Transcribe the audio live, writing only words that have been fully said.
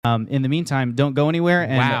In the meantime, don't go anywhere.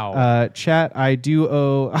 And, Wow. chat, I do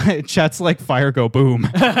owe... Chat's like, fire go boom.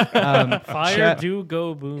 Fire do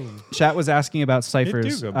go boom. Chat was asking about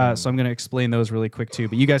ciphers, go boom. so I'm going to explain those really quick, too.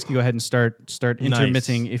 But you guys can go ahead and start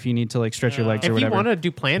intermitting if you need to like stretch your legs or If whatever. you want to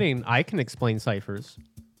do planning, I can explain ciphers.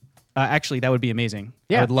 Actually, that would be amazing.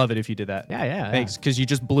 Yeah. I would love it if you did that. Yeah. Thanks, because you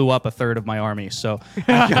just blew up a third of my army, so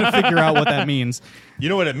I got to figure out what that means. You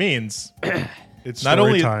know what it means? It's Not story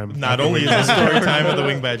only time. not only is it story time at the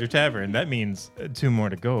Wing Badger Tavern, that means 2 more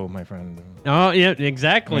to go, my friend. Oh, yeah,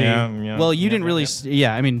 exactly. Yeah. Well, you didn't really...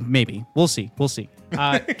 Yeah, I mean, maybe. We'll see.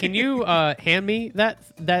 Can you hand me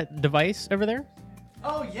that device over there?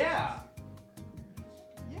 Oh, yeah.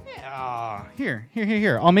 Yeah.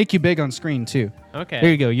 Here. I'll make you big on screen, too. Okay. There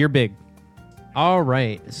you go. You're big. All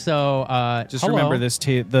right. So Just hello. remember this: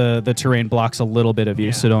 the terrain blocks a little bit of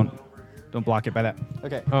you, so don't block it by that.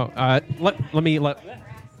 Okay. Oh, let me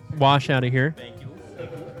wash out of here. Thank you.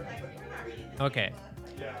 Okay.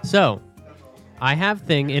 So, I have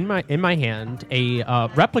in my hand a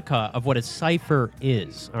replica of what a cipher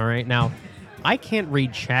is. All right. Now, I can't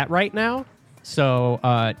read chat right now, so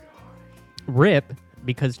rip,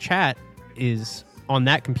 because chat is on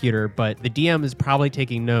that computer, but the DM is probably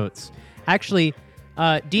taking notes. Actually,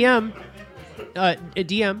 DM,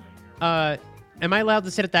 am I allowed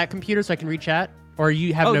to sit at that computer so I can read chat? Or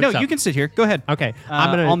you have Oh notes no, up? you can sit here. Go ahead. Okay.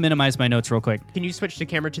 I'll minimize my notes real quick. Can you switch the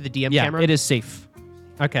camera to the DM Yeah, camera? it is safe.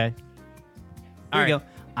 Okay. There you go.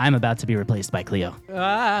 I'm about to be replaced by Cleo.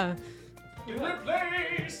 Ah.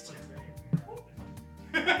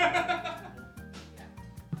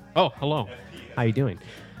 Oh, hello. How you doing?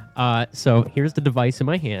 So here's the device in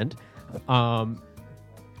my hand.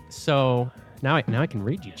 So now I can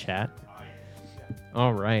read you, chat.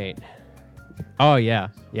 All right. Oh yeah,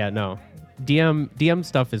 no. DM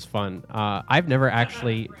stuff is fun. I've never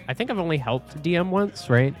actually. I think I've only helped DM once,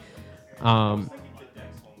 right?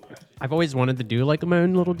 I've always wanted to do like my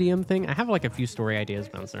own little DM thing. I have like a few story ideas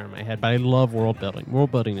bouncing around my head, but I love world building.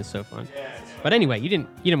 World building is so fun. But anyway, you didn't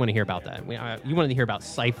want to hear about that. You wanted to hear about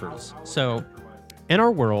ciphers. So, in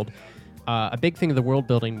our world, a big thing of the world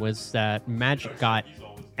building was that magic got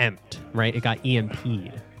emped, right? It got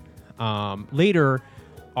EMP'd. Later,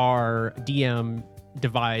 our DM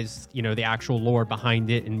devised, the actual lore behind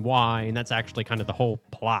it and why, and that's actually kind of the whole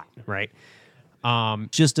plot, right?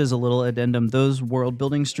 Just as a little addendum, those world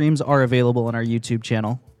building streams are available on our YouTube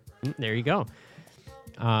channel. There you go.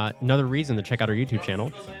 Another reason to check out our YouTube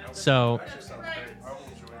channel. So,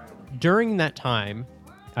 during that time,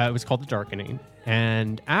 it was called the Darkening.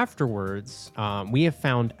 And afterwards, we have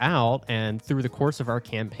found out, and through the course of our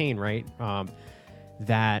campaign, right,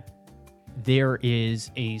 that there is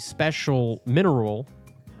a special mineral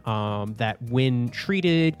that, when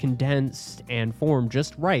treated, condensed, and formed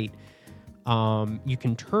just right, you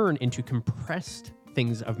can turn into compressed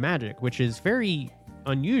things of magic, which is very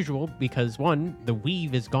unusual because, one, the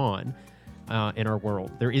weave is gone in our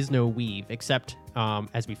world. There is no weave, except,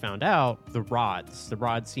 as we found out, the rods. The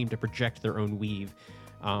rods seem to project their own weave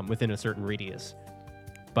within a certain radius.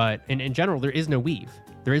 But in general, there is no weave.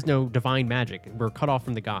 There is no divine magic. We're cut off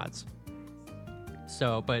from the gods.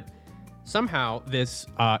 So, but somehow this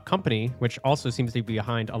company, which also seems to be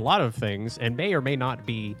behind a lot of things and may or may not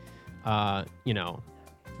be,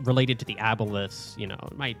 related to the aboleths,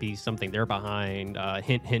 it might be something they're behind.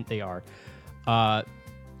 Hint, hint, they are.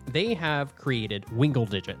 They have created Wingle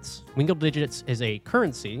Digits. Wingle Digits is a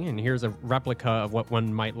currency, and here's a replica of what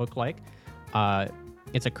one might look like.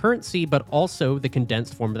 It's a currency, but also the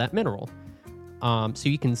condensed form of that mineral. So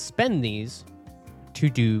you can spend these to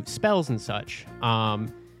do spells and such,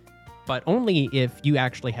 but only if you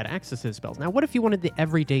actually had access to the spells. Now, what if you wanted the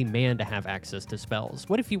everyday man to have access to spells?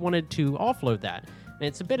 What if you wanted to offload that? And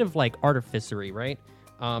it's a bit of like artificery, right?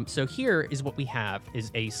 So here is what we have, is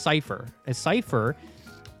a cipher. A cipher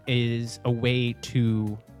is a way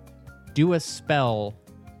to do a spell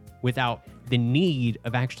without the need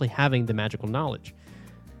of actually having the magical knowledge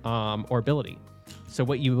or ability. So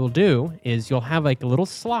what you will do is you'll have like a little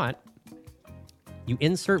slot. You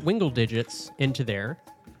insert Wingle Digits into there.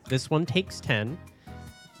 This one takes 10.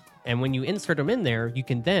 And when you insert them in there, you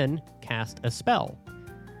can then cast a spell.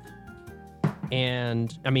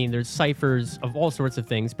 And, I mean, there's ciphers of all sorts of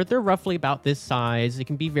things, but they're roughly about this size. It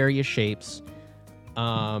can be various shapes.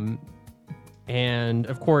 And,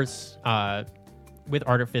 of course, with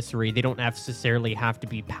artificery, they don't necessarily have to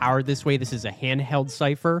be powered this way. This is a handheld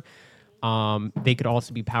cipher. They could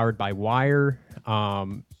also be powered by wire,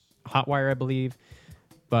 hot wire, I believe.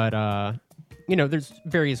 But, there's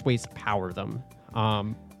various ways to power them.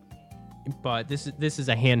 But this is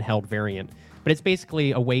a handheld variant. But it's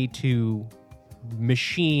basically a way to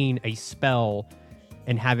machine a spell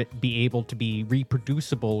and have it be able to be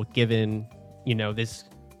reproducible given, this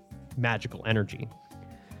magical energy.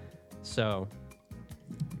 So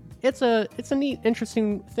it's a neat,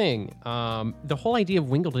 interesting thing. The whole idea of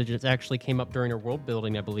wingle digits actually came up during our world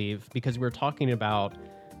building, I believe, because we were talking about,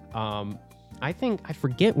 I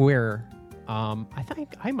forget where, I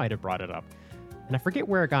think I might have brought it up, and I forget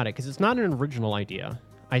where I got it because it's not an original idea.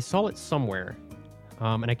 I saw it somewhere,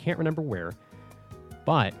 and I can't remember where,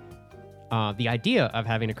 but the idea of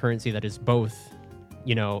having a currency that is both,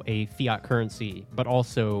 a fiat currency, but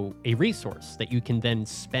also a resource that you can then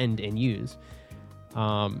spend and use.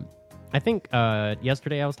 I think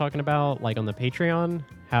yesterday I was talking about, like, on the Patreon,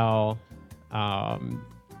 how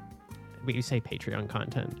we say Patreon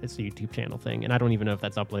content. It's a YouTube channel thing, and I don't even know if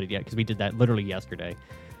that's uploaded yet because we did that literally yesterday.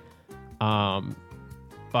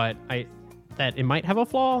 But that it might have a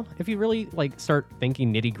flaw if you really start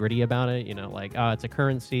thinking nitty gritty about it. It's a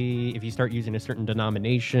currency. If you start using a certain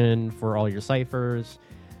denomination for all your ciphers,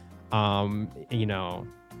 how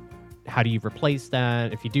do you replace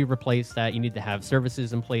that? If you do replace that, you need to have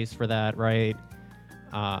services in place for that, right?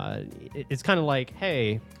 It's kind of like,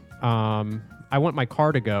 hey, I want my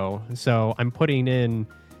car to go, so I'm putting in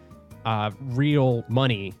real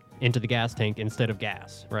money into the gas tank instead of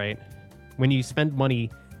gas, right? When you spend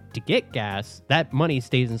money to get gas, that money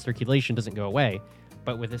stays in circulation, doesn't go away.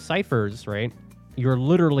 But with the ciphers, right, you're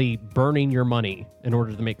literally burning your money in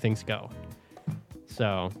order to make things go.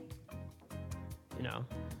 So,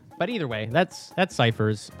 But either way, that's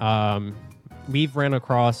ciphers. We've ran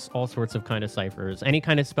across all sorts of kind of ciphers. Any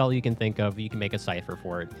kind of spell you can think of, you can make a cipher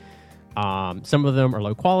for it. Some of them are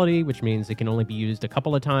low quality, which means they can only be used a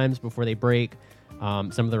couple of times before they break.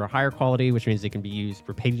 Some of them are higher quality, which means they can be used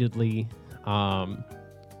repeatedly.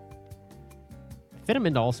 Fit them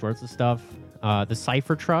into all sorts of stuff. The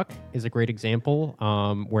cipher truck is a great example,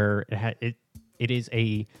 where it is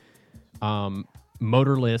a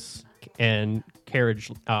motorless and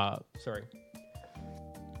carriage.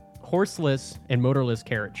 Horseless and motorless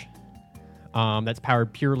carriage. That's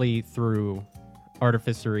powered purely through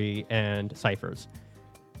artificery and ciphers.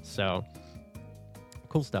 So,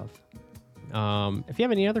 cool stuff. If you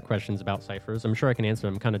have any other questions about ciphers, I'm sure I can answer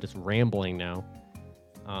them. I'm kind of just rambling now.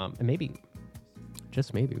 And maybe,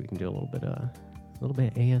 just maybe, we can do a little bit of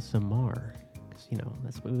ASMR. Because,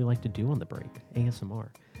 that's what we like to do on the break. ASMR.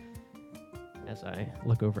 As I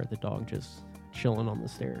look over at the dog just chilling on the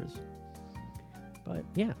stairs. But,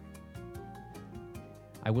 yeah.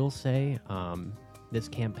 I will say, this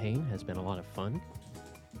campaign has been a lot of fun.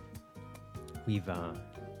 We've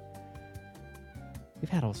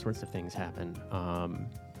had all sorts of things happen. I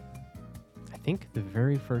think the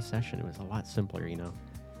very first session, it was a lot simpler,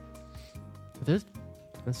 With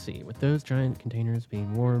those giant containers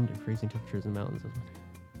being warmed at freezing temperatures in the mountains.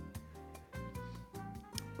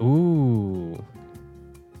 Ooh.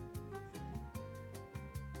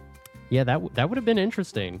 Yeah, that would have been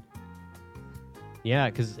interesting.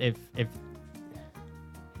 Yeah, because if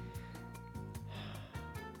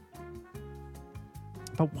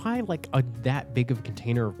but why that big of a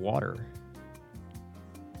container of water?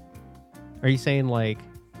 Are you saying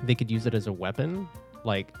they could use it as a weapon?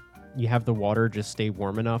 You have the water just stay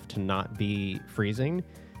warm enough to not be freezing,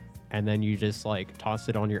 and then you just toss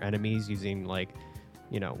it on your enemies using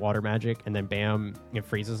water magic, and then bam, it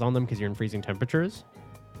freezes on them because you're in freezing temperatures?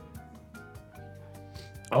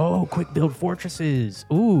 Oh, quick build fortresses.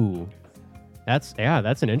 Ooh. That's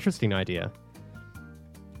an interesting idea.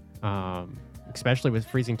 Especially with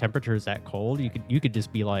freezing temperatures that cold, you could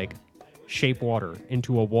just be shape water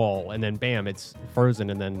into a wall, and then bam, it's frozen,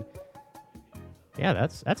 and then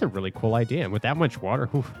that's a really cool idea. And with that much water,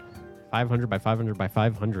 500 by 500 by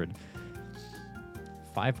 500.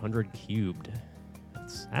 500 cubed.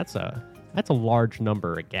 That's a large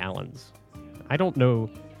number of gallons. I don't know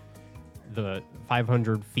the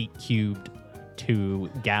 500 feet cubed to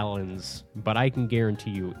gallons, but I can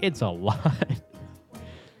guarantee you it's a lot.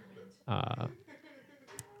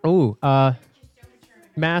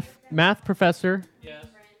 Math professor. Yes.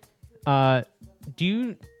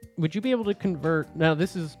 Would you be able to convert? Now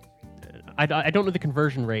this is, I don't know the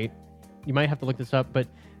conversion rate. You might have to look this up, but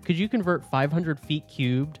could you convert 500 feet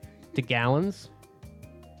cubed to gallons?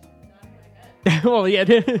 Well, yeah.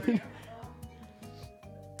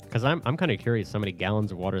 Because I'm kind of curious how many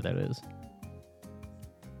gallons of water that is.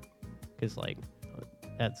 Because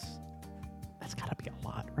that's gotta be a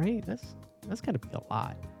lot, right? That's gotta be a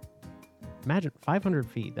lot. Imagine 500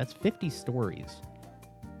 feet. That's 50 stories,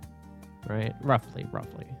 right? Roughly.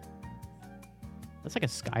 That's like a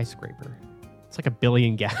skyscraper. It's like 1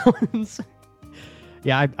 billion gallons.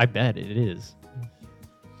 Yeah, I bet it is.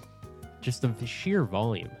 Just the sheer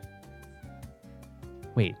volume.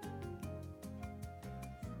 Wait.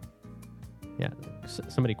 Yeah,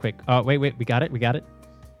 somebody quick. Oh, wait, we got it.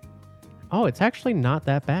 Oh, it's actually not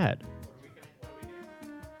that bad.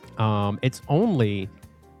 It's only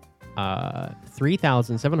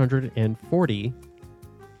 3,740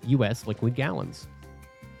 U.S. liquid gallons.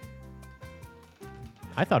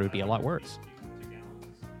 I thought it would be a lot worse.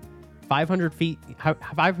 500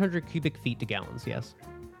 cubic feet to gallons, yes.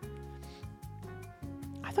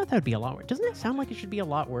 I thought that would be a lot worse. Doesn't that sound like it should be a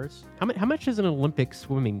lot worse? How much is an Olympic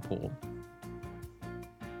swimming pool?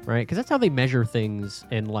 Right? Because that's how they measure things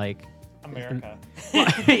in, like... America.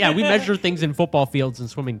 Yeah, we measure things in football fields and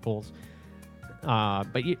swimming pools.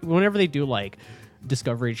 But whenever they do, like,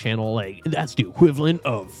 Discovery Channel, like, that's the equivalent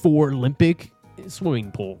of 4 Olympic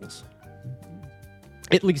swimming pools.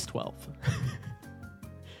 At least 12.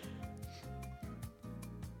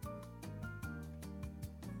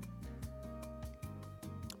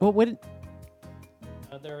 Well, what...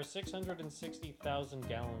 There are 660,000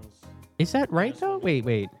 gallons. Is that right, though?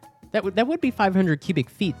 Wait. That would be 500 cubic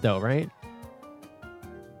feet, though, right?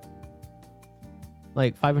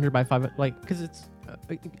 Like 500 by 5, like, because it's...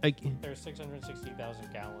 There's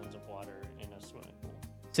 660,000 gallons of water in a swimming pool.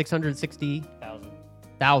 660,000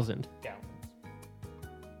 gallons.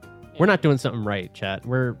 We're not doing something right, chat.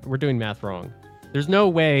 We're doing math wrong. There's no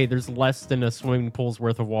way there's less than a swimming pool's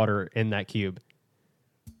worth of water in that cube.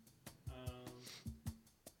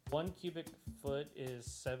 1 cubic foot is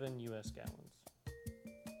 7 U.S. gallons.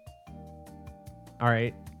 All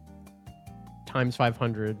right. Times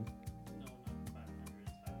 500. No, not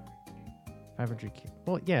 500. 500 cube.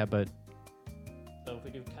 Well, yeah, but... So if we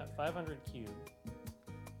do 500 cube...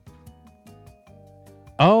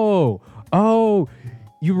 Oh!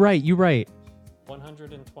 You're right.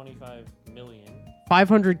 125 million.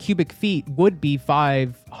 500 cubic feet would be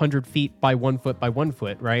 500 feet by 1 foot by 1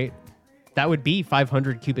 foot, right? That would be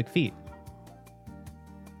 500 cubic feet.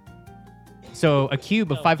 So a cube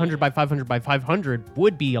of 500 by 500 by 500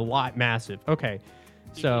 would be a lot massive. Okay.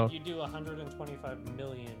 So you do 125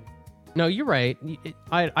 million. No, you're right.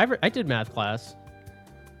 I did math class.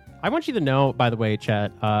 I want you to know, by the way,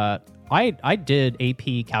 chat, I did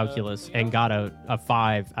AP calculus and got a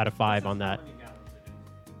 5 out of 5 on that.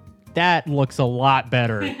 That looks a lot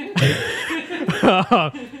better.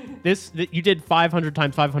 You did 500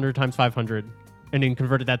 times 500 times 500 and then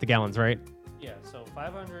converted that to gallons, right? Yeah, so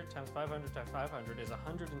 500 times 500 times 500 is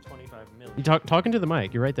 125 million. You talking to the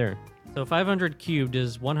mic. You're right there. So 500 cubed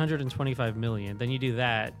is 125 million. Then you do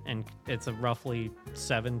that, and it's a roughly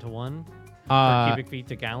 7 to 1 per cubic feet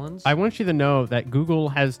to gallons. I want you to know that Google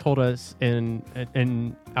has told us in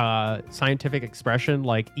scientific expression,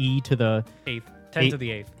 like e to the 8th. 10 to the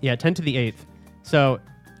 8th. Yeah, 10 to the 8th. So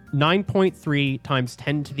 9.3 times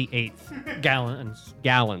 10 to the 8th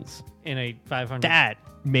gallons in a 500. That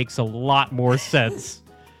makes a lot more sense.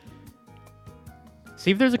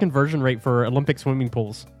 See if there's a conversion rate for Olympic swimming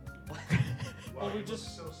pools. Well, we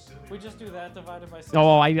just do that divided by 6.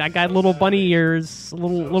 Oh, I got little bunny ears.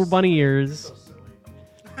 Little bunny ears.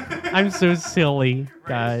 I'm so silly,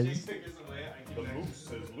 guys. The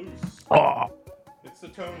moose is loose. Oh, It's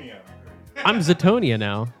Zetonia. I'm Zetonia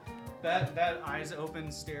now. That eyes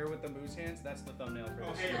open stare with the moose hands, that's the thumbnail for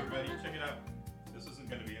this. Okay, everybody, check it out. This isn't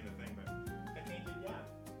going to be in the thing, but I painted Yak.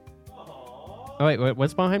 Oh, wait,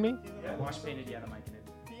 what's behind me? Yeah, wash painted Yana mic in it.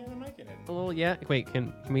 Do you have a mic in it? A little, yeah. Wait,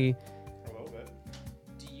 can we... A little bit.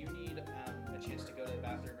 Do you need a chance to go to the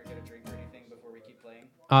bathroom or get a drink or anything before we keep playing?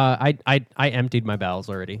 I emptied my bowels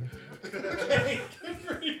already. Good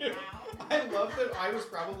for you. I love that I was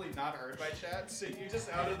probably not heard by chat, so you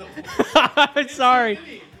just out of the I'm sorry.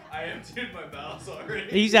 I emptied my bowels already.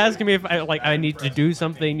 He's asking me if I need to do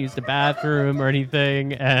something, use the bathroom or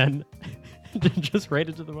anything, and just right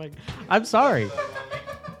into the mic. I'm sorry.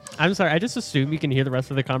 I just assume you can hear the rest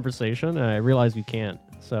of the conversation, and I realize you can't.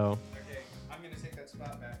 So. Okay, I'm gonna take that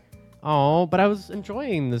spot back. Oh, but I was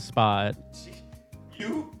enjoying the spot.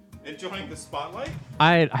 You enjoying the spotlight?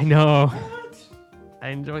 I know. What? I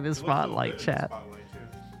enjoy the It looks so spotlight, good in the chat. spotlight, too.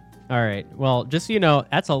 All right. Well, just so you know,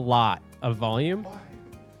 that's a lot of volume, Why?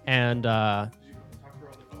 and Did you talk to her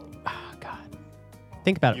on the phone? oh God,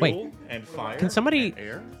 think about it. Wait. Fuel and fire. Can somebody- and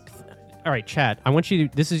air? All right, chat. I want you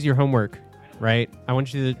to. This is your homework, right? I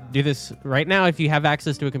want you to do this right now. If you have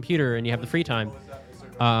access to a computer and you have the free time,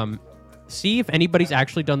 see if anybody's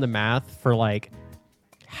actually done the math for like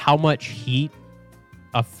how much heat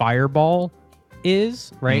a fireball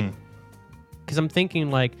is, right? Because I'm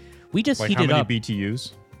thinking like we just Like heated how many up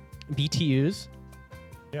BTUs? BTUs.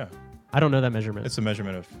 Yeah, I don't know that measurement. it's a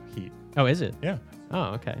measurement of heat. Oh, is it? Yeah.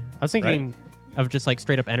 Oh, okay. I was thinking of just like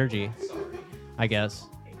straight up energy, I guess.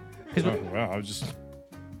 Oh, wow,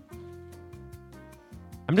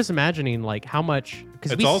 I'm just imagining like how much,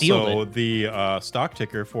 because it's we sealed also it. the stock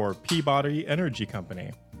ticker for Peabody Energy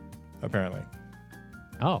Company, apparently.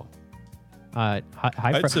 Oh.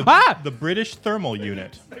 It's the British thermal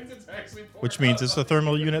unit, which means it's the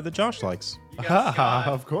thermal unit that Josh likes.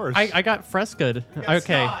 Of course. I got frescoed. Okay.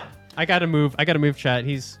 Scott. I gotta move, chat.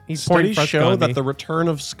 He's pouring Studies fresco show on that me. the return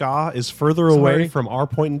of ska is further Sorry. away from our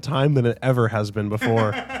point in time than it ever has been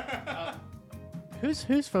before.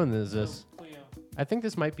 Whose phone is this? I think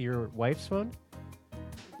this might be your wife's phone.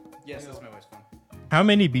 Yes, that's my wife's phone. How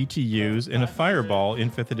many BTUs in a fireball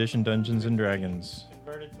in 5th edition Dungeons and Dragons?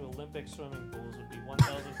 Converted to Olympic swimming pools would be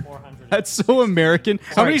 1,400. That's so American.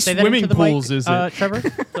 How Sorry, many say that swimming into the mic, pools is it? Trevor?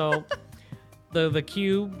 So the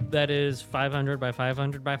cube that is 500 by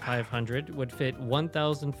 500 by 500 would fit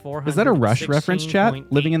 1,400. Is that a Rush reference, chat?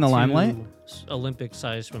 Living in the limelight?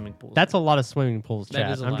 Olympic-sized swimming pools. That's a lot of swimming pools, That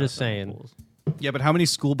chat. is a I'm lot just of swimming saying. pools. Yeah, but how many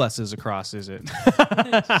school buses across is it?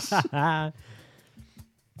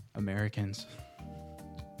 Americans.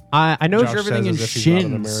 I know Josh Everything in says as if he's not an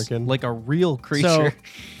shins, American. like a real So, creature.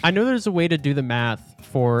 I know there's a way to do the math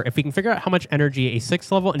for if we can figure out how much energy a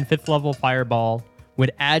 6th level and 5th level fireball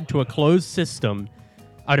would add to a closed system.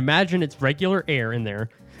 I'd imagine it's regular air in there,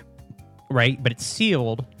 right? But it's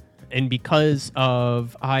sealed. And because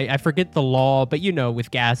of, I forget the law, but you know,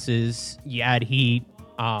 with gases, you add heat,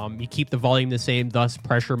 you keep the volume the same, thus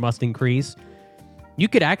pressure must increase. You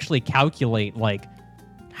could actually calculate like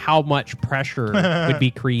how much pressure would be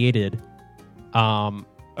created. Oh,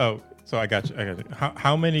 so I got you.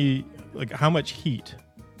 How many, like, how much heat?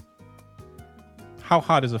 How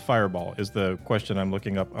hot is a fireball is the question I'm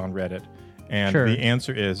looking up on Reddit. And Sure. the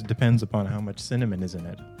answer is depends upon how much cinnamon is in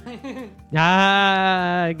it.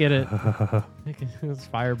 I get it. This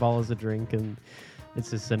fireball is a drink and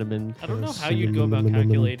it's a cinnamon. I don't know how you'd go about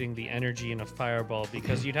calculating the energy in a fireball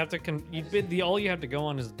because you'd have to all you have to go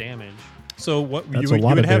on is damage. So what That's you a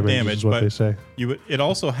lot would of have damage, damage, is what but they say. it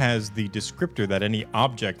also has the descriptor that any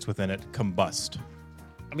objects within it combust.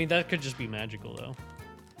 I mean, that could just be magical, though.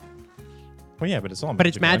 Well, yeah, but it's all. But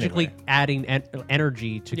it's magical magically anyway. adding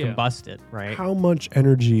energy to Yeah. combust it, right? How much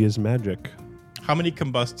energy is magic? How many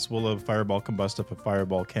combusts will a fireball combust if a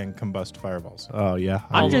fireball can combust fireballs? Oh, yeah.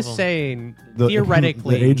 I'm All of just them. saying, The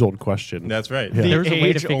theoretically, age-old question. That's right. Yeah. there's a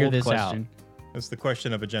way to age-old figure this question. That's the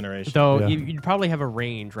question of a generation. Though Yeah. you'd probably have a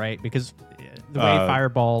range, right? Because the way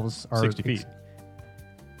fireballs are 60 feet.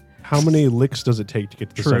 How many licks does it take to get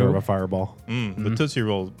to the True. center of a fireball? The Tootsie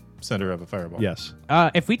Roll center of a fireball. Yes.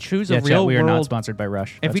 If we choose Yeah, a chat, real we are not world, sponsored by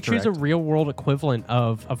Rush. if we That's choose a correct. real world equivalent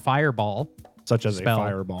of a fireball, Such as Spell. a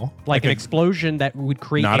fireball. like an explosion that would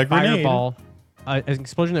create Not a a grenade. fireball, an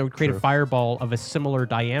explosion that would create True. a fireball of a similar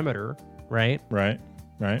diameter, right? Right.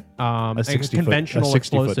 Right. A 60 conventional foot, a 60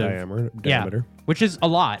 explosive, foot yeah, diameter. which is a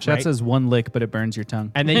lot, Chat right? says one lick, but it burns your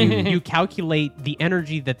tongue. And then you calculate the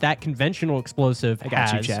energy that conventional explosive I got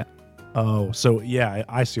has. you, chat. Oh, so yeah,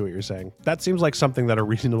 I see what you're saying. That seems like something that a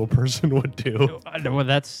reasonable person would do. Well,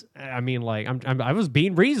 that's. I mean, like, I was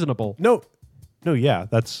being reasonable. No, yeah,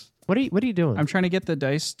 that's What are you doing? I'm trying to get the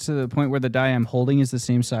dice to the point where the die I'm holding is the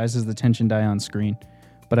same size as the tension die on screen,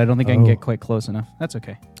 but I don't think I can Oh. get quite close enough. That's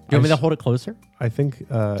okay. you want me to hold it closer? I think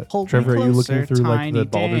Hold me Trevor, are you looking closer, through like the tiny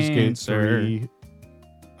Baldur's Gate dancer. 3?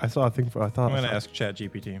 I thought I'm going to ask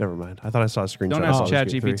ChatGPT. Never mind. I thought I saw a screenshot. Don't of ask Baldur's Chat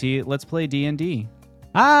Gate 3. GPT. Let's play D&D.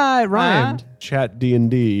 Ah, it rhymed. Chat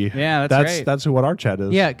D&D. Yeah, that's right. That's what our chat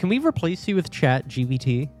is. Yeah, can we replace you with Chat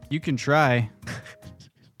GBT? You can try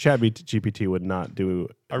Chat GPT would not do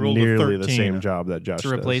I rolled a nearly the 13. same job that Josh to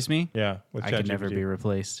replace does. me. Yeah. With I can never ChatGPT. be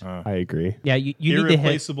replaced. I agree. Yeah, you need to hit.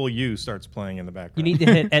 Irreplaceable You starts playing in the background. You need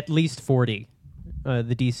to hit at least 40. The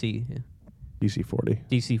DC DC 40.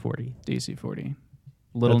 40. DC 40.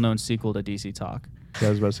 Little known sequel to DC Talk. I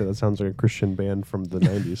was about to say that sounds like a Christian band from the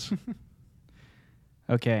 90s.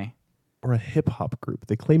 Okay. Or a hip hop group.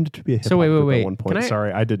 They claimed to be a hip hop So wait, group wait. at one point. Can I-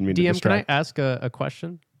 Sorry, I didn't mean to DM, can I distract. ask a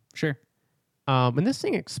question? Sure. When this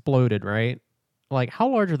thing exploded, right? Like, how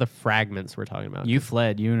large are the fragments we're talking about? You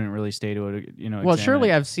fled. You didn't really stay to it. Well,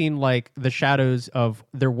 surely I've seen like the shadows of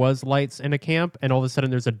there was lights in a camp, and all of a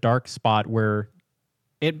sudden there's a dark spot where.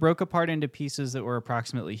 It broke apart into pieces that were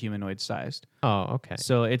approximately humanoid sized. Oh, okay.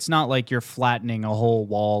 So it's not like you're flattening a whole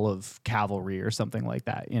wall of cavalry or something like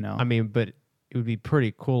that, you know. I mean, but it would be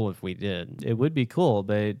pretty cool if we did. It would be cool,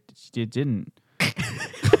 but it didn't.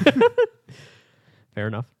 Fair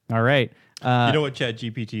enough. All right. You know what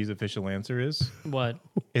ChatGPT's official answer is? What?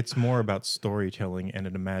 It's more about storytelling and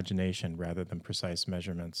an imagination rather than precise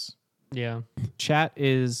measurements. Yeah. Chat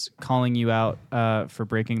is calling you out for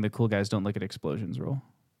breaking the cool guys don't look at explosions rule.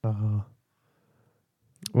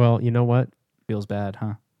 Well, you know what? Feels bad,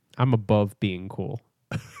 huh? I'm above being cool.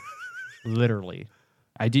 Literally.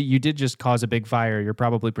 You did just cause a big fire. You're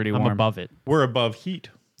probably pretty warm. I'm above it. We're above heat.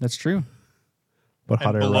 That's true. But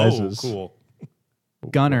hot And air below rises. cool.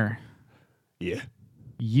 Gunner, Yeah.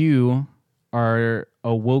 you are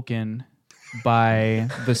awoken by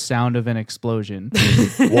the sound of an explosion.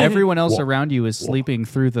 Everyone else around you is sleeping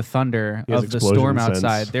through the thunder He has of the storm explosion sense.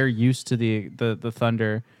 outside. They're used to the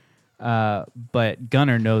thunder, but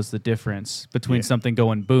Gunner knows the difference between something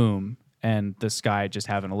going boom and the sky just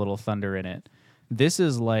having a little thunder in it. This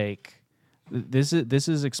is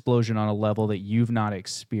explosion on a level that you've not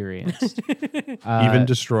experienced. Even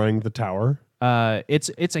destroying the tower.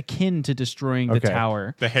 It's akin to destroying the Okay.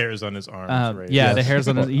 tower. The hairs on his arms, right? Yeah, the hairs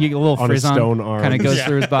on his, a little On his frizz stone arm. kind of goes Yeah.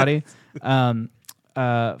 through his body.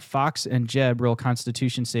 Fox and Jeb roll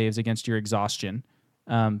Constitution saves against your exhaustion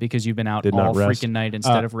because you've been out Did not all rest. freaking night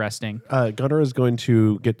instead of resting. Gunnar is going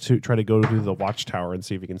to try to go to the watchtower and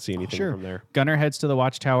see if he can see anything from there. Gunnar heads to the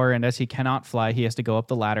watchtower, and as he cannot fly, he has to go up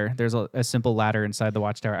the ladder. There's a simple ladder inside the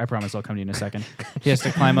watchtower. I promise I'll come to you in a second. He has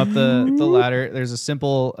to climb up the ladder. There's a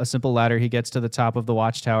simple ladder. He gets to the top of the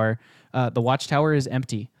watchtower. The watchtower is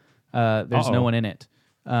empty. There's no one in it.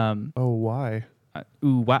 Oh, why?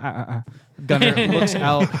 Gunnar looks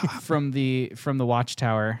out from the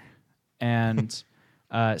watchtower and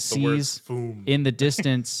sees in the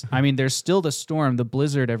distance. I mean, there's still the storm, the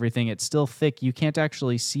blizzard, everything. It's still thick. You can't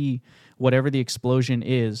actually see whatever the explosion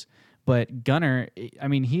is. But Gunnar, I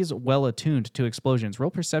mean, he's well attuned to explosions.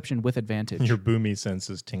 Roll perception with advantage. Your boomy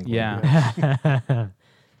senses tingling. Yeah.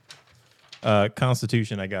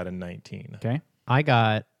 Constitution, I got a 19. Okay. I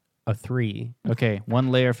got a 3. Okay.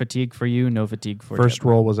 1 layer fatigue for you. No fatigue for First Jeb.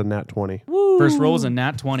 roll was a nat 20. First roll was a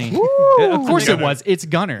nat 20. Of course it was. It's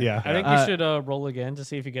Gunnar. Yeah. I think we should roll again to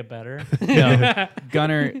see if you get better. No.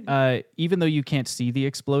 Gunnar, even though you can't see the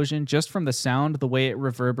explosion, just from the sound, the way it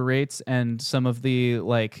reverberates, and some of the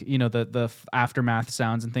the aftermath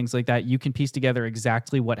sounds and things like that, you can piece together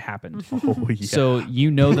exactly what happened. Oh, yeah. So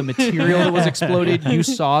you know the material that was exploded. You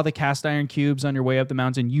saw the cast iron cubes on your way up the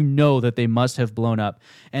mountain. You know that they must have blown up.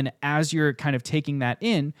 And as you're kind of taking that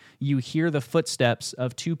in, you hear the footsteps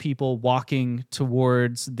of 2 people walking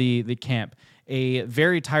towards the camp. A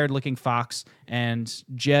very tired-looking Fox and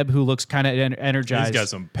Jeb, who looks kind of energized. He's got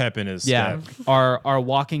some pep in his step. are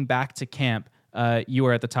walking back to camp. You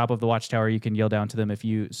are at the top of the watchtower. You can yell down to them if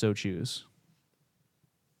you so choose.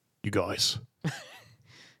 You guys,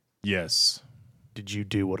 Yes. did you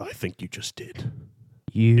do what I think you just did?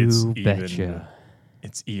 You It's betcha.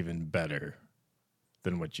 It's even better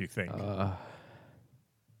than what you think.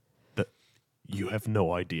 You have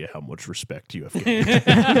no idea how much respect you have gained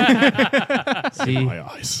See, in my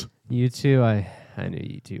eyes. you two, I knew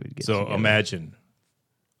you two would get So together. imagine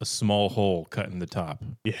a small hole cut in the top.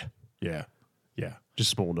 Yeah. Yeah. Yeah.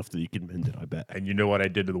 Just small enough that you can mend it, I bet. And you know what I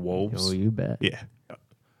did to the wolves? Oh, you bet. Yeah.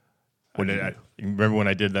 You remember when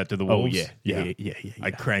I did that to the Oh, wolves? yeah.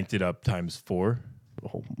 I cranked it up times 4,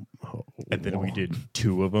 and then we did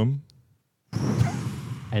 2 of them,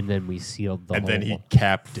 And then we sealed the and hole. then he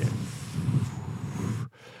capped it.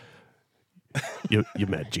 You're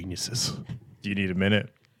mad geniuses. Do you need a minute?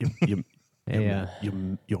 You're mad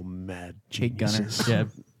Hey, Gunnar. geniuses.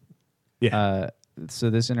 Jeb. Yeah. So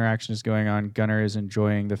this interaction is going on. Gunnar is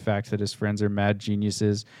enjoying the fact that his friends are mad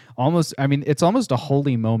geniuses. Almost, I mean, it's almost a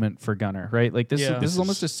holy moment for Gunnar, right? Like this, Yeah. this is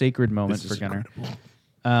almost a sacred moment This for is Gunnar.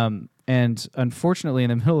 incredible. And unfortunately, in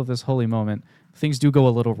the middle of this holy moment, things do go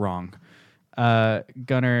a little wrong.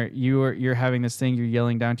 Gunnar, you're having this thing. You're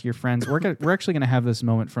yelling down to your friends. We're actually going to have this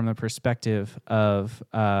moment from the perspective of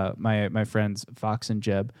my friends Fox and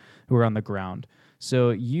Jeb, who are on the ground.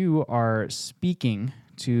 So you are speaking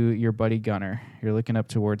to your buddy Gunnar. You're looking up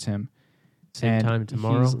towards him. Same and time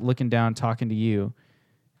tomorrow? He's looking down, talking to you,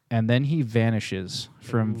 and then he vanishes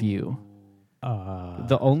from view.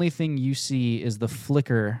 The only thing you see is the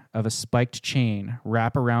flicker of a spiked chain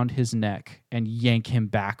wrap around his neck and yank him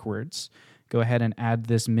backwards. Go ahead and add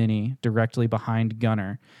this mini directly behind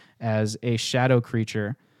Gunnar as a shadow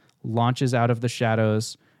creature launches out of the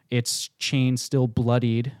shadows, its chain still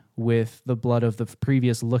bloodied with the blood of the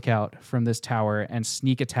previous lookout from this tower, and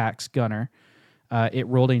sneak attacks Gunnar. It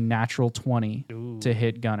rolled a natural 20 to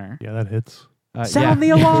hit Gunnar. Yeah, that hits. Sound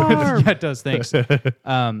the alarm! Yeah, it does. Thanks. It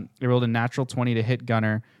rolled a natural 20 to hit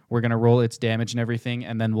Gunnar. We're going to roll its damage and everything,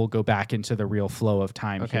 and then we'll go back into the real flow of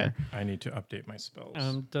time here. I need to update my spells.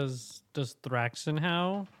 Does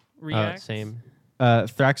Thraxenhow react? Same.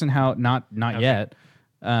 Thraxenhow, not Okay. yet.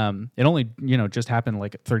 It only, just happened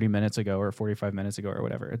like 30 minutes ago or 45 minutes ago or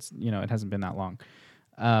whatever. It's, it hasn't been that long.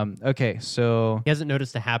 Okay, so He hasn't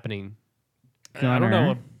noticed it happening. I don't know.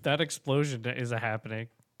 Gunnar, That explosion is happening.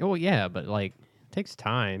 Oh yeah, but like it takes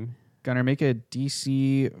time. Gunnar, make a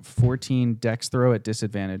DC 14 Dex throw at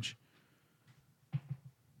disadvantage.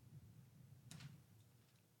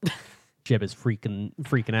 Jeb is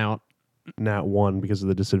freaking out. Nat 1 because of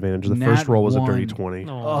the disadvantage. The Nat first roll was a 1. dirty 20.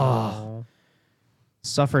 Oh.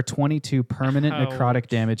 Suffer 22 permanent necrotic Ouch.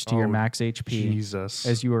 damage to your Oh, max HP Jesus.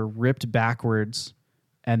 as you are ripped backwards,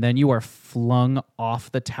 and then you are flung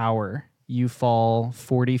off the tower. You fall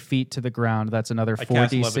 40 feet to the ground. That's another I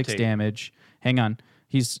cast 4d6 levitate. damage. Hang on.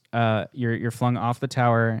 You're flung off the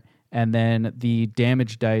tower, and then the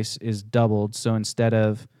damage dice is doubled. So instead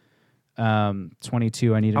of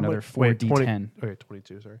 22, I need another 4d10. Okay,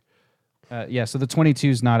 22, sorry. Yeah, so the 22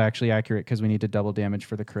 is not actually accurate because we need to double damage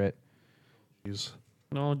for the crit. Jeez.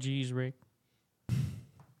 No, geez, Rick.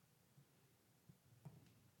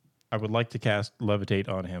 I would like to cast levitate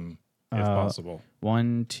on him if possible.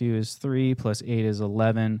 1, 2 is 3, plus 8 is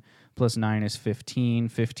 11, plus 9 is 15.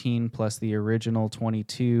 15 plus the original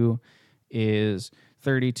 22 is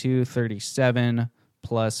 32, 37,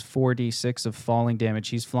 plus 4d6 of falling damage.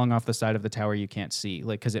 He's flung off the side of the tower you can't see,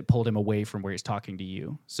 like because it pulled him away from where he's talking to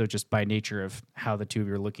you. So just by nature of how the two of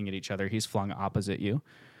you are looking at each other, he's flung opposite you,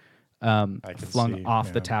 I can flung see, off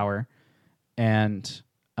the yeah. tower. And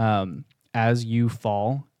as you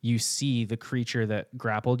fall, you see the creature that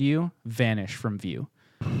grappled you vanish from view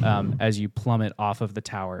as you plummet off of the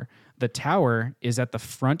tower. The tower is at the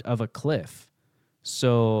front of a cliff.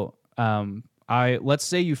 So let's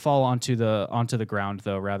say you fall onto the ground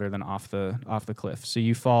though, rather than off the cliff. So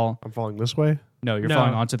you fall. I'm falling this way? No, you're No.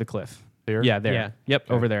 falling onto the cliff. Here? Yeah, there. Yeah. Yep,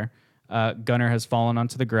 over there. Gunnar has fallen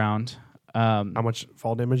onto the ground. How much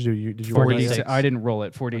fall damage did you 40. roll? 46. I didn't roll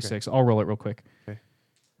it. 46. I'll roll it real quick. Okay.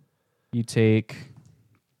 You take,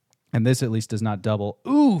 and this at least does not double.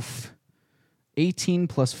 Oof. 18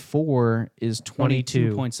 plus 4 is 22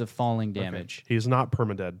 22. points of falling damage. He's not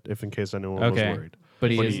permadead, if in case anyone Okay. was worried.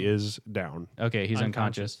 But he is down. Okay, he's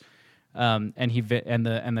unconscious. And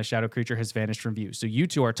the shadow creature has vanished from view. So you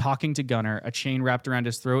two are talking to Gunnar. A chain wrapped around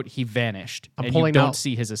his throat. He vanished, I'm and you pulling don't out-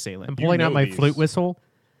 see his assailant. I'm pulling out know my these. flute whistle,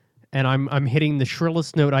 and I'm hitting the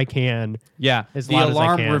shrillest note I can. Yeah, As the loud as I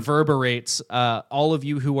alarm can. reverberates. All of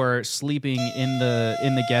you who are sleeping in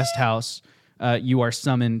the guest house, you are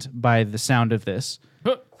summoned by the sound of this.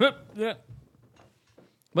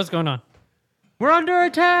 What's going on? We're under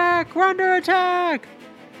attack! We're under attack!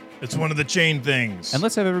 It's one of the chain things. And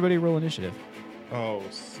let's have everybody roll initiative. Oh,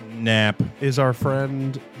 snap. Is our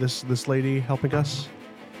friend, this lady, helping us?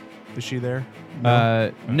 Is she there?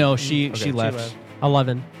 No, she Okay. left.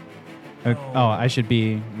 11. Oh, I should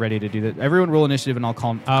be ready to do that. Everyone roll initiative, and I'll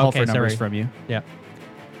call okay, for numbers sorry. from you. Yeah.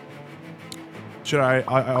 Should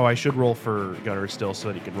I should roll for Gunnar still so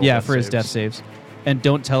that he can roll Yeah, death for his saves. death saves. And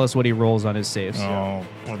don't tell us what he rolls on his saves. Oh,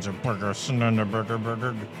 what's a burger?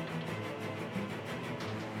 Burger.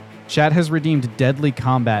 Chat has redeemed Deadly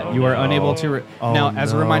Combat. You are unable to... Oh, now,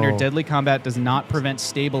 as a reminder, no. Deadly Combat does not prevent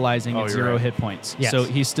stabilizing Oh, at you're 0 right. hit points. Yes. So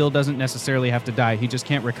he still doesn't necessarily have to die. He just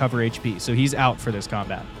can't recover HP. So he's out for this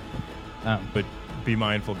combat. But be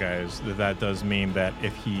mindful, guys, that does mean that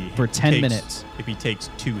if he For 10 takes- minutes. if he takes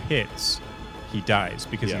 2 hits, he dies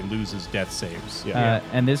because Yeah. he loses death saves. Yeah.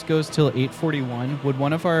 And this goes till 8:41. Would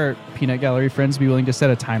one of our Peanut Gallery friends be willing to set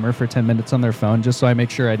a timer for 10 minutes on their phone just so I make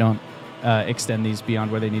sure I don't extend these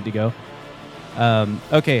beyond where they need to go?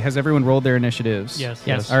 Okay, has everyone rolled their initiatives? Yes.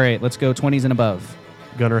 Yes. All right, let's go 20s and above.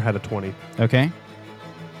 Gunnar had a 20. Okay.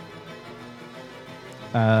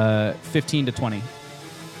 15 to 20.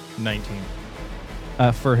 19.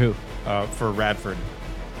 For who? For Radford.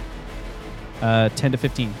 10 to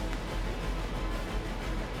 15.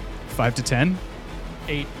 5 to 10.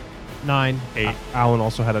 8, 9. 8. Alan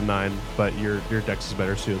also had a 9, but your dex is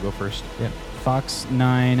better, so you'll go first. Fox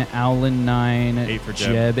 9, Owlin 9, 8 for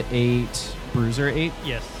Jeb. Jeb 8, Bruiser 8.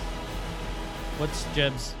 Yes. What's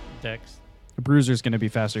Jeb's dex? Bruiser's going to be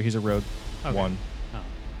faster. He's a rogue. Okay. 1.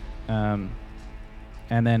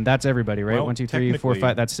 And then that's everybody, right? Well, 1, 2, 3, 4, technically-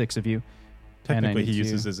 5. That's 6 of you. And I Technically, he need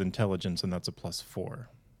uses to- his intelligence, and that's a +4.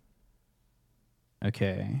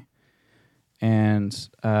 Okay. And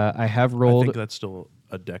I have I rolled. think that's still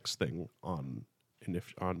a dex thing on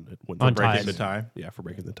when On breaking ties. The tie. Yeah, for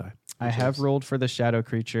breaking the tie. I have rolled for the shadow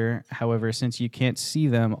creature. However, since you can't see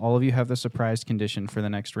them, all of you have the surprised condition for the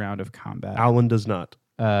next round of combat. Alan does not.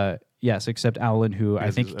 Yes, except Owlin, who I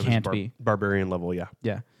Because think of his can't be. Barbarian level, yeah.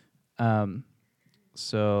 Yeah.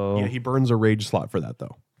 So Yeah, he burns a rage slot for that,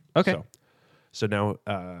 though. okay. So, So now,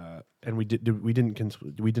 and we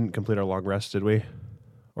didn't complete our long rest, did we?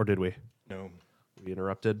 Or did we? No. We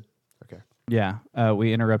interrupted. Okay. Yeah,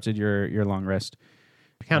 we interrupted your long rest.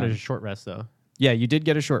 Counted as a short rest though. Yeah, you did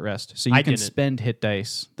get a short rest, so you I can didn't. spend hit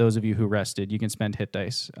dice. Those of you who rested, you can spend hit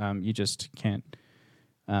dice. You just can't.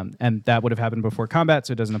 And that would have happened before combat,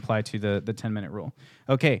 so it doesn't apply to the 10-minute rule.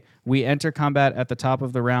 Okay, we enter combat at the top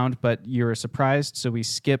of the round, but you're surprised, so we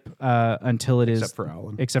skip until it is... Except for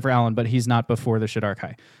Alan. Except for Alan, but he's not before the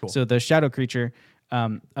Shadar-kai. Cool. So the shadow creature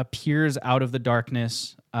appears out of the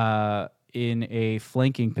darkness in a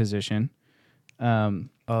flanking position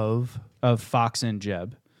Of Fox and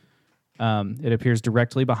Jeb. It appears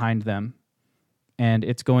directly behind them. And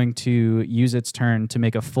it's going to use its turn to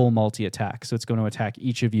make a full multi-attack. So it's going to attack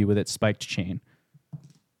each of you with its spiked chain.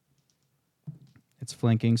 It's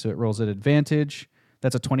flanking, so it rolls at advantage.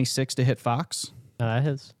 That's a 26 to hit Fox. That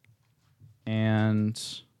hits. And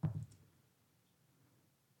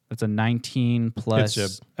that's a 19 plus...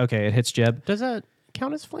 Hits Jeb. Okay, it hits Jeb. Does that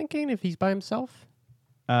count as flanking if he's by himself?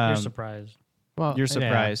 You're surprised. Well, You're yeah,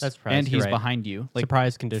 surprised. that's surprised. And You're he's right. behind you. Like,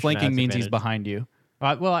 Surprise condition. flanking adds means he's advantage. behind you.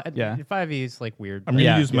 Yeah. Yeah. 5e is like weird. I'm going to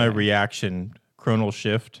Yeah, use my yeah. reaction, Chronal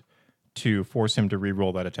Shift, to force him to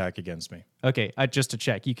re-roll that attack against me. Okay, just to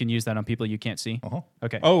check, you can use that on people you can't see. Uh-huh.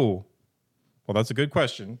 Okay. Oh, well, that's a good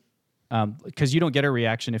question. Because you don't get a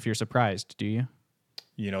reaction if you're surprised, do you?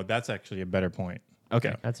 You know, that's actually a better point.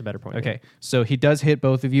 Okay. That's a better point. Okay. So he does hit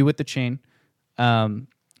both of you with the chain. But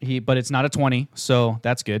it's not a 20, so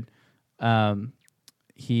that's good.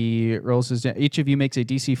 He rolls his... Each of you makes a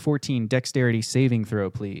DC 14 dexterity saving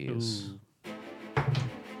throw, please.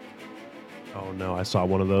 Oh no, I saw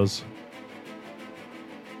one of those.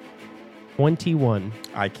 21.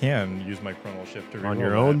 I can use my Chronal Shift to re-roll On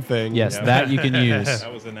your that. own thing. Yes, Yeah. that you can use.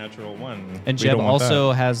 That was a natural one. And We Jeb don't want also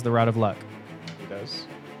that. has the Rod of Luck. He does.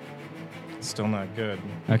 Still not good.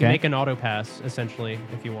 You Okay. can make an auto pass, essentially,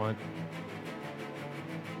 if you want.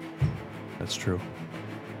 That's true.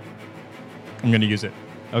 I'm going to use it.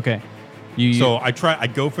 Okay. So I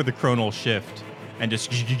go for the Chronal Shift and just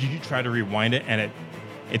try to rewind it, and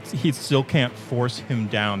he still can't force him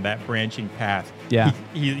down that branching path. Yeah.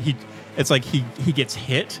 He it's like he gets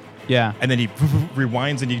hit, Yeah. and then he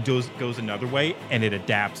rewinds and he goes another way, and it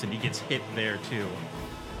adapts, and he gets hit there too.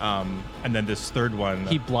 And then this third one,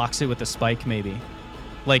 He blocks it with a spike, maybe.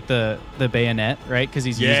 Like the bayonet, right? Because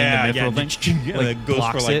he's using the mithril thing. and it goes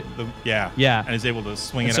blocks for like it. yeah, Yeah. and is able to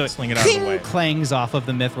swing And it, so sling it out of the way. clangs off of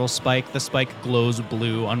the mithril spike. The spike glows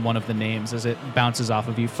blue on one of the names as it bounces off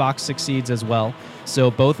of you. Fox succeeds as well.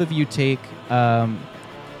 So both of you take 10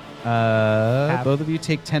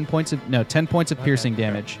 points of piercing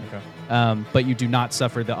damage. Okay. But you do not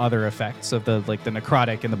suffer the other effects of the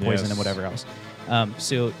necrotic and the poison and Yes. whatever else.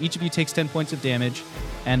 So each of you takes 10 points of damage,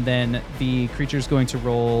 and then the creature's going to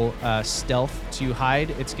roll stealth to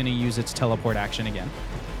hide. It's going to use its teleport action again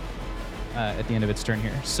at the end of its turn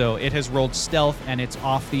here. So it has rolled stealth, and it's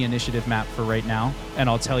off the initiative map for right now. And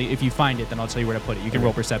I'll tell you, if you find it, then I'll tell you where to put it. You can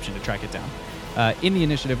roll perception to track it down. In the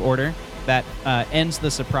initiative order, that ends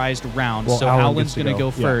the surprised round. Well, so Alan Alan's gets to going to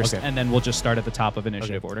go go. Yeah, first, okay. and then we'll just start at the top of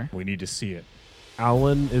initiative order. We need to see it.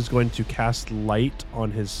 Alan is going to cast light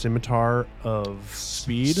on his scimitar of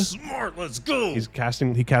speed. Smart. Let's go.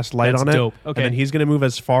 He casts light That's on it. dope. Okay. And then he's going to move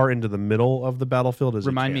as far into the middle of the battlefield as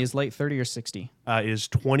Remind he me, can. is light 30 or 60? Is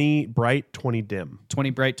 20 bright, 20 dim. 20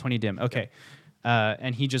 bright, 20 dim. Okay.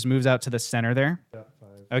 And he just moves out to the center there.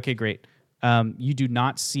 Okay, great. You do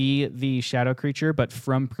not see the shadow creature, but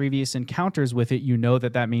from previous encounters with it, you know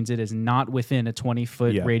that means it is not within a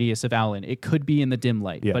 20-foot Yeah. radius of Alan. It could be in the dim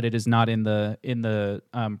light, Yeah. but it is not in the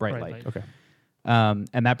bright light. Okay.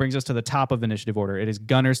 And that brings us to the top of initiative order. It is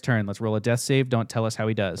Gunner's turn. Let's roll a death save. Don't tell us how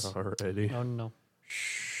he does. Alrighty. Oh no.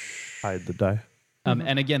 Hide the die.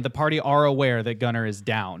 And again, the party are aware that Gunner is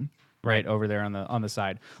down right over there on the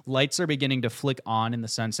side. Lights are beginning to flick on in the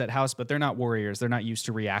Sunset House, but they're not warriors. They're not used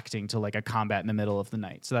to reacting to like a combat in the middle of the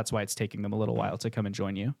night. So that's why it's taking them a little while to come and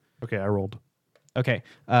join you. Okay, I rolled. Okay,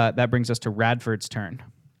 that brings us to Radford's turn.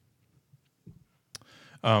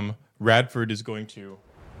 Radford is going to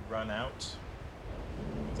run out.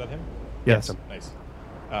 Is that him? Yes. Nice.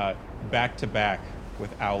 Back to back with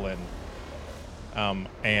Alan.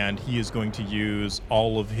 And he is going to use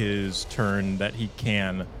all of his turn that he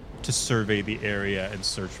can to survey the area and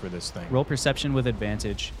search for this thing. Roll perception with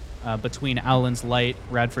advantage between Alan's light,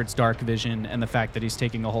 Radford's dark vision, and the fact that he's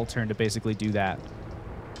taking a whole turn to basically do that.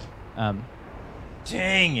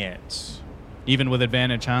 Dang it. Even with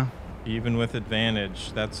advantage, huh? Even with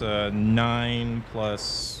advantage, that's a 9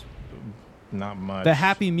 plus Not much. The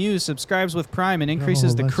Happy Muse subscribes with Prime and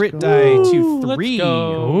increases the let's crit go. die to Let's 3.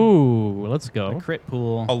 go. Ooh, let's The go. crit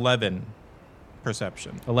pool. 11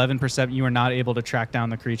 perception. 11%. You are not able to track down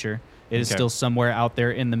the creature. It is Okay. still somewhere out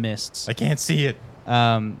there in the mists. I can't see it.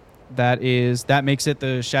 That makes it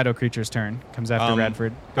the shadow creature's turn. Comes after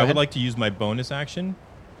Radford. Go I ahead. would like to use my bonus action,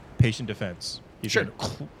 patient defense. He's Sure.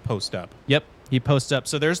 gonna post up. Yep, he posts up.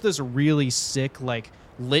 So there's this really sick, like,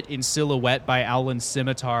 lit in silhouette by Owlin's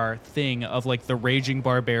scimitar thing of, like, the raging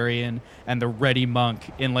barbarian and the ready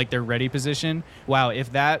monk in, like, their ready position. Wow,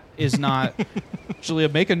 if that is not... Julia,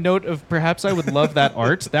 make a note of perhaps I would love that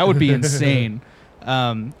art. That would be insane.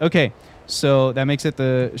 Okay, so that makes it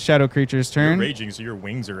the shadow creature's You're turn. raging, so your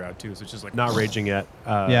wings are out too. So it's just like Not raging yet.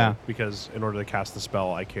 Yeah. Because in order to cast the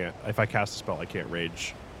spell, I can't. If I cast the spell, I can't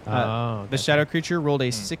rage. Oh, The shadow creature rolled a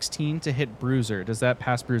 16 to hit Bruiser. Does that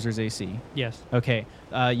pass Bruiser's AC? Yes. Okay.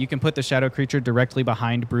 You can put the shadow creature directly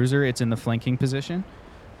behind Bruiser. It's in the flanking position.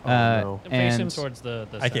 No. Face him And towards the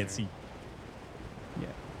I can't center, see.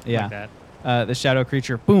 yeah, Like that. the shadow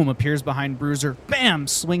creature, boom, appears behind Bruiser. Bam!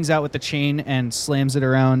 Swings out with the chain and slams it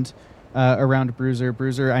around Bruiser.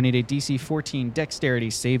 Bruiser, I need a DC 14 Dexterity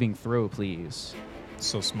saving throw, please.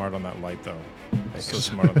 So smart on that light, though. So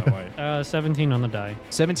smart on that light. 17 on the die.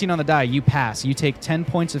 17 on the die. You pass. You take 10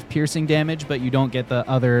 points of piercing damage, but you don't get the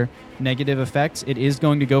other negative effects. It is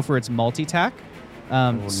going to go for its multi-tack.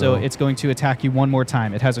 So no. it's going to attack you one more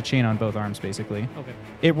time. It has a chain on both arms, basically. Okay.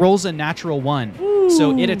 It rolls a natural 1.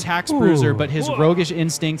 So it attacks Bruiser, but his roguish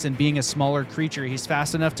instincts and being a smaller creature, he's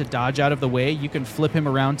fast enough to dodge out of the way. You can flip him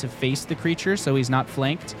around to face the creature so he's not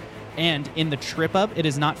flanked. And in the trip up, it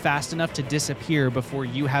is not fast enough to disappear before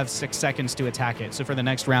you have 6 seconds to attack it. So for the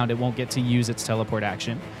next round, it won't get to use its teleport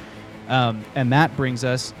action. And that brings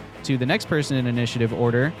us to the next person in initiative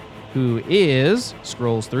order, who is,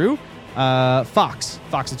 scrolls through, Fox.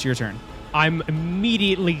 Fox, it's your turn. I'm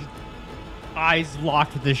immediately eyes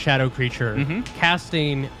locked with this shadow creature,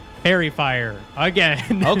 casting Fairy Fire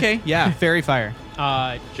again. Okay, yeah, Fairy Fire.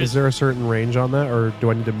 Is Just, there a certain range on that, or do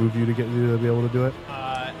I need to move you to get you to be able to do it?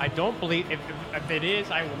 I don't believe if it is,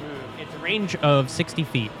 I will move. It's a range of 60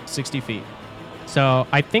 feet, 60 feet. so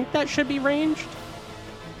I think that should be ranged.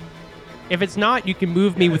 If it's not, you can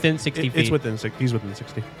move me within 60 feet. It's within 60. He's within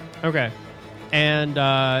 60. Okay. And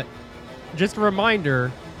just a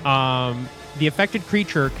reminder, the affected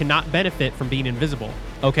creature cannot benefit from being invisible.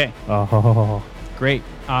 Okay, Oh. great.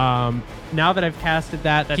 Now that I've casted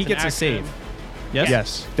that, that's He gets an a save. action. Yes?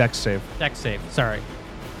 Yes. Dex save. Dex save. Sorry.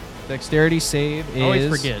 Dexterity save is... Always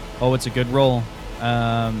forget. Oh, it's a good roll.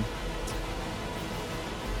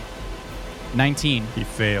 19. He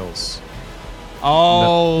fails.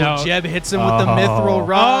 Oh, No. Jeb hits him with the mithril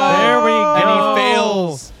rod. There we And go. he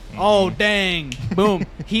fails. Oh, dang. Boom.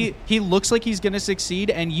 He looks like he's going to succeed,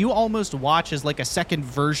 and you almost watch as like a second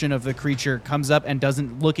version of the creature comes up and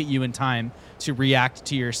doesn't look at you in time to react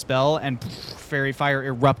to your spell, and fairy fire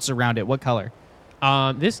erupts around it. What color?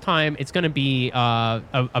 This time it's going to be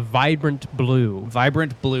a vibrant blue.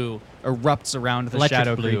 Vibrant blue erupts around the Electric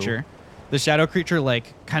shadow blue. creature. The shadow creature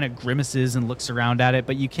like kind of grimaces and looks around at it,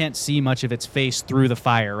 but you can't see much of its face through the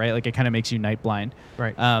fire, right? Like it kind of makes you night blind.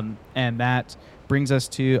 Right. And that brings us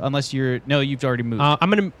to, unless you've already moved. I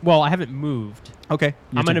haven't moved. Okay.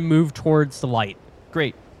 I'm going to move towards the light.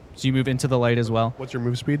 Great. So you move into the light as well. What's your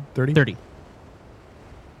move speed? 30? 30.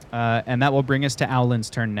 And that will bring us to Owlin's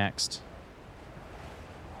turn next.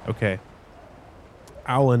 Okay.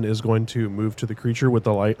 Owlin is going to move to the creature with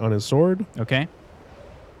the light on his sword. Okay.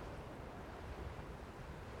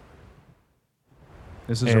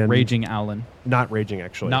 This is a And- raging Owlin. Not raging,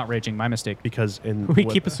 actually. Not raging. My mistake. because in We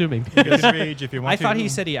what- keep assuming. You can rage if you want I to. thought he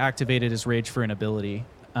said he activated his rage for an ability.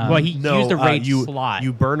 Well, he No, used a rage you, slot.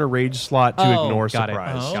 You burn a rage slot to Oh, ignore got it.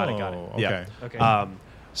 surprise. Oh. Got it. Okay. Yeah. Okay.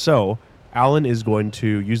 So Alan is going to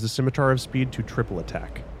use the Scimitar of Speed to triple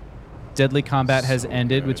attack. Deadly combat has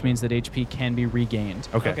ended, good. which means that HP can be regained.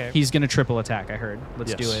 Okay. Okay. He's going to triple attack, I heard.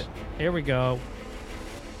 Let's do Yes. it. Here we go.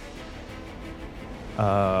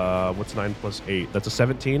 What's 9 plus 8? That's a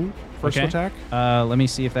 17 first Okay. attack. Let me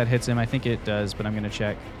see if that hits him. I think it does, but I'm going to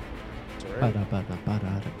check. I'm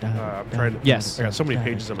trying to. Yes. I got so many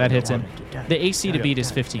pages of my That hits him. notes. The AC to beat is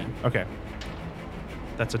 15. Okay.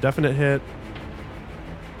 That's a definite hit.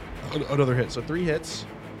 Another hit. So 3 hits.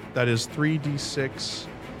 That is 3d6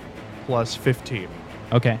 plus 15.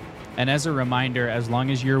 Okay. And as a reminder, as long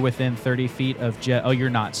as you're within 30 feet of Jeb... Oh, you're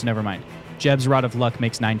not, so never mind. Jeb's Rod of Luck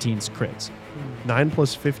makes 19 crits. 9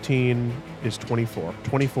 plus 15 is 24.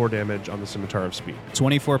 24 damage on the Scimitar of Speed.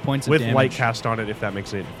 24 points of With damage. light cast on it, if that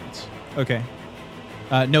makes any difference. Okay.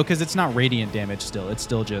 No, because it's not radiant damage still. It's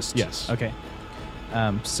still just... Yes. Okay.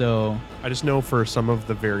 So I just know for some of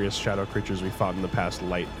the various shadow creatures we fought in the past,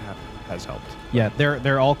 light has helped. yeah,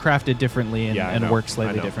 they're all crafted differently and, Yeah, I and know. work I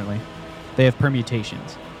slightly know. differently. They have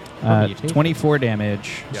permutations. Permutations. 24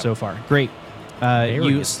 damage Yep. so far. Great. You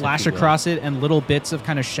Various, slash if you will. across it, and little bits of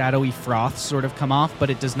kind of shadowy froth sort of come off, but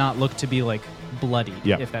it does not look to be like bloody,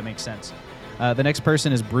 Yep. if that makes sense. The next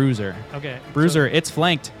person is Bruiser. Okay. Bruiser, it's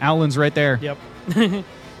flanked. Alan's right there. Yep. Uh-oh.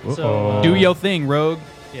 So Do your thing, Rogue.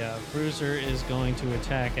 yeah, Bruiser is going to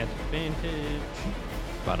attack at advantage.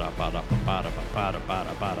 Bada, bada, bada, bada,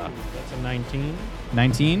 bada, bada. That's a 19.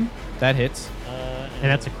 19. That hits. And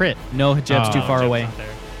that's a crit. No, Jeb's too Oh, far Jeb's away. not there.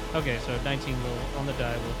 Okay, so 19 will on the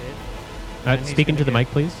die will hit. And he's Speaking to gonna the get- mic,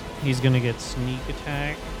 please. He's gonna get sneak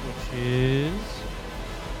attack, which is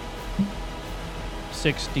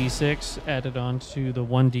 6d6 added on to the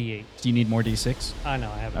 1d8. Do you need more d6? I know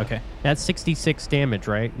I have. enough. Okay. That's 66 damage,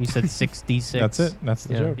 right? You said 66. That's it. That's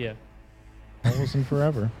the Yeah. joke. Yeah. That wasn't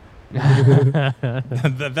forever.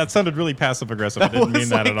 that sounded really passive aggressive. I didn't mean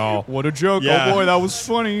that at all. What a joke. Yeah. Oh boy, that was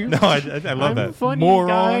funny. No, I love that. funny,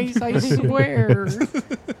 Moron. guys. I swear.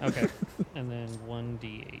 Okay. And then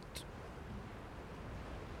 1d8.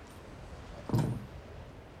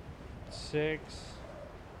 6,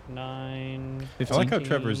 9. I like how 15.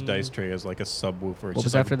 Trevor's dice tray is like a subwoofer. What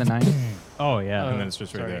was after the 9? Oh yeah. And then it's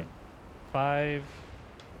just right sorry. there. 5,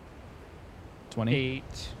 20? 8.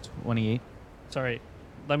 28. Sorry.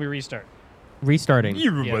 Let me restart. Restarting.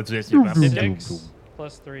 Yeah. 6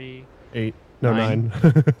 plus 3 8. No, 9.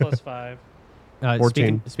 plus 5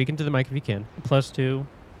 14. Speaking to the mic if you can. plus 2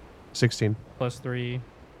 16. plus 3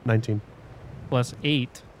 19. plus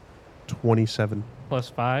 8 27. plus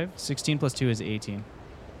 5. 16 plus 2 is 18.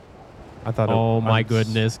 I thought Oh it, my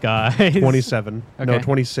goodness, guys. 27. No, Okay.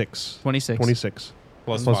 26. 26. 26.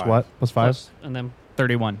 Plus Plus 5. what? Plus 5? Plus, and then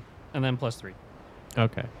 31. plus 3.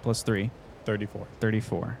 Okay. Plus 3. 34.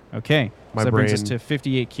 34. Okay. My so that brings us brain- to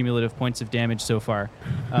 58 cumulative points of damage so far.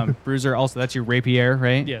 Bruiser, also, that's your rapier,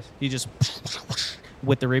 right? Yes. You just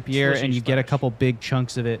with the rapier, Swishy and you get a splash. couple big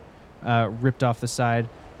chunks of it ripped off the side.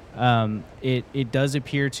 It does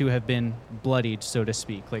appear to have been bloodied, so to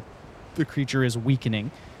speak. Like the creature is weakening.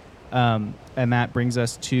 And that brings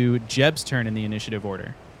us to Jeb's turn in the initiative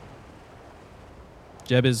order.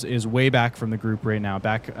 Jeb is way back from the group right now,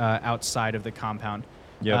 back outside of the compound.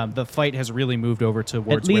 Yep. The fight has really moved over towards At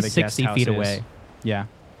where the least guest 60 house feet is. away. Yeah.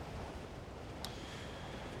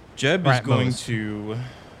 Jeb Right, is going most. to.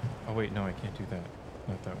 Oh wait, no, I can't do that.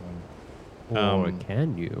 Not that one. Or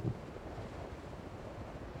can you?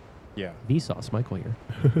 Yeah. Vsauce, Michael here.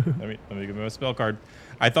 let me give him a spell card.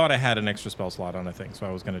 I thought I had an extra spell slot on a thing, so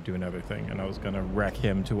I was going to do another thing, and I was going to wreck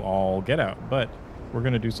him to all get out. But we're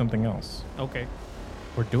going to do something else. Okay.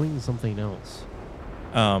 We're doing something else.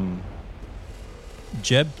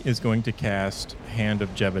 Jeb is going to cast Hand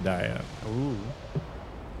of Jebediah, Ooh.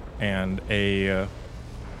 and a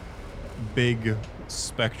big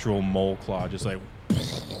spectral mole claw just like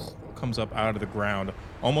comes up out of the ground,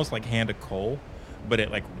 almost like Hand of Coal, but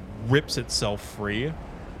it like rips itself free,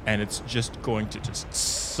 and it's just going to just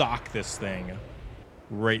sock this thing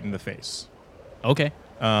right in the face. Okay.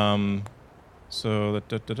 So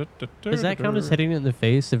Does that count as hitting it in the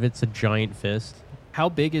face if it's a giant fist? How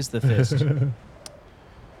big is the fist?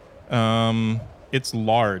 It's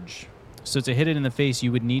large. So to hit it in the face,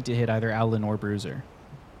 you would need to hit either Alan or Bruiser.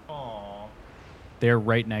 Aww. They're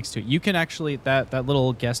right next to it. You can actually that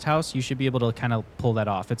little guest house. You should be able to kind of pull that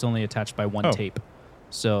off. It's only attached by one Oh. tape.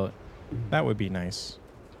 So That would be nice.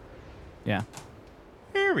 yeah,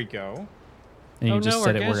 Here we go. and you oh can just no,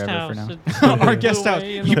 set our it guest wherever house. for now. It's Our tucked guest house.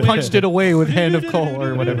 away in You the punched it away with hand of coal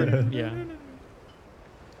or whatever. wind. Yeah.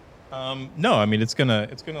 No, I mean it's gonna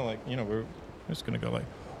like we're just gonna go like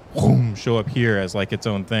boom, show up here as like its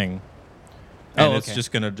own thing, and Oh, it's okay.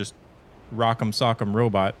 just gonna just rock'em sock'em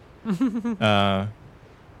robot.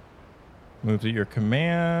 Moves at your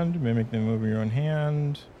command. Mimic the move of your own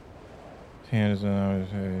hand. Hand is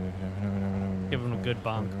Give him a good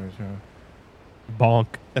bonk. Bonk.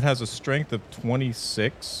 It has a strength of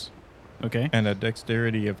 26 Okay. and a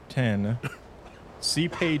dexterity of 10. See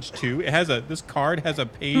page 2. This card has a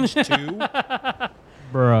page 2.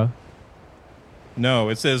 Bruh. No,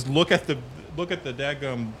 it says look at the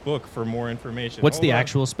daggum book for more information. What's Hold the on.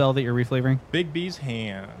 actual spell that you're reflavoring? Big B's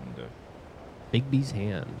hand? Big B's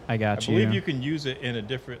hand. I got I you. believe you can use it in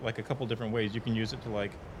a couple different ways. You can use it to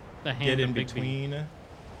like The hand get of in Big B. between.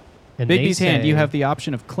 And they Bigby's hand, you say- have the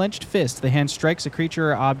option of clenched fist. The hand strikes a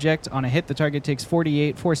creature or object. On a hit, the target takes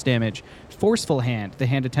 48 force damage. Forceful hand, the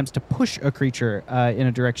hand attempts to push a creature in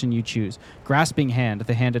a direction you choose. Grasping hand,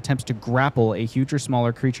 the hand attempts to grapple a huge or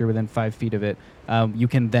smaller creature within 5 feet of it. You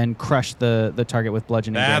can then crush the target with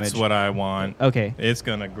bludgeoning damage. That's what I want. Okay, It's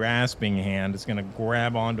going to grasping hand. It's going to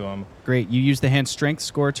grab onto him. great. You use the hand strength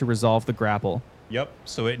score to resolve the grapple. Yep.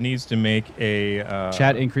 So it needs to make a...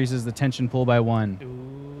 Chat increases the tension pool by 1.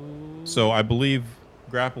 So I believe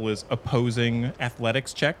grapple is opposing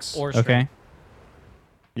athletics checks. Or Okay. strength.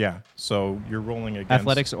 Yeah. So you're rolling against...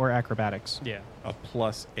 Athletics or acrobatics. Yeah. A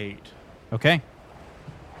 +8. Okay.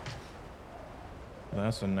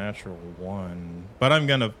 That's a natural 1. But I'm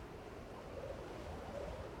going to...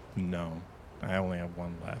 No. I only have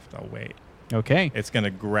 1 left. I'll wait. Okay. It's going to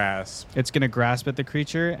grasp. It's going to grasp at the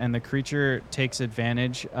creature, and the creature takes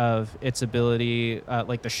advantage of its ability,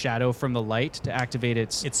 like the shadow from the light, to activate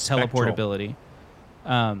its teleport spectral. ability.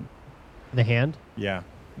 The hand? Yeah.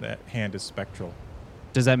 That hand is spectral.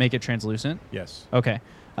 Does that make it translucent? Yes. Okay.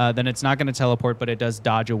 Then it's not going to teleport, but it does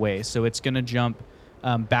dodge away. So it's going to jump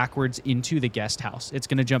backwards into the guest house. It's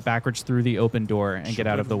going to jump backwards through the open door and get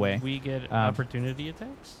out of the way. We get opportunity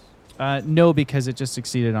attacks? No, because it just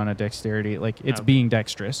succeeded on a dexterity. Like, it's Okay. being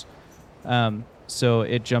dexterous. So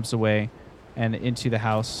it jumps away and into the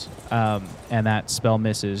house, and that spell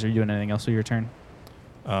misses. Are you doing anything else with your turn?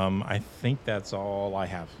 I think that's all I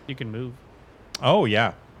have. You can move. Oh,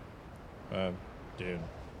 yeah. Dude.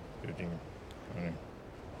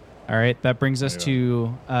 All right, that brings us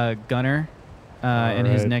to Gunner and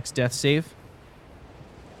his right. next death save.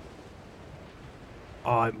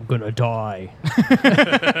 I'm gonna die.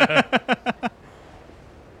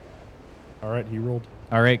 All right, he rolled.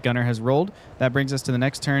 All right, Gunner has rolled. That brings us to the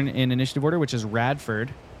next turn in initiative order, which is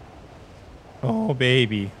Radford. Oh,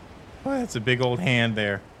 baby. Oh, that's a big old hand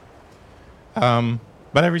there. But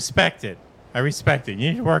I respect it. I respect it.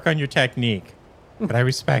 You need to work on your technique. But I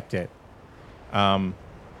respect it. Can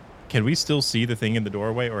we still see the thing in the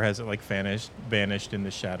doorway, or has it like vanished in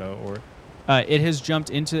the shadow? Or It has jumped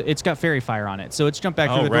into. It's got fairy fire on it, so it's jumped back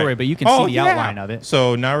through the right. doorway, but you can Oh, see the yeah. outline of it.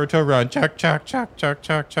 So Naruto run, chuck, chuck, chuck, chuck,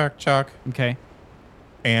 chuck, chuck, chuck, Okay,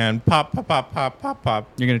 and pop, pop, pop, pop, pop, pop.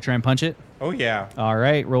 you're gonna try and punch it. Oh yeah. All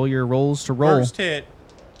right, roll your rolls to roll. First hit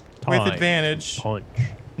with Time. advantage. Punch.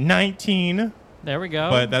 19. There we go.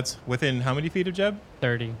 But that's within how many feet of Jeb?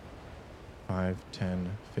 30. 5, 10,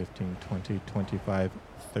 15, 20, 25,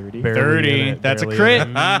 30. Barely in it, That's a barely crit. in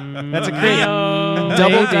it. That's a crit. Yo.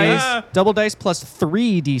 Double Hey. dice. Double dice plus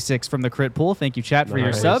 3d6 from the crit pool. Thank you, chat, for your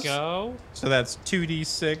Nice. subs. Go. So that's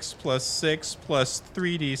 2d6 plus 6 plus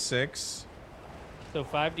 3d6. So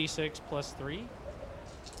 5d6 plus 3.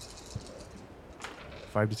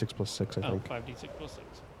 5d6 plus 6, I Oh, think. 5d6 plus 6.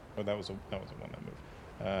 Oh, that was a one that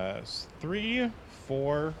moved. 3,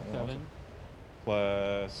 4 7.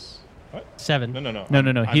 plus what? 7. No. No.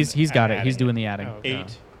 I'm He's got it. adding He's doing the adding. Oh.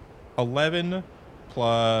 8, 11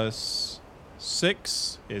 plus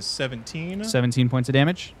 6 is 17. 17 points of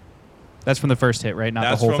damage. That's from the first hit, right? Not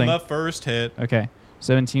That's the whole from thing. the first hit. Okay.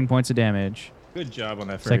 17 points of damage. Good job on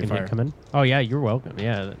that fairy Second fire. hit coming. Oh yeah, you're welcome.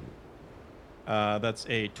 Yeah. That's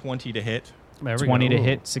a 20 to hit. There we 20 go. to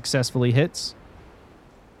hit successfully hits.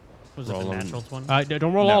 Was it the Roll 'em. naturals one?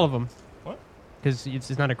 Don't roll No. all of them. What? Because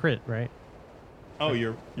it's not a crit, right? Oh,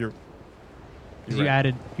 you're You right.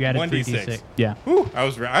 added 1d6. 3d6. Yeah. Whew, I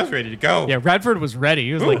was ready to go. Yeah, Radford was ready.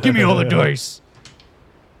 He was like, give me all the dice.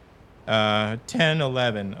 10,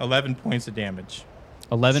 11. 11 points of damage.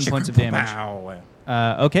 11 points of damage. Wow.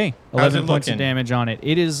 Okay, How's 11 it points of looking? damage on it.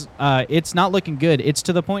 It is. It's not looking good. It's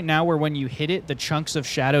to the point now where when you hit it, the chunks of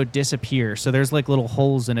shadow disappear. So there's like little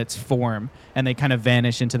holes in its form, and they kind of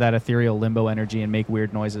vanish into that ethereal limbo energy and make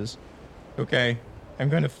weird noises. Okay. I'm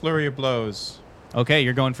going to flurry of blows. Okay,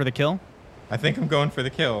 you're going for the kill. I think I'm going for the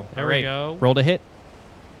kill. There All we right, go. roll to hit.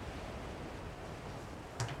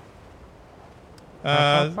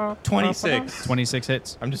 26. 26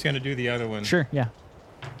 hits. I'm just going to do the other one. Sure. Yeah.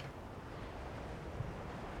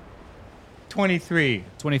 23.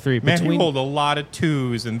 23. Man, you hold a lot of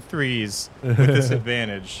 2s and 3s with this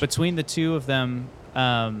advantage. Between the two of them,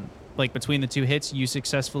 like between the two hits, you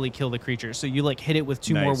successfully kill the creature. So you like hit it with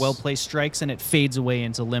two more Nice. well-placed strikes, and it fades away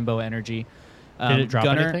into limbo energy. Did it drop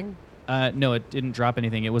Gunner, anything? No, it didn't drop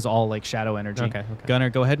anything. It was all like shadow energy. Okay. Gunner,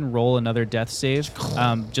 go ahead and roll another death save.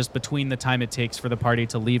 Just between the time it takes for the party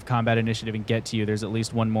to leave combat initiative and get to you, there's at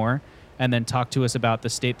least one more. And then talk to us about the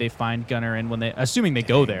state they find Gunner in when they, assuming they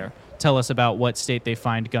go there. tell us about what state they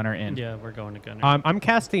find Gunnar in. Yeah, we're going to Gunnar. I'm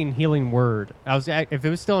casting Healing Word. If it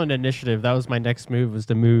was still an initiative, that was my next move, was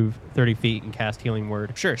to move 30 feet and cast Healing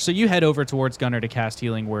Word. Sure. So you head over towards Gunnar to cast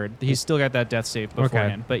Healing Word. He's still got that death save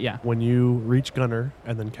beforehand. But yeah. When you reach Gunnar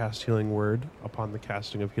and then cast Healing Word, upon the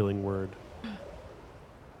casting of Healing Word,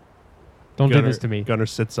 Don't Gunnar, do this to me. Gunnar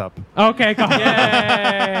sits up. Okay, go.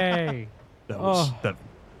 Yay! That's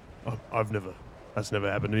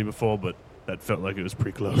never happened to me before, but that felt like it was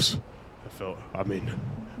pretty close. I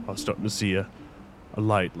was starting to see a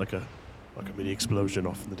light, like a mini explosion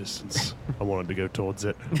off in the distance. I wanted to go towards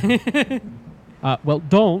it. Well,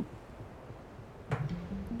 don't.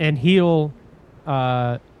 And heal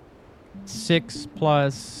 6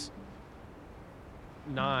 plus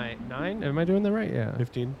 9. 9? Am I doing that right? Yeah.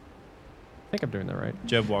 15. I think I'm doing that right.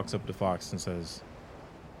 Jeb walks up to Fox and says,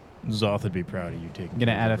 Zoth would be proud of you taking I'm going to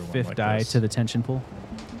care of add a everyone fifth like die this." to the tension pool.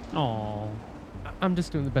 Oh, I'm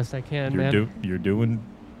just doing the best I can, man. You're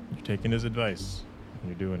taking his advice.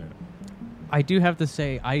 You're doing it. I do have to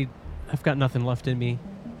say, I've got nothing left in me.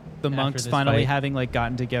 The After monks this finally fight. having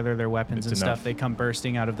gotten together their weapons It's and enough. stuff, they come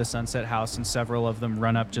bursting out of the Sunset House, and several of them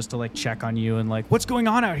run up just to check on you and what's going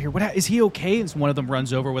on out here? Is he okay? And one of them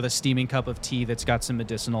runs over with a steaming cup of tea that's got some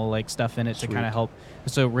medicinal stuff in it to kind of help.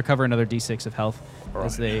 So recover another d6 of health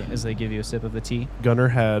as they give you a sip of the tea. Gunnar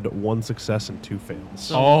had 1 success and 2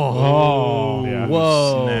 fails. Oh. Yeah.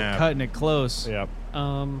 Whoa, Snap. cutting it close. Yep.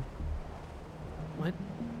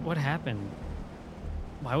 what happened?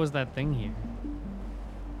 Why was that thing here?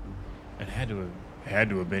 It had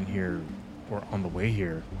to have been here or on the way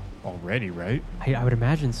here already, right? I would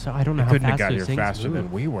imagine so. I don't know It how couldn't have fast got those here things faster move.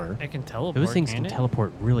 than we were. It can teleport. Those things can can it?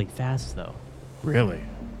 teleport really fast, though. Really?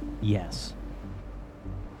 Yes.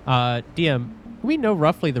 DM, we know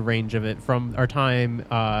roughly the range of it from our time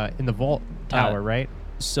in the vault tower, right?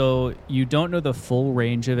 So you don't know the full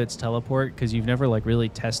range of its teleport because you've never really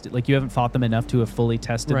tested, you haven't fought them enough to have fully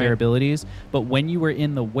tested their Right. abilities. But when you were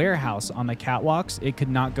in the warehouse on the catwalks, it could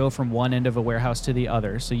not go from one end of a warehouse to the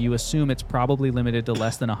other. So you assume it's probably limited to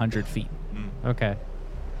less than 100 feet. Okay.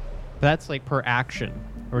 That's per action,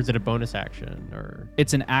 or is it a bonus action, or?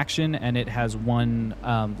 It's an action, and it has one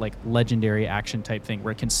legendary action type thing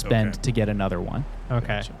where it can spend Okay. to get another one.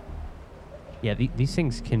 Okay. Yeah, these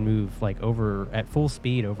things can move over at full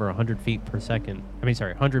speed over 100 feet per second.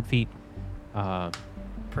 100 feet. Per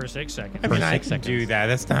 6 seconds. I mean, I can do that.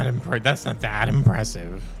 That's not that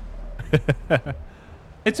impressive.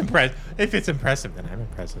 It's impressive. If it's impressive, then I'm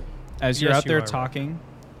impressive. As you're Yes, out you there are, Rob. talking,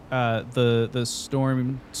 the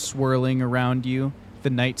storm swirling around you,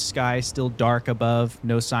 the night sky still dark above,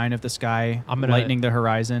 no sign of the sky I'm gonna- lightening the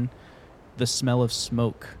horizon. The smell of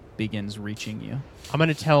smoke begins reaching you. I'm going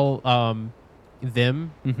to tell them,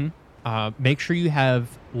 Mm-hmm. make sure you have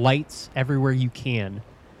lights everywhere you can.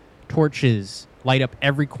 Torches, light up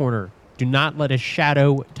every corner. Do not let a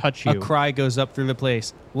shadow touch you. A cry goes up through the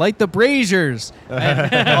place. Light the braziers!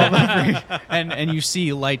 And you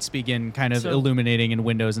see lights begin kind of So- illuminating in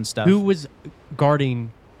windows and stuff. Who was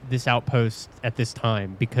guarding this outpost at this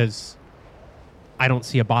time? Because I don't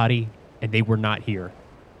see a body, and they were not here.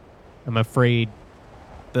 I'm afraid.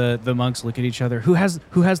 The monks look at each other. Who has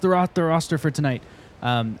the roster for tonight?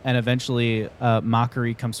 And eventually,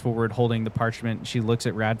 Mockery comes forward holding the parchment. She looks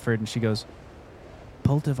at Radford and she goes,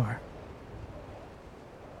 Pultivar.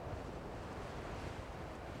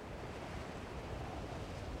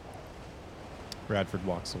 Radford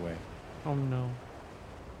walks away. Oh no.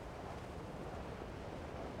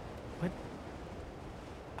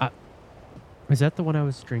 Was that the one I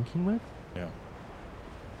was drinking with? Yeah.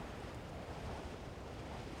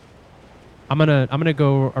 I'm gonna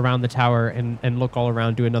go around the tower and look all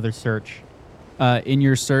around, do another search. In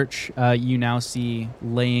your search, you now see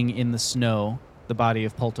laying in the snow the body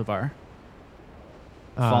of Pultivar,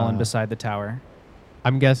 fallen beside the tower.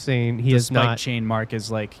 I'm guessing he The is spike not. chain mark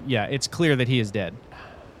is it's clear that he is dead.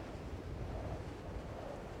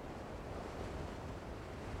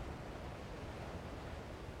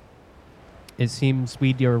 It seems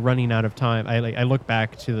we are running out of time. I look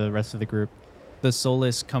back to the rest of the group. The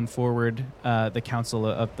Soulless come forward. The council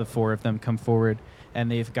of the 4 of them come forward,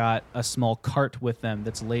 and they've got a small cart with them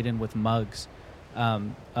that's laden with mugs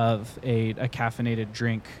of a caffeinated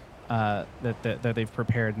drink that they've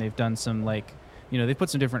prepared, and they've done some they put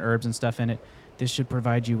some different herbs and stuff in it. This should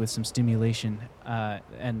provide you with some stimulation.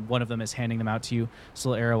 And one of them is handing them out to you.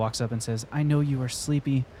 Solera walks up and says, I know you are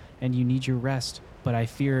sleepy and you need your rest, but I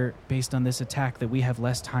fear, based on this attack, that we have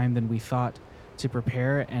less time than we thought to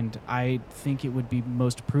prepare, and I think it would be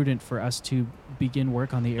most prudent for us to begin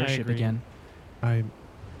work on the airship agree. again. I'm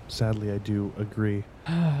Sadly, I do agree.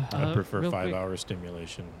 I prefer real quick. 5-hour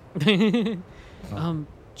stimulation.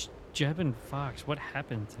 Jeb and Fox, what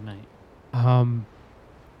happened tonight?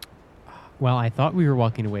 Well, I thought we were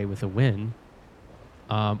walking away with a win.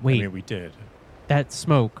 Wait, I mean, we did. that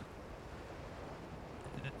smoke.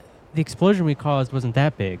 The explosion we caused wasn't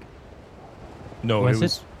that big. No,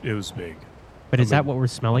 Was it was big. But is I that mean- what we're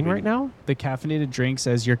smelling right now? The caffeinated drinks,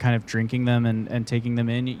 as you're kind of drinking them and taking them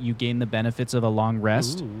in, you gain the benefits of a long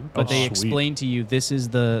rest. Ooh. But Oh, they sweet. explain to you this is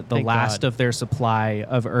the Thank last God. of their supply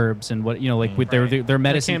of herbs and what like with their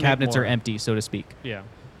medicine can't make cabinets are more. empty, so to speak. Yeah.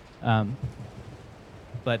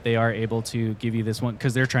 But they are able to give you this one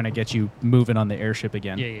because they're trying to get you moving on the airship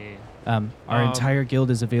again. Yeah. Our entire guild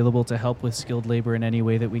is available to help with skilled labor in any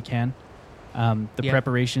way that we can. The Yeah.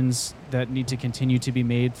 preparations that need to continue to be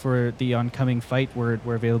made for the oncoming fight, we're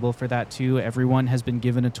available for that too. Everyone has been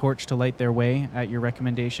given a torch to light their way at your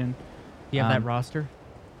recommendation. You have that Um, roster?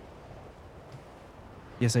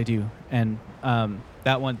 Yes, I do. And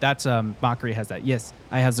that one, that's Mockery has that. Yes,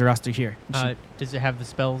 I have the roster here. Does it have the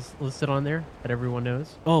spells listed on there that everyone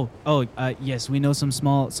knows? Yes, we know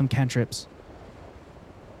some cantrips.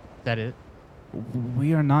 Is that it?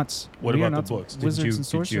 We are not. What we are about the not books? Wizards and Did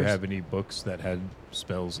you sorcerers. have any books that had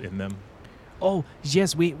spells in them? Oh,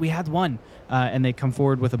 yes, we had one. And they come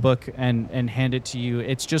forward with a book and hand it to you.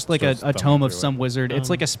 It's just like Starts a tome thumbing of through some wizard. It's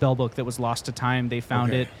like Um, a spell book that was lost to time. They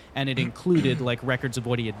found Okay. it, and it included like records of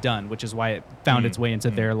what he had done, which is why it found its way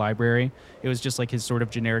into their library. It was just like his sort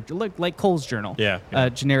of generic, like Cole's journal. Yeah.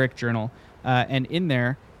 Generic journal. And in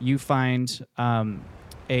there, you find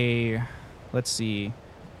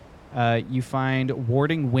you find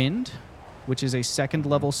Warding Wind, which is a second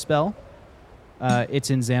level spell. It's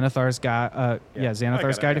in Xanathar's guide.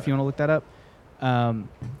 Xanathar's guide. If you want to look that up.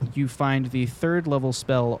 You find the third level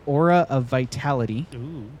spell Aura of Vitality,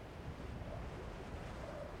 Ooh.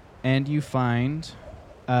 and you find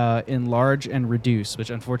Enlarge and Reduce, which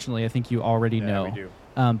unfortunately I think you already know. we do.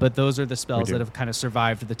 But those are the spells do. that have kind of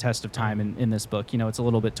survived the test of time in this book. You know, it's a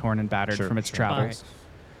little bit torn and battered Sure, from its sure. travels.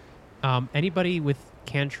 Anybody with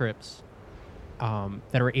cantrips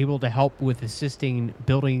that are able to help with assisting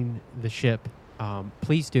building the ship,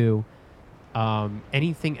 please do.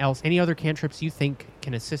 Anything else? Any other cantrips you think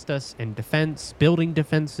can assist us in defense, building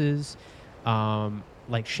defenses,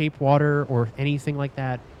 like shape water or anything like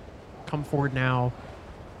that? Come forward now.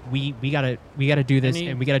 We gotta do this,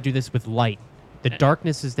 and we gotta do this with light. The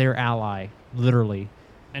darkness is their ally, literally.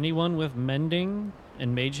 Anyone with mending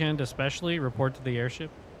and mage hand especially report to the airship.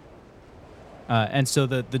 And so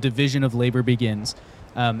the division of labor begins.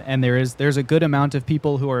 And there's a good amount of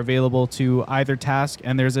people who are available to either task,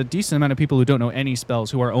 and there's a decent amount of people who don't know any spells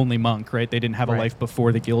who are only monk, right? They didn't have a Right. life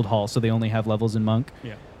before the guild hall, so they only have levels in monk.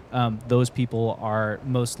 Yeah. Those people are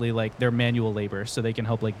mostly like they're manual labor, so they can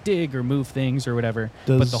help like dig or move things or whatever.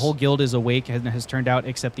 But the Does- whole guild is awake and has turned out,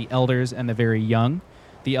 except the elders and the very young.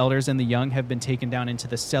 The elders and the young have been taken down into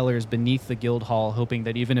the cellars beneath the guild hall, hoping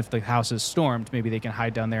that even if the house is stormed, maybe they can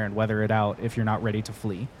hide down there and weather it out if you're not ready to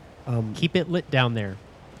flee. Keep it lit down there.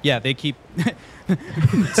 Yeah, they keep.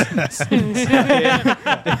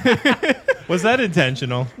 Was that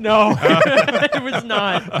intentional? No, it was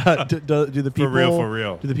not. Do the people For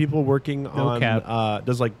real. Do the people working on cap.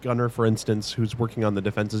 does like Gunnar, for instance, who's working on the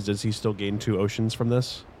defenses, does he still gain 2 oceans from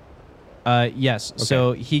this? Yes.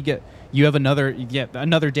 So you have another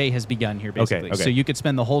day has begun here basically. okay. So you could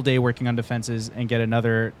spend the whole day working on defenses and get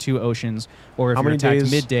another 2 oceans, or if How you're many attacked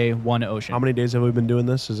days- midday, 1 ocean. How many days have we been doing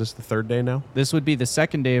this? Is this the 3rd day now? This would be the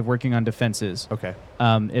 2nd day of working on defenses. Okay.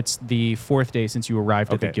 It's the 4th day since you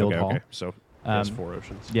arrived at the guild hall. Okay. So that's Um, 4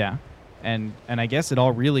 oceans. Yeah. And I guess it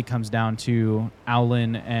all really comes down to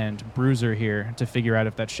Owlin and Bruiser here to figure out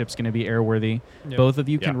if that ship's going to be airworthy. Yep. Both of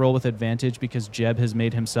you can Yeah. roll with advantage because Jeb has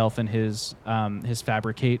made himself and his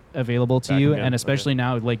fabricate available to Back you, again? and especially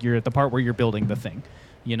now, like you're at the part where you're building the thing.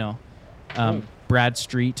 You know,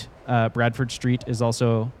 Bradford Street is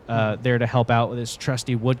also there to help out with his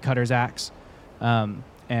trusty woodcutter's axe. And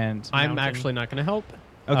I'm Mountain. actually not going to help.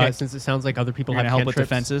 Okay. Since it sounds like other people you're have gonna help with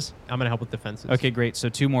cantrips, defenses. I'm going to help with defenses. Okay, great. So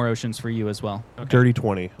 2 more oceans for you as well. Okay. Dirty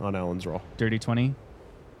 20 on Alan's roll. Dirty 20.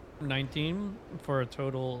 19 for a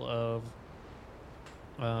total of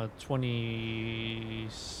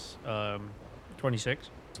 26.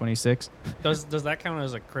 26. Does that count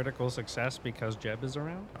as a critical success because Jeb is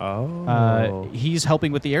around? Oh. He's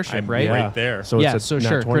helping with the airship, I'm right? right there. So yeah, it's a so nat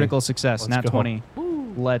sure. 20. Critical success. Let's Nat go. 20.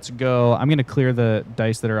 Let's go. I'm going to clear the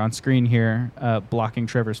dice that are on screen here, blocking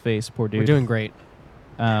Trevor's face. Poor dude. We're doing great.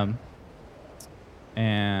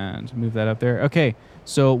 And move that up there. Okay.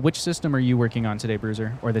 So which system are you working on today,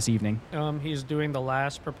 Bruiser, or this evening? He's doing the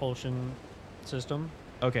last propulsion system.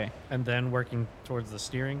 Okay. and then working towards the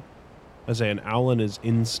steering. I say, and Alan is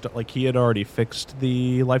he had already fixed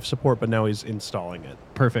the life support, but now he's installing it.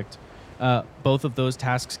 Perfect. Both of those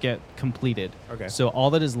tasks get completed. Okay. So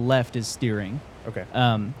all that is left is steering, Okay.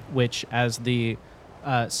 which as the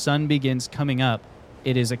sun begins coming up,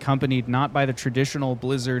 it is accompanied not by the traditional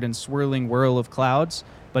blizzard and swirling whirl of clouds,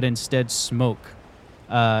 but instead smoke.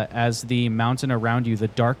 As the mountain around you, the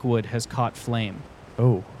dark wood has caught flame.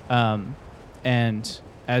 Oh. And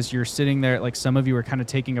as you're sitting there, like some of you are kind of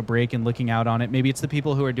taking a break and looking out on it. Maybe it's the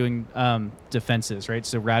people who are doing defenses, right?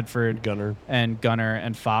 So Radford, Gunner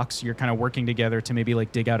and Fox, you're kind of working together to maybe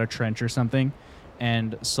like dig out a trench or something.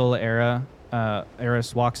 And Sola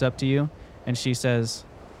Eris walks up to you and she says,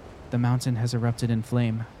 "The mountain has erupted in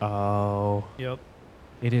flame. Oh. Yep.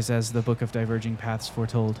 It is as the Book of Diverging Paths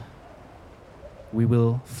foretold. We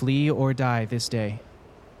will flee or die this day.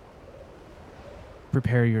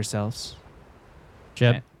 Prepare yourselves."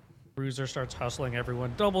 Jeb, Bruiser starts hustling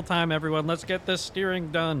everyone. Double time, everyone. Let's get this steering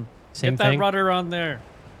done. Same get that thing. rudder on there.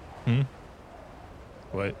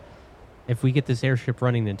 What? if we get this airship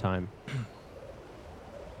running in time,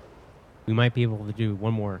 we might be able to do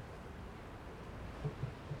one more.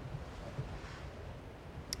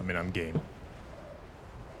 I mean, I'm game.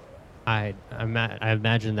 I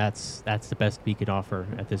imagine that's the best we could offer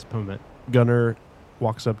at this moment. Gunner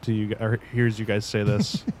walks up to you, or hears you guys say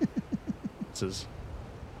this. Says,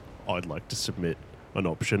 "I'd like to submit an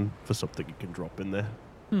option for something you can drop in there."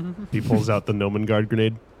 He pulls out the Nomengard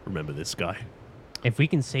grenade. "Remember this guy?" If we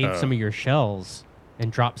can save some of your shells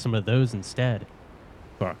and drop some of those instead,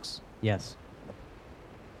 Fox, yes.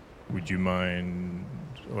 would you mind,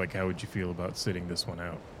 like, how would you feel about sitting this one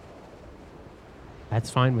out?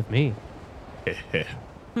 That's fine with me.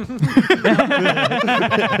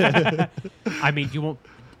 I mean,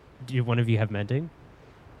 do one of you have mending?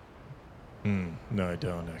 No, I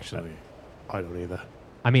don't, actually. I don't either.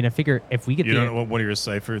 I mean, I figure if we get You don't want one of your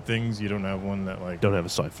cipher things? You don't have one that, like... Don't have a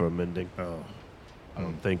cipher of mending. Oh. I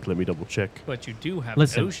don't think. Let me double check. But you do have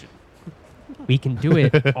Listen. an ocean. we can do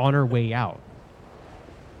it on our way out.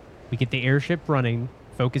 We get the airship running,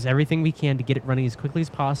 focus everything we can to get it running as quickly as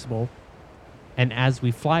possible, and as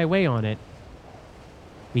we fly away on it,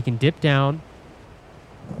 we can dip down,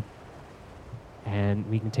 and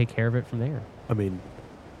we can take care of it from there. I mean,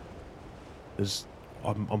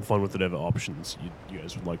 I'm fine with whatever options you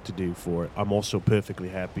guys would like to do for it. I'm also perfectly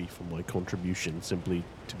happy for my contribution simply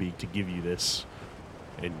to give you this,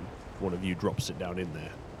 and one of you drops it down in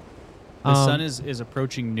there. The sun is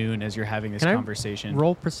approaching noon as you're having this Can I conversation.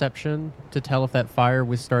 roll perception to tell if that fire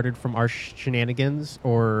was started from our shenanigans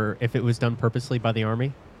or if it was done purposely by the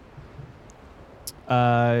army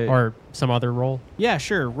or some other roll. Yeah,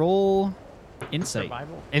 sure. Roll insight.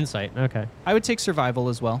 Survival. Insight. Okay. I would take survival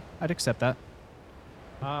as well. I'd accept that.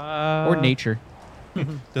 Or Or nature.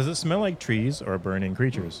 Does it smell like trees or burning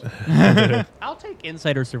creatures? I'll take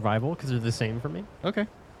insight or survival because they're the same for me. Okay.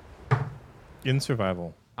 In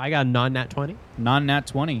survival. I got a non-nat 20. Non-nat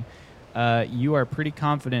 20. You are pretty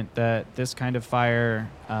confident that this kind of fire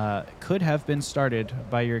could have been started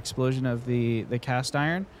by your explosion of the cast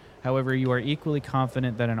iron. However, you are equally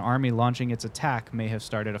confident that an army launching its attack may have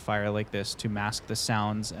started a fire like this to mask the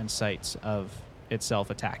sounds and sights of itself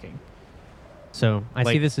attacking. So I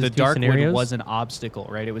see this as the two dark scenarios. wood was an obstacle,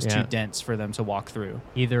 right? It was Yeah. too dense for them to walk through.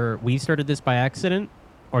 Either we started this by accident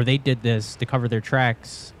or they did this to cover their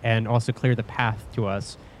tracks and also clear the path to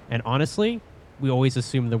us. And honestly, we always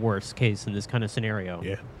assume the worst case in this kind of scenario.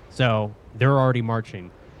 Yeah. So they're already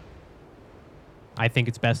marching. I think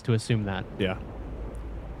it's best to assume that. Yeah.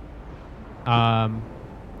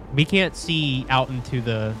 We can't see out into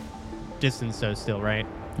the distance though still, right?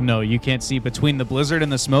 No, you can't see between the blizzard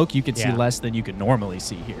and the smoke. You can see Yeah. less than you could normally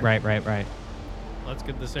see here. Right. Let's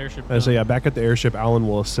get this airship So done. yeah, back at the airship, Alan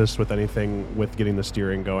will assist with anything with getting the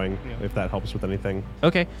steering going, if that helps with anything.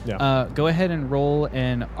 Okay. Yeah. Go ahead and roll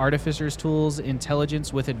an Artificer's Tools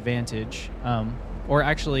Intelligence with advantage. Or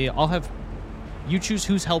actually, I'll have you choose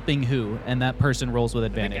who's helping who, and that person rolls with I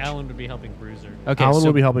think advantage. Alan would be helping Bruiser. Okay. Alan so,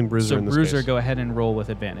 will be helping Bruiser So in this Bruiser, case. go ahead and roll with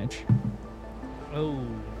advantage. Oh,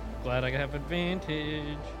 glad I have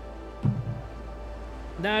advantage.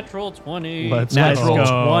 Natural 20. Let's Natural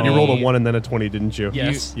go. 20. You rolled a 1 and then a 20, didn't you?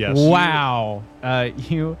 Yes. Yes. Wow.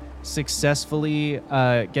 You successfully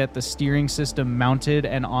get the steering system mounted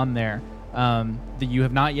and on there. You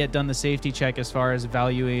have not yet done the safety check as far as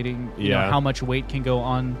evaluating you know, Yeah. how much weight can go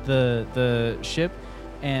on the ship.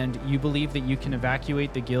 And you believe that you can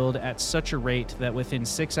evacuate the guild at such a rate that within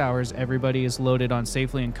 6 hours, everybody is loaded on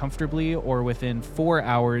safely and comfortably, or within 4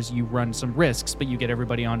 hours, you run some risks, but you get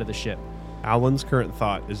everybody onto the ship. Alan's current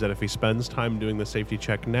thought is that if he spends time doing the safety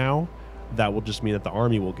check now, that will just mean that the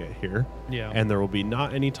army will get here. Yeah. And there will be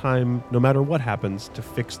not any time, no matter what happens, to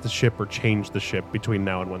fix the ship or change the ship between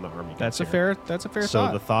now and when the army gets here. That's a fair So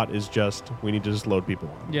thought. the thought is just, we need to just load people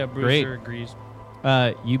on. Yeah, Bruiser agrees.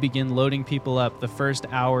 You begin loading people up. The first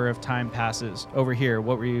hour of time passes. Over here,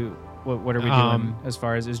 what are we doing as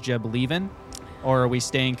far as, is Jeb leaving? Or are we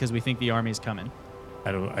staying because we think the army's coming?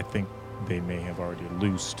 I think they may have already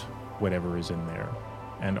loosed whatever is in there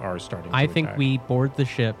and are starting to I think attack. we board the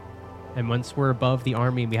ship, and once we're above the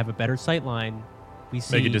army and we have a better sight line, we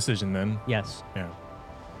see. Make a decision then. Yes. Yeah.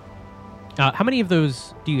 How many of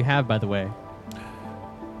those do you have, by the way,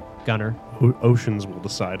 Gunner? Oceans will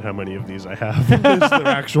decide how many of these I have. Is their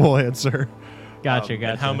actual answer. Gotcha,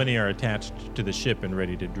 And how many are attached to the ship and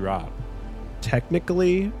ready to drop?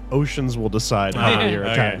 Technically, Oceans will decide how many are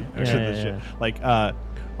Okay. attached to the Yeah. ship. Like, I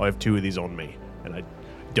have 2 of these on me, and I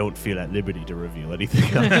don't feel at liberty to reveal anything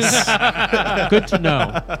else. Good to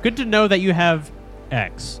know. Good to know that you have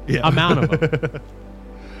X Yeah. amount of them.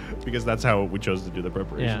 Because that's how we chose to do the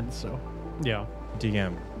preparations. So Yeah.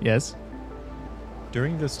 DM. Yes.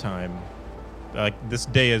 During this time, like this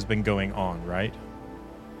day has been going on, right?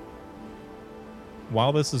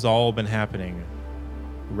 While this has all been happening,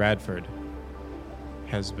 Radford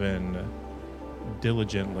has been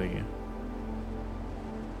diligently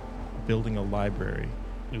building a library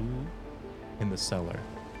in the cellar.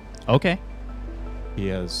 Okay. He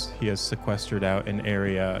has sequestered out an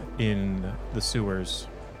area in the sewers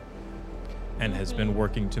and has been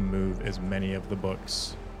working to move as many of the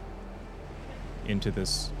books into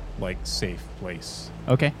this like safe place.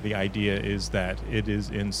 Okay. The idea is that it is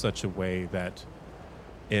in such a way that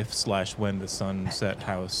if/when the Sunset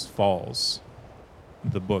House falls,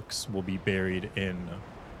 the books will be buried in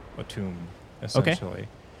a tomb, essentially.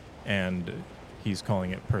 And he's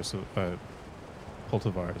calling it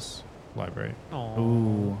Pultivar's library.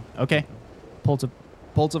 Ooh. Okay.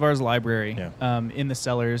 Pultivar's library. Yeah. In the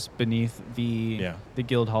cellars beneath the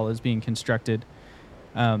guild hall is being constructed.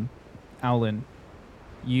 Owlin,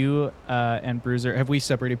 you and Bruiser, have we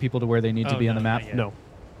separated people to where they need to be on the map? no.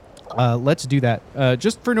 Let's do that.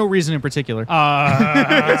 Just for no reason in particular.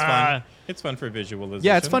 It's fun. It's fun for visualization.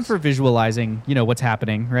 Yeah, it's fun for visualizing, what's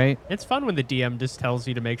happening, right? It's fun when the DM just tells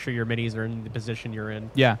you to make sure your minis are in the position you're in.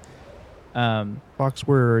 Yeah. Fox,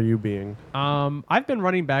 where are you being? I've been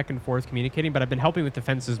running back and forth communicating, but I've been helping with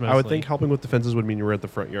defenses mostly. I would think helping with defenses would mean you were at the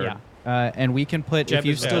front yard. Yeah. And we can put, Jeb if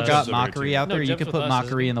you've is- still yeah, got Jeb's over here Mockery too. out No, there, you Jeb's can with put us,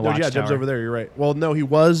 Mockery in the No, watchtower. yeah, Jeb's over there. You're right. Well, no, he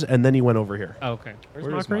was, and then he went over here. Oh, okay. Where's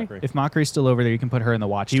Where is Mockery? Mockery? If Mockery's still over there, you can put her in the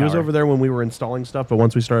watchtower. He was over there when we were installing stuff, but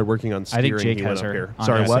once we started working on I steering, think Jake he has went up her. here. on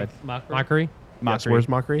Sorry, that what? side. Mockery? Yes, where's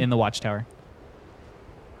Mockery? In the watchtower.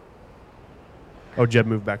 Oh, Jeb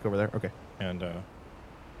moved back over there. Okay. And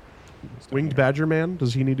Winged Badger Man,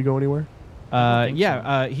 does he need to go anywhere?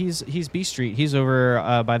 He's B Street. He's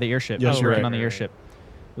over by the airship. Yes, He's you're working right. on the airship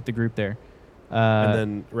with the group there. And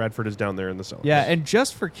then Radford is down there in the cellar. Yeah, and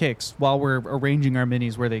just for kicks, while we're arranging our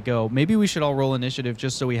minis where they go, maybe we should all roll initiative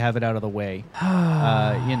just so we have it out of the way.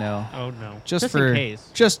 Oh, no. just Just for in case.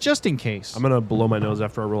 just in case. I'm gonna blow my nose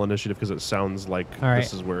after I roll initiative because it sounds like All right.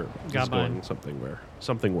 this is where this Got is going. mine.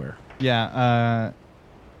 Something where. Yeah.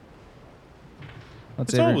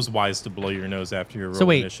 Let's it's say always wise to blow your nose after you roll So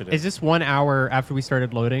wait, initiative. is this 1 hour after we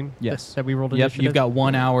started loading? Yes. That we rolled Yep, initiative? you've got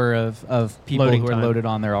 1 hour of people Loading who are time. loaded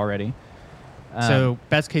on there already. So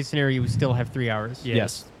best case scenario, we still have 3 hours.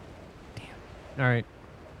 yes. All right.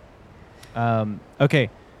 Okay.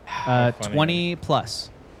 Funny. 20 plus.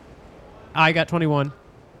 I got 21.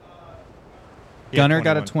 Yeah, Gunner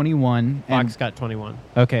got a 21. 21. Fox got 21.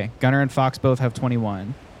 Okay, Gunner and Fox both have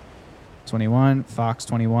 21. 21, Fox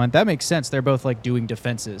 21. That makes sense. They're both like doing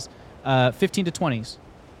defenses. 15 to 20s.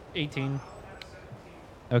 18.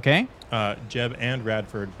 Okay. Jeb and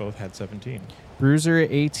Radford both had 17. Bruiser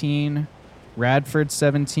 18, Radford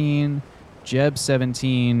 17, Jeb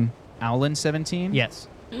 17, Owlin 17. Yes.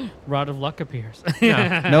 Rod of Luck appears.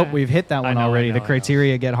 Nope, we've hit that I one know, I already. know, The I know.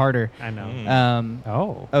 criteria get harder. I know. Mm.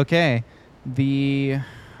 Oh. Okay. The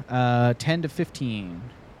 10 to 15.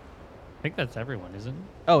 I think that's everyone, isn't it?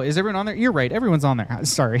 Oh, is everyone on there? You're right. Everyone's on there.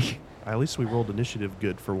 Sorry. At least we rolled initiative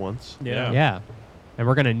good for once. Yeah. Yeah. And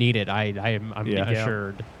we're gonna need it. I'm Yeah.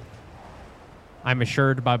 assured. I'm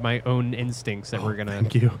assured by my own instincts that we're gonna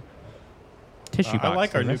Thank you. tissue box. I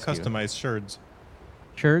like our the new rescue. customized shirts.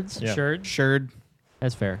 Sherds. Yeah. Sure. Assured.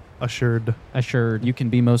 That's fair. Assured. Assured. You can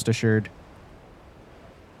be most assured.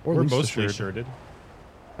 Or We're least mostly assured. shirted.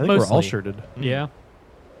 I think we're all Mostly. shirted. Yeah.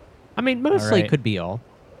 I mean, mostly right. could be all.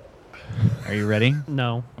 Are you ready?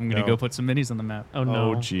 No. I'm going to No. go put some minis on the map. Oh,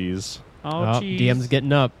 no. Oh, jeez. Oh, Oh, jeez. DM's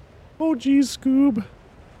getting up. Oh, geez, Scoob.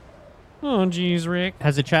 Oh, geez, Rick.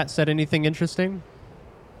 Has the chat said anything interesting?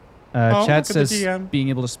 Chat look at the says DM. being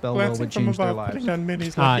able to spell well Glancing would from change their above, lives. putting on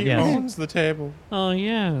minis like he yes. owns the table. Oh,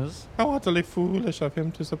 yes. How utterly foolish of him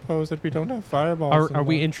to suppose that we don't have fireballs. Are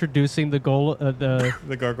we introducing the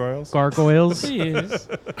the gargoyles? gargoyles? Please.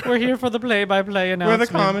 We're here for the play-by-play We're announcement.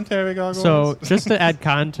 the commentary gargoyles. So just to add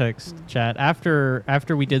context, chat. After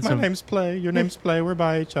we did My some name's Play. Your name's Play. We're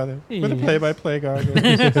by each other. We're the Yes. play-by-play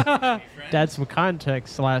gargoyles. add some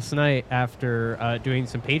context last night after doing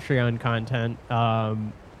some Patreon content.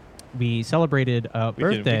 We celebrated a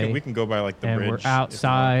birthday. We can go by like the and bridge. we're if you want.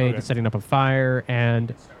 outside Okay. setting up a fire,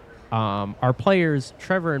 and our players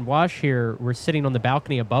Trevor and Wash here were sitting on the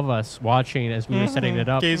balcony above us watching as we were setting it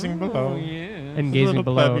up Gazing below. Oh, yeah. and gazing Little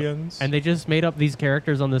below, plebeians. and they just made up these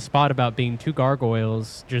characters on the spot about being two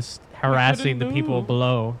gargoyles just harassing the people know.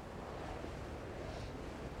 below.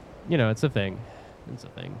 You know, it's a thing.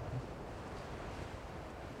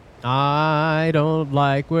 I don't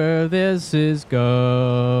like where this is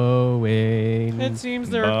going. It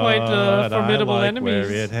seems there are quite But I formidable like enemies.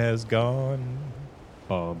 where it has gone.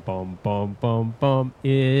 Bum, bum, bum, bum, bum.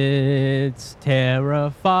 It's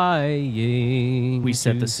terrifying. We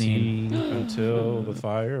set to the scene. see. Until the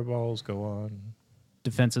fireballs go on.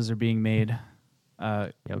 Defenses are being made.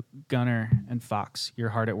 Gunner and Fox, you're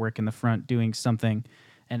hard at work in the front doing something,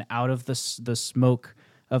 and out of the smoke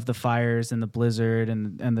of the fires and the blizzard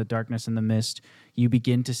and the darkness and the mist, you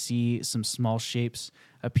begin to see some small shapes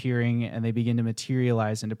appearing, and they begin to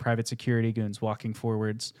materialize into private security goons walking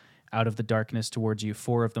forwards out of the darkness towards you,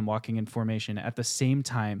 4 of them walking in formation. At the same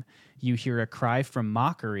time, you hear a cry from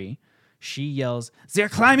Mockery. She yells, "They're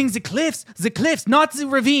climbing the cliffs, not the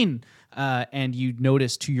ravine!" And you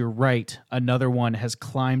notice to your right, another one has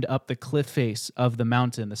climbed up the cliff face of the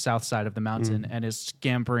mountain, the south side of the mountain, and is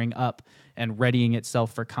scampering up and readying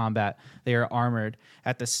itself for combat. They are armored.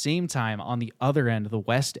 At the same time, on the other end, the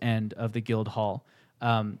west end of the guild hall,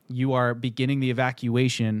 you are beginning the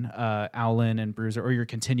evacuation, Owlin and Bruiser, or you're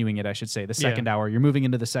continuing it, I should say, the second hour. You're moving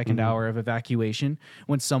into the second hour of evacuation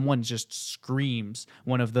when someone just screams.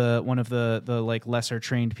 One of the like lesser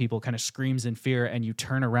trained people kind of screams in fear, and you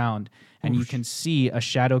turn around and you can see a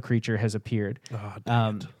shadow creature has appeared.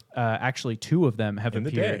 Actually, 2 of them have In the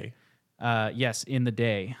appeared. day. Yes, in the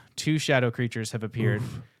day. 2 shadow creatures have appeared,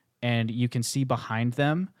 and you can see behind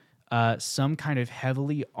them some kind of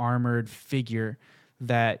heavily armored figure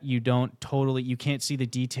that you can't see the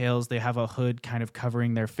details. They have a hood kind of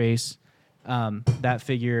covering their face. That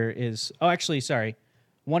figure is, sorry.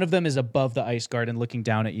 One of them is above the ice garden looking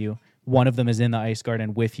down at you. One of them is in the ice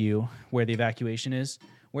garden with you where the evacuation is.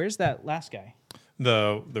 Where's that last guy?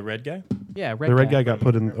 The red guy? Yeah, The red guy got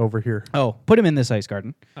put in over here. Oh, put him in this ice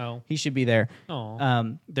garden. Oh. He should be there.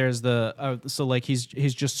 Oh. There's the so like he's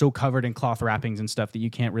just so covered in cloth wrappings and stuff that you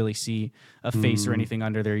can't really see a face or anything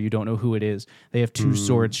under there. You don't know who it is. They have 2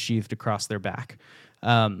 swords sheathed across their back.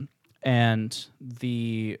 And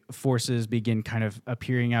the forces begin kind of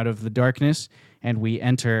appearing out of the darkness, and we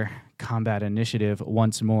enter combat initiative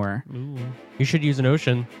once more. You should use an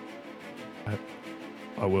ocean.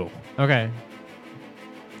 I will. Okay.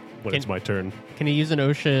 When it's my turn. Can you use an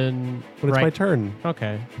ocean? When it's my turn.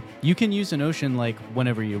 Okay. You can use an ocean like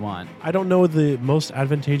whenever you want. I don't know the most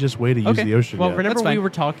advantageous way to use Okay. the ocean Well, yet. remember That's fine. we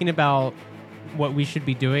were talking about what we should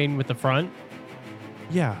be doing with the front?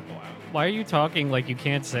 Yeah. Why are you talking like you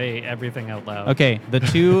can't say everything out loud? Okay, the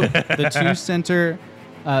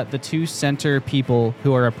two center people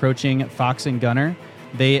who are approaching Fox and Gunner,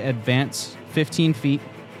 they advance 15 feet,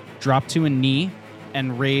 drop to a knee,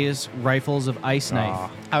 and raise rifles of ice knife.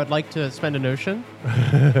 I would like to spend an ocean.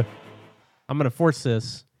 I'm going to force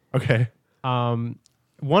this. Okay. One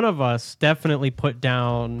of us definitely put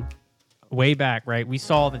down way back, right? We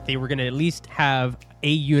saw that they were going to at least have a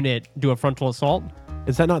unit do a frontal assault.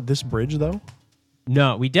 Is that not this bridge, though?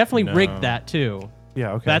 No, we definitely No. rigged that too.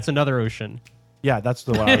 Yeah, okay. That's another ocean. yeah, that's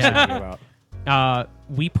the one I was thinking about.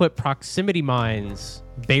 We put proximity mines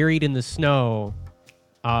buried in the snow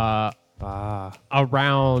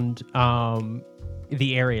around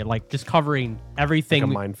the area, like just covering everything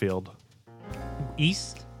Like a minefield.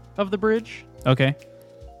 east of the bridge. Okay.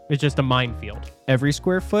 It's just a minefield. Every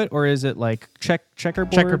square foot, or is it like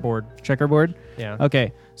checkerboard? Checkerboard? Yeah.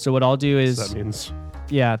 Okay. So what I'll do is, That means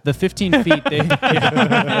the 15 feet.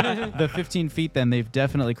 The 15 feet. Then they've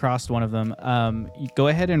definitely crossed one of them. You go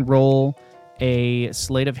ahead and roll a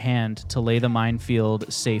sleight of hand to lay the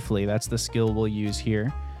minefield safely. That's the skill we'll use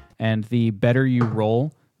here. And the better you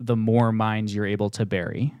roll, the more mines you're able to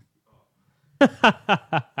bury.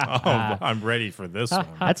 Oh, I'm ready for this one.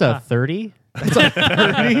 That's a 30.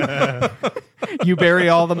 You bury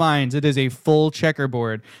all the mines. It is a full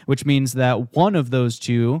checkerboard, which means that one of those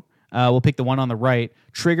two, we'll pick the one on the right,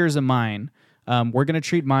 triggers a mine. We're going to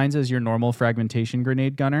treat mines as your normal fragmentation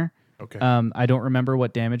grenade gunner. Okay. I don't remember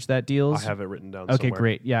what damage that deals. I have it written down. Okay, somewhere.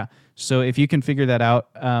 great. Yeah. So if you can figure that out,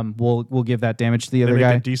 we'll give that damage to the They other make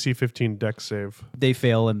guy. a DC 15 dex save. They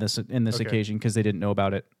fail in this Okay. occasion because they didn't know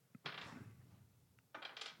about it.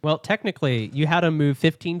 Well, technically, you had to move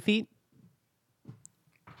 15 feet.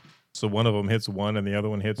 So one of them hits one and the other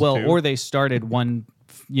one hits Well, two. or they started one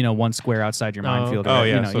square outside your minefield. Oh or,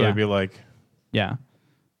 yeah, you know, so it'd be like, yeah.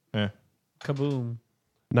 Kaboom.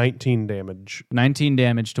 19 damage. 19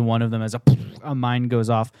 damage to one of them as a mine goes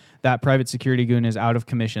off. That private security goon is out of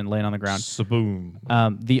commission, laying on the ground. Saboom.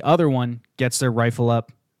 The other one gets their rifle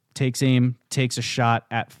up, takes aim, takes a shot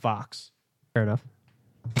at Fox. Fair enough.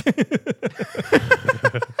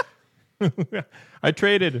 I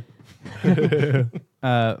traded.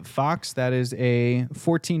 Fox, that is a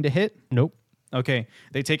 14 to hit. Nope. Okay,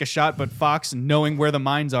 they take a shot, but Fox, knowing where the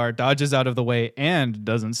mines are, dodges out of the way and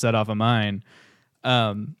doesn't set off a mine.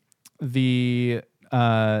 The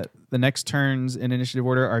next turns in initiative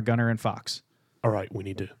order are Gunner and Fox. All right, we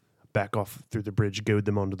need to back off through the bridge, goad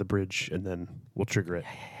them onto the bridge, and then we'll trigger it.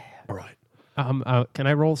 All right. Can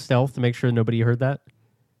I roll stealth to make sure nobody heard that?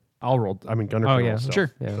 I'll roll. I mean, Gunner. Oh, can yeah, roll stealth,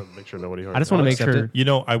 sure. Yeah. so make sure nobody heard. I just want to make accept sure. it. You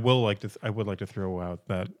know, I would like to throw out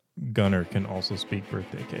that Gunner can also speak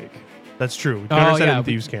birthday cake. That's true. Gunner said it and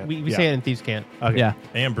Thieves can't. We Yeah. say it and thieves can't. Okay. Yeah.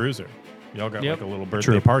 And Bruiser. Y'all got Yep. like a little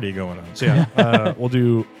birthday True. party going on. So yeah, we'll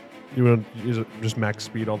do. You want to use it just max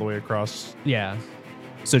speed all the way across? Yeah.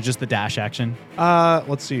 So just the dash action.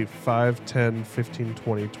 Let's see. 5, 10, 15,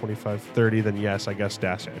 20, 25, 30. Then yes, I guess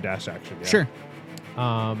dash action. Yeah. Sure.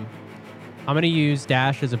 I'm going to use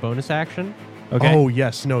dash as a bonus action. Okay. Oh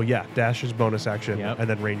yes, no, yeah. Dash is bonus action, Yep. and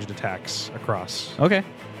then ranged attacks across. Okay.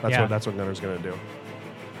 That's what Gunner's gonna do.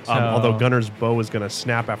 So- Although Gunner's bow is gonna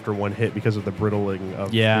snap after one hit because of the brittling of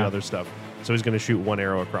the other stuff, so he's gonna shoot one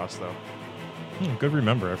arrow across though. Good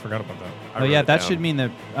remember. I forgot about that. I Oh wrote yeah, it that down. should mean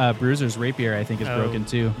that Bruiser's rapier, I think, is Oh. broken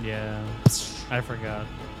too. Yeah. I forgot.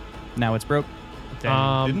 Now it's broke.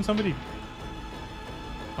 Dang. Didn't somebody?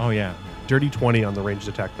 Oh yeah. Dirty 20 on the ranged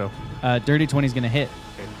attack though. Dirty 20 is going to hit.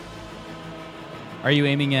 Okay. Are you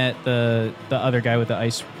aiming at the other guy with the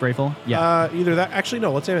ice rifle? Yeah. Either that. Actually,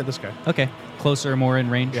 no. Let's aim at this guy. Okay. Closer, more in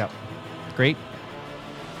range. Yeah. Great.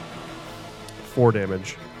 4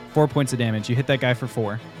 damage, 4 points of damage. You hit that guy for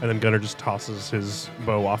 4. and then Gunner just tosses his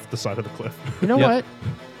bow off the side of the cliff. You know Yep.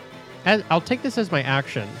 what? I'll take this as my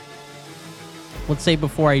action. Let's say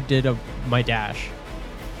before I did my dash.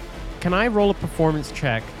 Can I roll a performance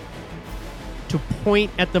check to point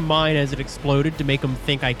at the mine as it exploded to make them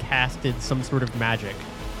think I casted some sort of magic?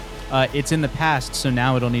 It's in the past, so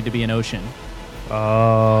now it'll need to be an ocean.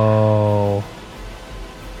 Oh,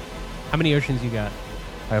 How many oceans you got?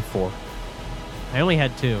 I have 4. I only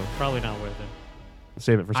had 2. Probably not worth it.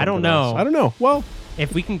 Save it for something I don't know. else. I don't know. Well,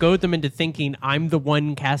 If we can goad them into thinking I'm the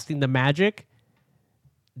one casting the magic,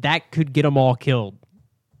 that could get them all killed.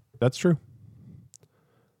 that's true.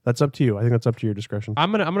 That's up to you. I think that's up to your discretion.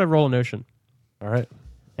 I'm gonna roll an ocean All right.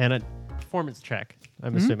 and a performance check.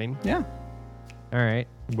 I'm assuming. Yeah. All right.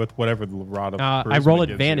 With whatever the rod of I charisma roll gives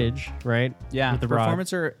you. advantage, right? Yeah. With the rod.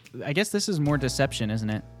 Performance or I guess this is more deception, isn't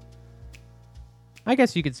it? I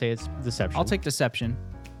guess you could say it's deception. I'll take deception.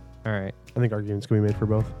 All right. I think arguments can be made for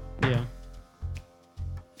both. Yeah.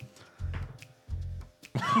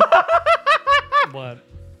 What?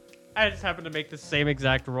 I just happened to make the same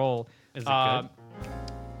exact roll. Is it good?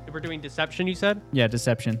 We're doing deception, you said? Yeah,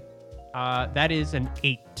 deception. That is an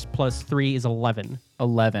 8 plus 3 is 11.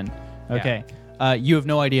 11. Okay. You have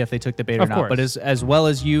no idea if they took the bait or Of not, but course. as well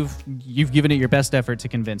as you've given it your best effort to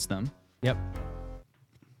convince them. Yep.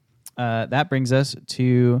 That brings us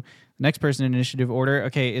to the next person in initiative order.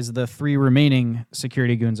 Okay, is the 3 remaining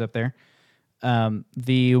security goons up there.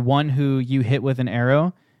 The one who you hit with an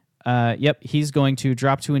arrow, he's going to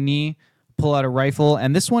drop to a knee, pull out a rifle,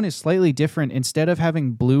 and this one is slightly different. Instead of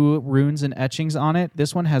having blue runes and etchings on it,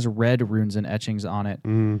 this one has red runes and etchings on it.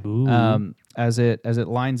 As it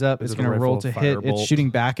lines up, Is it's it a going to roll rifle to of hit. It's firebolt? shooting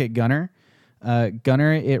back at Gunner.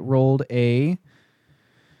 Gunner, it rolled a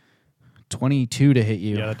 22 to hit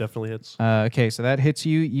you. Yeah, that definitely hits. Okay, so that hits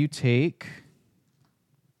you. You take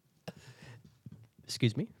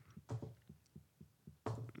Excuse me.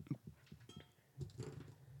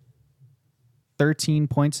 13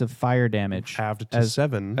 points of fire damage. Halved to as-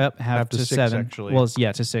 7. Half to 6, 7. actually. Well,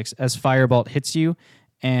 yeah, to 6. As Firebolt hits you,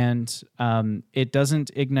 and it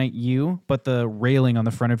doesn't ignite you, but the railing on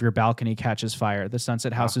the front of your balcony catches fire. The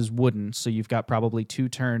Sunset House is wooden, so you've got probably 2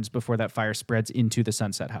 turns before that fire spreads into the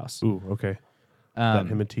Sunset House. Ooh, okay. That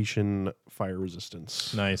imitation fire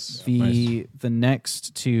resistance. Nice. The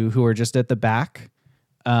next two who are just at the back,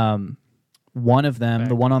 one of them,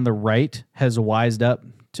 the one on the right, has wised up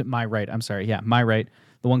to my right. I'm sorry. Yeah, my right.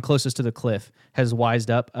 The one closest to the cliff has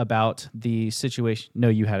wised up about the situation. No,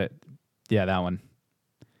 you had it. Yeah, that one.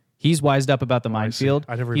 He's wised up about the minefield.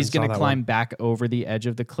 He's going to climb back over the edge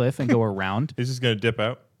of the cliff and go around. He's just going to dip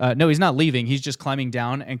out? No, he's not leaving. He's just climbing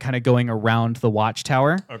down and kind of going around the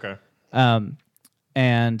watchtower. Okay.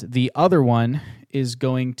 And the other one is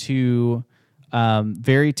going to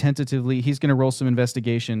very tentatively, he's going to roll some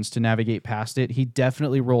investigations to navigate past it. He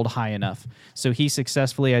definitely rolled high enough. So he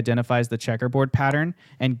successfully identifies the checkerboard pattern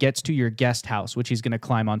and gets to your guest house, which he's going to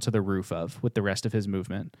climb onto the roof of with the rest of his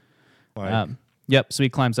movement. Yep, so he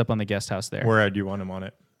climbs up on the guest house there. Where do you want him on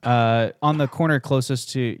it? On the corner closest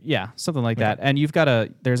to, something like that. And you've got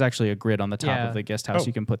there's actually a grid on the top of the guest house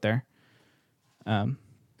you can put there. There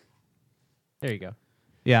you go.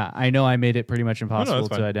 Yeah, I know I made it pretty much impossible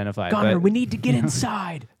to identify. Gunnar, but, we need to get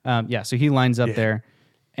inside. So he lines up there,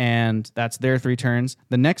 and that's their 3 turns.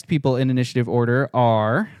 The next people in initiative order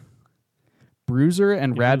are Bruiser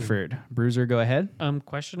and Radford. Bruiser, go ahead.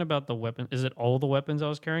 Question about the weapon. Is it all the weapons I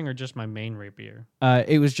was carrying or just my main rapier?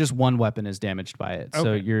 It was just one weapon is damaged by it.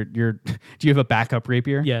 So Okay. you're do you have a backup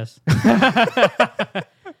rapier? Yes.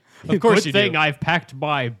 Of course you Good thing do. I've packed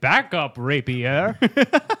my backup rapier.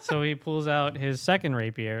 So he pulls out his second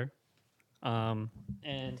rapier, and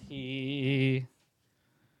he,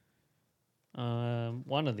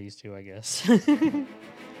 one of these two, I guess.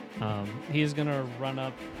 He's gonna run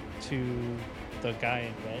up to the guy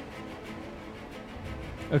in red.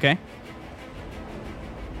 Okay.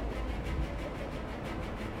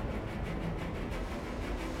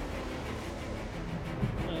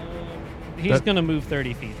 He's gonna move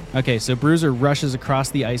 30 feet. Okay, so Bruiser rushes across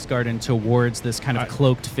the ice garden towards this kind of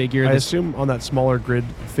cloaked figure. I This assume on that smaller grid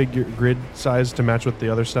size to match with the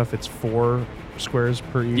other stuff, it's 4 squares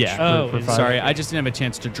per each. Yeah. per Oh, five. Sorry, I just didn't have a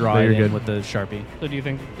chance to draw No, it you're in good. with the Sharpie. So do you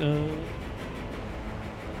think?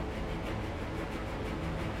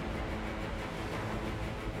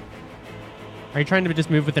 Are you trying to just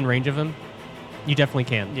move within range of him? You definitely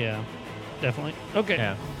can. Yeah, definitely. Okay.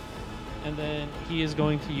 Yeah. And then he is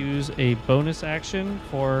going to use a bonus action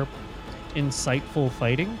for insightful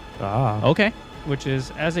fighting, Okay. which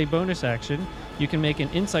is as a bonus action, you can make an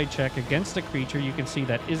insight check against a creature you can see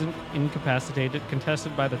that isn't incapacitated,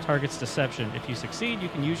 contested by the target's deception. If you succeed, you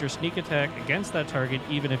can use your sneak attack against that target,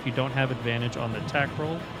 even if you don't have advantage on the attack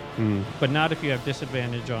roll, but not if you have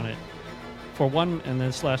disadvantage on it. And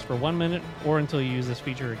this lasts for 1 minute, or until you use this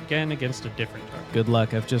feature again against a different target. Good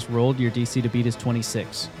luck. I've just rolled. Your DC to beat is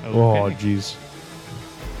 26. Oh, jeez.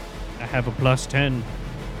 I have a plus 10.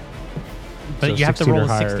 But So you have to 16 roll or a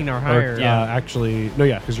higher. 16 or higher. Actually, no,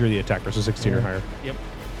 because you're the attacker, so 16 or higher. Yep.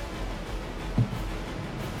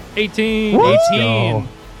 18. Let's 18. go.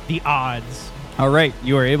 The odds. All right,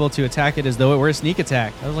 you are able to attack it as though it were a sneak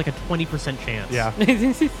attack. That was like a 20% chance. Yeah,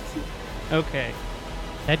 Okay.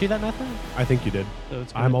 Did I do that math right? I think you did. So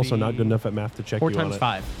it's gonna I'm also not be good enough at math to check 4 you on times it.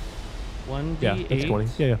 5. 1d8. Yeah, that's 20.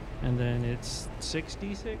 Yeah. And then it's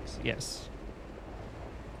 6d6? Yes.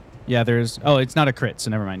 Yeah, there's. Oh, it's not a crit,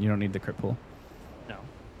 so never mind. You don't need the crit pool. No.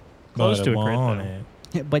 Close to a crit, though.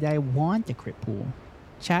 Yeah, but I want the crit pool.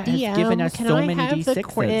 Chat has given us so many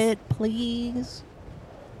D6s. please?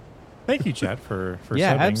 Thank you, chat, for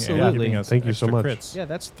Yeah, subbing absolutely. and giving us Thank you so extra much. crits. Yeah,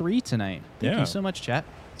 that's 3 tonight. Thank Yeah. you so much, chat.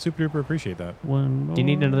 Super duper appreciate that. One more. Do you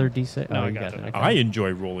need another D6? No, Oh, I you got it. Okay. I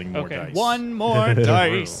enjoy rolling more Okay. dice. One more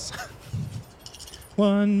dice.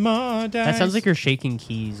 One more dice. That sounds like you're shaking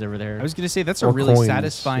keys over there. I was going to say, that's a Or really coins,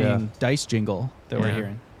 satisfying yeah. dice jingle that we're Yeah.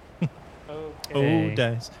 hearing. Okay. Oh,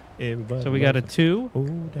 dice. Everybody So we got a loves 2, it. Oh,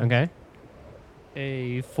 dice. Okay.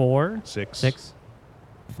 a 4, 6. 6,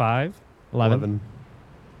 5, 11,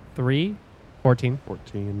 3, 14,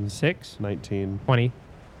 14, 6, 19. 20,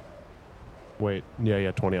 Wait.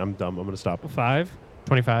 Yeah, 20. I'm dumb. I'm going to stop. 5,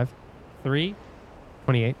 25, 3,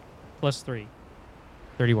 28, plus 3.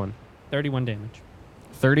 31. 31 damage.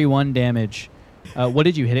 31 damage. What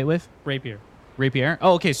did you hit it with? Rapier. Rapier?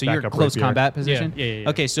 Oh, okay, so you're Backup close rapier. combat position? Yeah.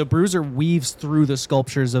 Okay, so Bruiser weaves through the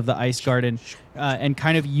sculptures of the ice garden and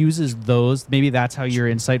kind of uses those. Maybe that's how your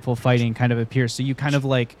insightful fighting kind of appears. So you kind of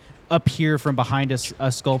like appear from behind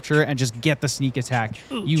a sculpture and just get the sneak attack.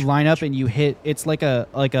 You line up and you hit. It's like a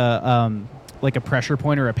pressure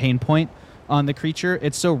point or a pain point on the creature.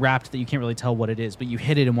 It's so wrapped that you can't really tell what it is, but you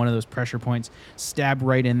hit it in one of those pressure points, stab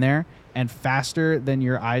right in there, and faster than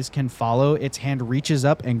your eyes can follow, its hand reaches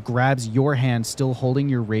up and grabs your hand still holding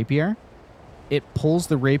your rapier It pulls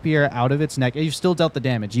the rapier out of its neck. You've still dealt the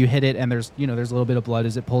damage. You hit it, and there's a little bit of blood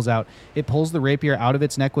as it pulls out. It pulls the rapier out of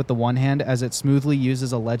its neck with the one hand as it smoothly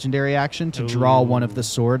uses a legendary action to draw one of the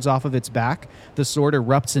swords off of its back. The sword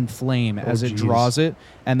erupts in flame as it draws it,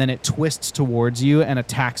 and then it twists towards you and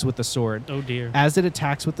attacks with the sword. Oh dear. As it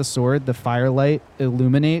attacks with the sword, the firelight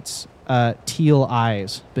illuminates teal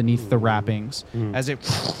eyes beneath the wrappings as it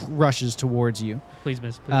rushes towards you. Please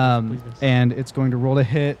miss. Please miss. And it's going to roll to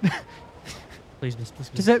hit. Please miss. Please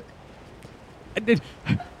miss. Does that?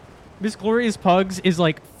 Miss Glorious Pugs is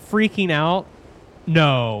like freaking out.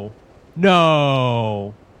 No. It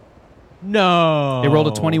rolled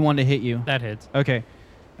a 21 to hit you. That hits. Okay.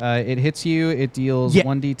 It hits you. It deals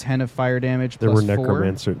 1d10 of fire damage There plus were 4.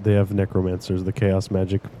 necromancer. They have necromancers. The chaos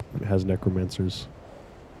magic has necromancers.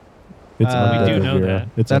 It's undead we do know Navira. that.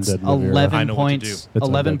 It's That's undead Navira. 11 I know what to points. do. It's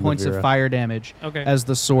 11 undead points of Navira. fire damage Okay. as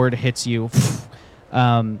the sword hits you.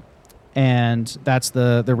 And that's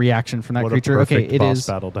the reaction from that What creature. a Okay, perfect it boss is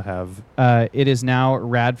battle to have. it is now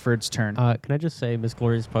Radford's turn. Can I just say Miss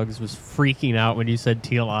Glorious Pugs was freaking out when you said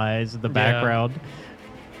teal eyes in the background.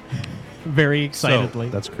 Very excitedly.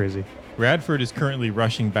 That's crazy. Radford is currently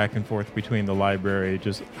rushing back and forth between the library.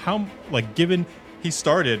 Just how, like, given he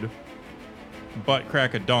started butt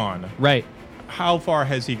crack at dawn, Right. how far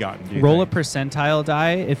has he gotten? Do you Roll a think? percentile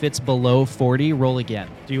die. If it's below 40, roll again.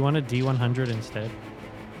 Do you want a D100 instead?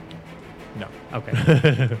 No.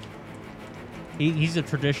 Okay. He's a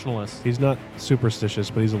traditionalist. He's not superstitious,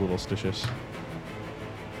 but he's a little stitious.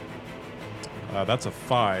 That's a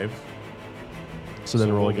 5. So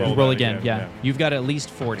then roll we'll again. Roll that again. again, Yeah. yeah. You've got at least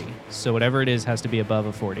 40. So whatever it is has to be above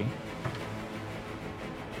a 40.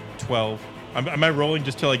 12. Am I rolling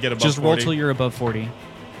just till I get above Just roll 40? till you're above 40.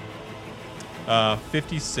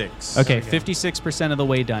 56. Okay, 56% of the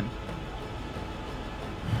way done.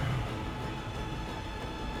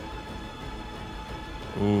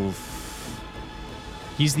 Oof.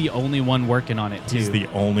 He's the only one working on it, too. He's the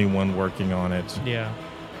only one working on it. Yeah.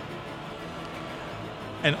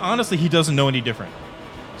 And honestly, he doesn't know any different.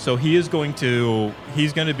 So he's going to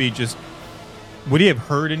be just... Would he have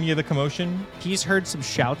heard any of the commotion? He's heard some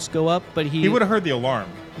shouts go up, but He would have heard the alarm.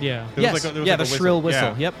 Yeah. There Yes, was like a, there was yeah, like the a shrill whistle.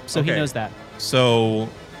 Yeah. Yep, so he Okay. knows that. So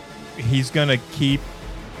he's going to keep...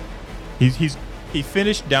 He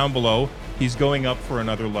finished down below. He's going up for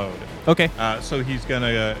another load. Okay. So he's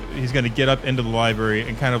gonna get up into the library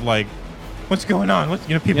and kind of like, what's going on?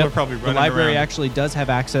 People Yep. are probably running The library around. actually does have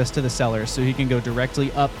access to the cellar, so he can go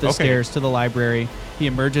directly up the Okay. stairs to the library. He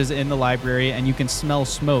emerges in the library, and you can smell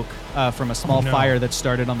smoke from a small no. fire that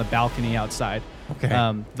started on the balcony outside. Okay.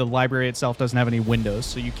 The library itself doesn't have any windows,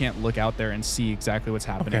 so you can't look out there and see exactly what's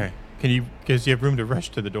happening. Okay. Because you have room to rush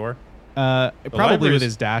to the door? Probably library with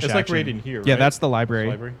is- his dash it's like action. right in here, Yeah, right? that's the library.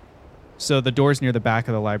 Library? So the door's near the back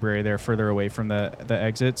of the library. They're further away from the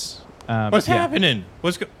exits. What's yeah. happening?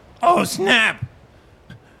 Oh, snap!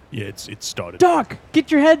 Yeah, it's started. Doc,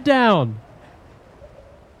 get your head down.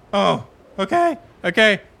 Oh, okay.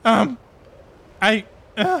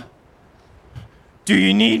 Do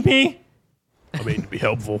you need me? I mean, to be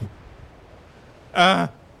helpful.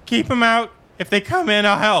 Keep them out. If they come in,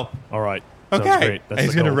 I'll help. All right. Okay. Sounds great. And That's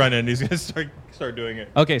he's the gonna goal. run in. He's gonna start doing it.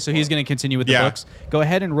 Okay, so he's going to continue with the Yeah. books. Go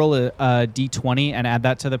ahead and roll a d20 and add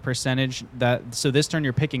that to the percentage. So this turn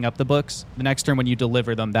you're picking up the books. The next turn when you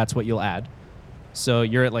deliver them, that's what you'll add. So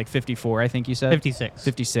you're at like 54, I think you said? 56.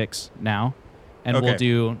 56 now. And Okay. we'll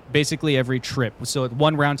do basically every trip. So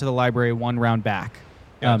 1 round to the library, 1 round back.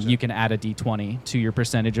 Gotcha. You can add a d20 to your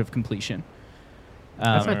percentage of completion.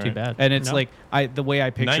 That's not Alright. too bad. And it's No. like the way I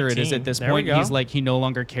picture it is 19. at this There we point go. he's like he no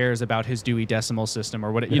longer cares about his Dewey Decimal System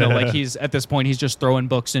or what like he's at this point he's just throwing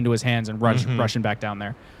books into his hands and rushing back down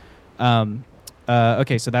there.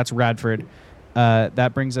 Okay, so that's Radford.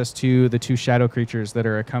 That brings us to the 2 shadow creatures that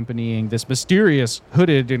are accompanying this mysterious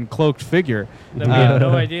hooded and cloaked figure. Then we have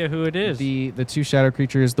no idea who it is. The 2 shadow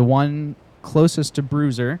creatures, the one closest to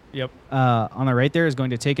Bruiser. Yep. On the right there is going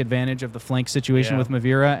to take advantage of the flank situation Yeah. with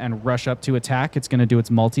Mavira and rush up to attack. It's going to do its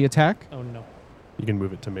multi-attack. Oh no. You can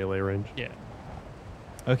move it to melee range. Yeah.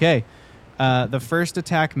 Okay. The first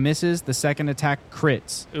attack misses. The second attack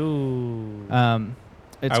crits. Ooh.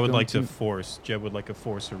 It's I would going like to force. Jeb would like to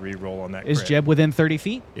force a reroll on that. Is crit. Jeb within 30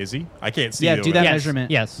 feet? Is he? I can't see. Yeah, it do over that there. measurement.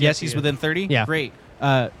 Yes. Yes, Yes, he's he is. within 30? Yeah. Great. So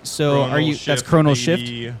Chronal are you... That's shift, chronal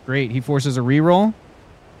baby. shift. Great. He forces a reroll.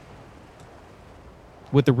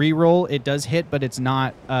 With the reroll, it does hit, but it's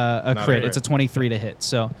not a Not a crit. crit. It's a 23 to hit.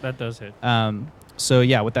 So... That does hit. So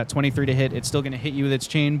yeah, with that 23 to hit, it's still going to hit you with its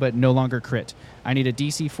chain, but no longer crit. I need a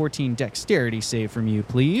DC 14 dexterity save from you,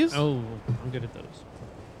 please. Oh, I'm good at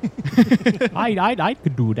those. I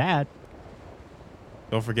could do that.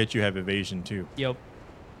 Don't forget you have evasion too. Yep.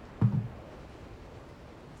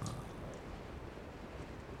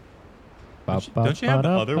 Don't you have the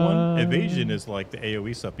other one? Evasion is like the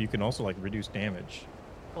AoE stuff. You can also like reduce damage.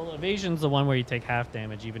 Well, evasion's the one where you take half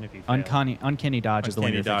damage even if you fail. Uncanny dodge is the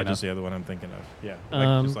one you're Uncanny thinking dodge of. is the other one I'm thinking of. Yeah.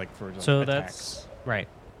 Um, Like for So attacks. that's right.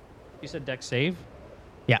 You said dex save?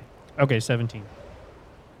 Yeah. Okay, 17.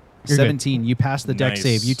 You're good. 17. You pass the dex Nice.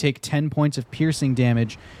 save. You take 10 points of piercing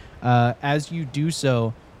damage. As you do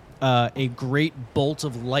so, a great bolt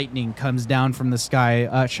of lightning comes down from the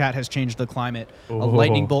sky. Chat has changed the climate. A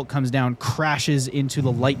lightning bolt comes down, crashes into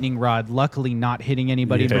the lightning rod, luckily not hitting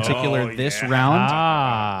anybody in Yeah. particular Oh, this yeah. round.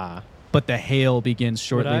 Ah. But the hail begins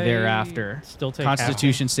shortly Would I thereafter. still take half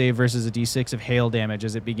Constitution save versus a d6 of hail damage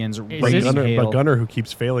as it begins Is raining this- hail. But Gunner, who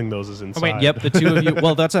keeps failing those, is inside. Yep, the two of you.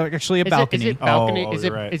 Well, that's actually a balcony. Is it balcony? Oh, is it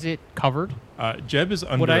you're right. is it covered? Jeb is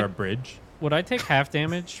under I- a bridge. Would I take half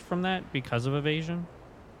damage from that because of evasion?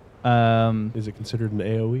 Is it considered an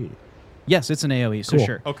AoE? Yes, it's an AoE, so Cool.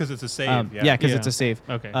 sure. Oh, because it's a save. Yeah, because Yeah. it's a save.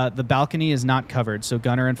 Okay. The balcony is not covered, so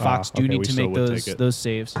Gunner and Fox do okay, need we to still make would those take it. those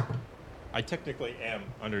saves. I technically am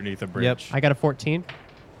underneath a bridge. Yep. I got a 14.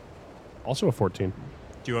 Also a 14.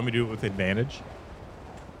 Do you want me to do it with advantage?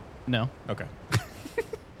 No. Okay.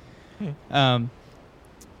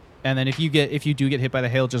 And then if you do get hit by the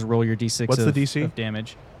hail, just roll your d6 What's the of, DC? of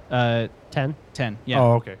damage. 10. 10. Yeah.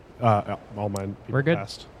 Oh, okay. All mine. We're good.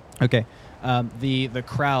 Passed. Okay. The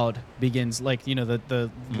crowd begins, like,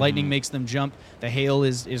 the lightning makes them jump. The hail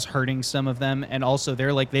is hurting some of them, and also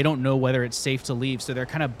they're like, they don't know whether it's safe to leave, so they're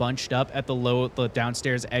kind of bunched up at the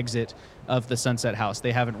downstairs exit of the Sunset House.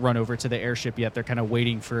 They haven't run over to the airship yet. They're kind of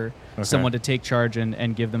waiting for someone to take charge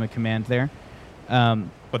and give them a command there.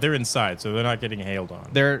 But they're inside, so they're not getting hailed on.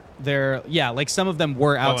 They're like some of them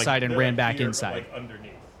were outside and ran back inside. Like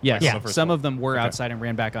underneath. Yes, Like on the first some floor. of them were Okay. outside and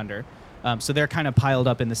ran back under. So they're kind of piled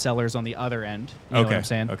up in the cellars on the other end. You know what I'm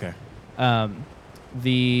saying? Okay.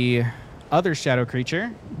 The other shadow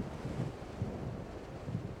creature.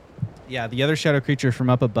 Yeah, the other shadow creature from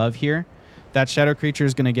up above here. That shadow creature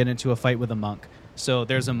is going to get into a fight with a monk. So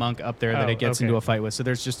there's a monk up there that Oh, it gets okay. into a fight with. So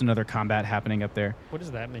there's just another combat happening up there. What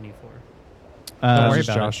is that mini for? Don't worry Just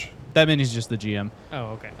about Josh. that mini's just the GM.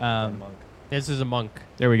 Oh, okay. This is a monk.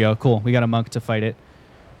 There we go. Cool. We got a monk to fight it.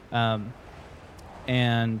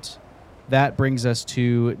 And that brings us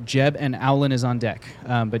to Jeb, and Owlin is on deck.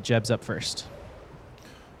 But Jeb's up first.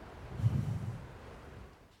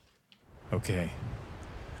 Okay.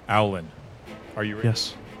 Owlin, are you ready?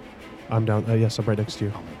 Yes. I'm down. Yes, I'm right next to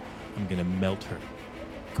you. I'm going to melt her.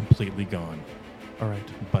 Completely gone. All right.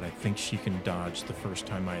 But I think she can dodge the first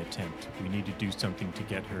time I attempt. We need to do something to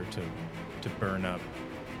get her to burn up.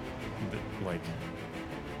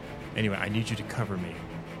 Anyway, I need you to cover me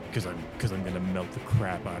because I'm going to melt the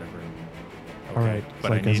crap out of her. Okay? All right.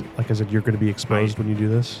 But like, I said, you're going to be exposed when you do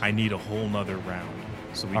this? I need a whole nother round.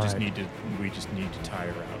 So we All just right. need to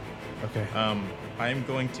tire her out. Okay. I am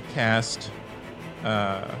going to cast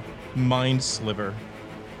Mind Sliver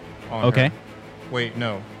on Okay. her. Wait,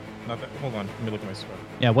 no. Not that. Hold on. Let me look at my spell.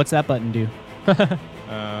 Yeah, what's that button do?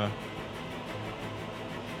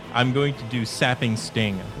 I'm going to do Sapping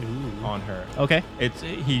Sting on her. Okay.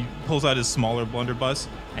 He pulls out his smaller blunderbuss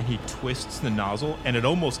and he twists the nozzle and it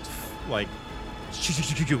almost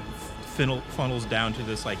funnels down to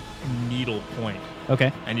this like needle point.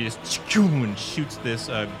 Okay. And he just and shoots this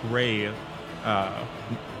gray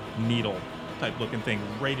needle type looking thing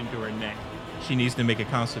right into her neck. She needs to make a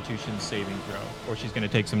Constitution saving throw, or she's going to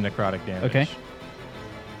take some necrotic damage. Okay.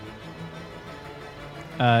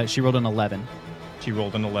 She rolled an 11. She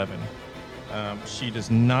rolled an 11. She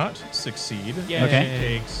does not succeed. Yay. Okay.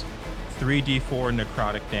 She takes 3d4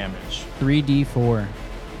 necrotic damage. 3d4.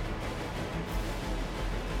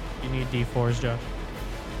 You need D4s, Josh.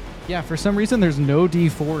 Yeah, for some reason there's no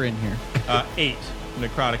d4 in here. 8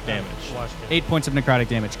 necrotic damage. Watched it. 8 points of necrotic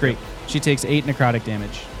damage. Great. She takes 8 necrotic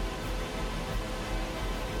damage.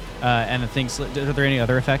 And the things. Are there any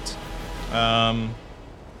other effects? I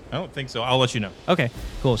don't think so. I'll let you know. Okay,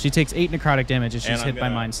 cool. She takes 8 necrotic damage as she's And I'm hit by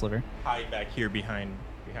gonna- Mind Sliver. Hide back here behind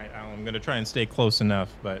Alan. I'm going to try and stay close enough,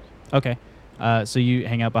 but Okay. So you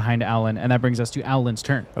hang out behind Owlin, and that brings us to Owlin's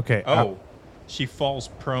turn. Okay. she falls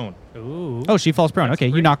prone. Ooh. Oh, she falls prone. That's Okay,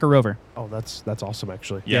 you great. knock her over. that's awesome,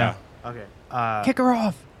 actually. Yeah, Okay. Kick her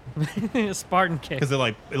off. Spartan kick. because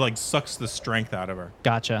it sucks the strength out of her.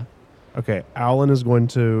 Gotcha. Okay. Alan is going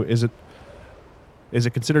to. Is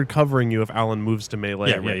it considered covering you if Alan moves to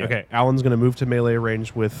melee? Yeah, range? yeah. Okay. Alan's going to move to melee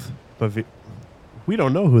range with. We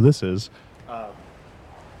don't know who this is.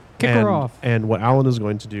 Kick and, her off. And what Alan is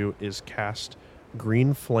going to do is cast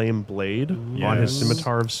green flame blade on his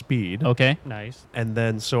scimitar of speed. Okay. Nice. And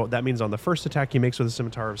then, so that means on the first attack he makes with a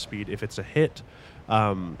scimitar of speed, if it's a hit,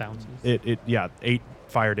 Bounces. 8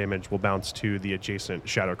 fire damage will bounce to the adjacent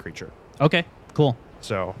shadow creature. Okay. Cool.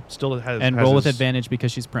 So still has And has roll with his- advantage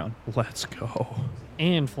because she's prone. Let's go.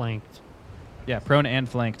 And flanked. Yeah, prone and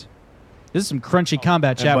flanked. This is some crunchy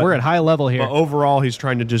combat, chat. but- We're at high level here. But overall, he's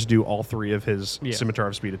trying to just do all 3 of his Yeah. scimitar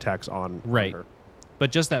of speed attacks on Right. her.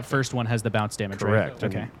 But just that first one has the bounce damage, Correct. right?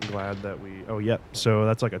 Okay. I'm glad that we. Oh, yep. So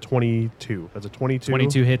that's like a 22. That's a 22.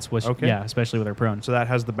 22 hits, which, Okay. yeah, especially with her prone. So that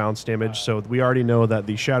has the bounce damage. So we already know that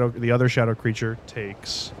the other shadow creature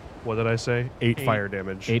takes, what did I say? 8 fire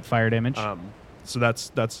damage. 8 fire damage. So that's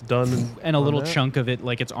done. And a on little that. chunk of it,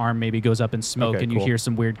 like its arm, maybe goes up in smoke, Okay, and you cool. hear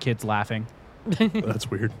some weird kids laughing. That's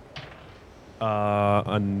weird.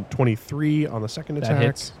 On 23 on the second That attack.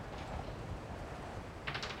 hits.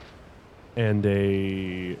 And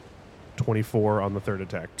a 24 on the third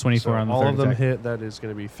attack. 24 So on the all third of them attack. hit. That is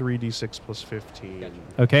going to be 3d6 plus 15.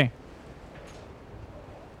 Okay.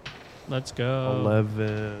 Let's go.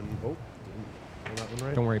 11. Oh, didn't that one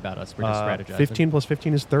right? Don't worry about us. We're just strategizing. 15 plus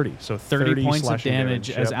 15 is 30. So 30 points of slashing damage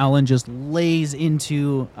as Yep. Alan just lays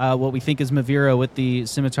into what we think is Mavira with the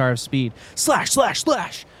scimitar of speed. Slash, slash,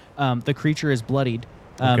 slash. The creature is bloodied.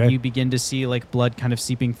 Okay. You begin to see like blood kind of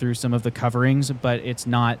seeping through some of the coverings, but it's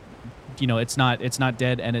not, it's not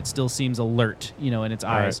dead, and it still seems alert, in its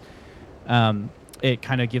All eyes. It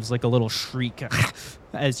kind of gives like a little shriek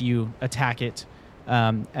as you attack it.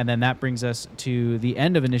 And then that brings us to the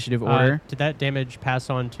end of initiative order. Did that damage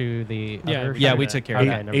pass on to the Yeah, other we Yeah, shadow? we took care of Okay,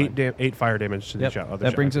 that. never mind. 8 fire damage to the Yep. other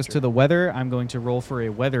That brings shadow us to the weather. I'm going to roll for a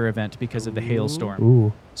weather event because of the hailstorm. creature.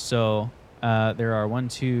 Ooh. So there are 1,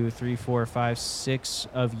 2, 3, 4, 5, 6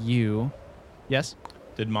 of you. Yes?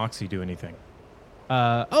 Did Moxie do anything?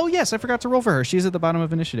 Oh, yes. I forgot to roll for her. She's at the bottom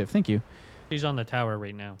of initiative. Thank you. She's on the tower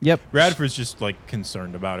right now. Yep. Radford's just like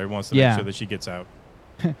concerned about her. Wants to Yeah. make sure that she gets out.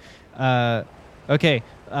 Okay.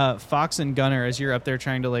 Fox and Gunner, as you're up there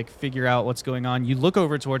trying to like figure out what's going on, you look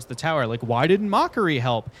over towards the tower. Like, why didn't Mockery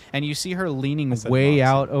help? And you see her leaning said way Moxie.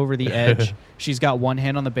 out over the edge. She's got one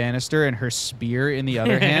hand on the banister and her spear in the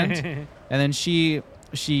other hand. And then she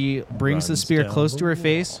brings the Runs spear down close the to her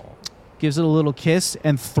face, gives it a little kiss,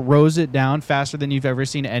 and throws it down faster than you've ever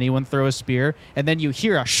seen anyone throw a spear. And then you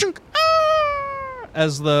hear a shunk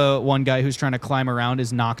as the one guy who's trying to climb around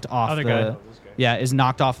is knocked off Other the guy. is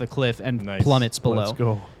knocked off the cliff and Nice. plummets below. Let's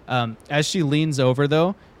go. As she leans over,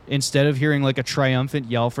 though, instead of hearing like a triumphant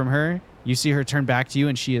yell from her, you see her turn back to you,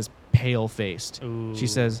 and she is pale-faced. Ooh. She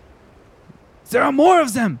says, "There are more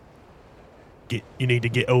of them. You need to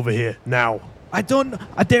get over here now. I don't.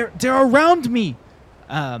 They're around me."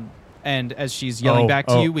 And as she's yelling back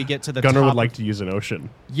to you, we get to the Gunner top. would like to use an ocean.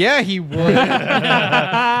 Yeah, he would.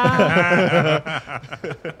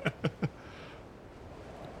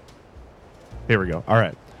 Here we go. All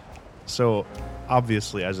right. So,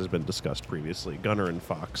 obviously, as has been discussed previously, Gunner and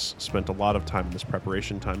Fox spent a lot of time in this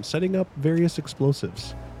preparation time setting up various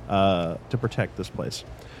explosives to protect this place.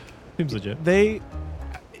 Seems legit. They,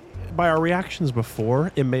 by our reactions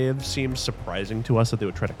before, it may have seemed surprising to us that they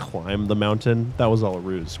would try to climb the mountain. That was all a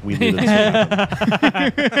ruse. We knew this.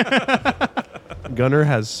 Gunner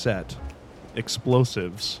has set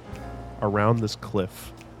explosives around this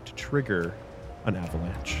cliff to trigger an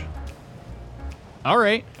avalanche All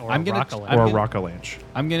right, Or I'm a gonna rock I'm avalanche. or a gonna- rock avalanche.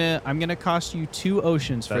 I'm gonna cost you 2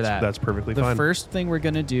 oceans for that. That's perfectly The fine. first thing we're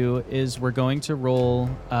going to do is we're going to roll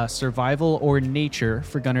survival or nature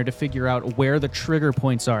for Gunner to figure out where the trigger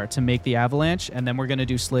points are to make the avalanche, and then we're going to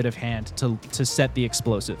do sleight of hand to set the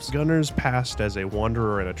explosives. Gunner's past as a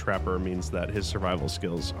wanderer and a trapper means that his survival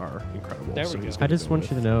skills are incredible. There we so go. he's I gonna just go want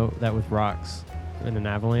with- you to know that with rocks and an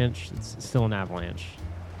avalanche, it's still an avalanche.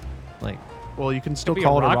 Like, Well, you can still be a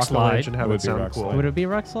call it a rock rock avalanche slide. and have It it would be a sound rock cool. slide. would it be a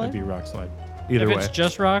rock slide? It'd be rock slide. Either If way, it's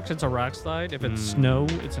just rocks, it's a rock slide. If it's snow,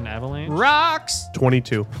 it's an avalanche. Rocks!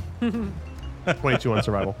 22. 22 on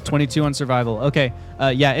survival. 22 on survival. Okay.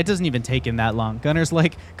 Yeah, it doesn't even take him that long.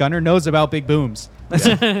 Gunner knows about big booms.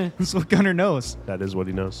 That's what Gunner knows. That is what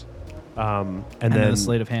he knows. And And then then the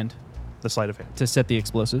sleight of hand the sleight of hand. to set the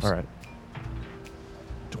explosives. All right.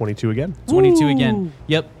 22 again. 22 again.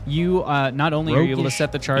 Yep. You not only are you able to Roguish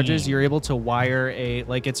set the charges, beam. you're able to wire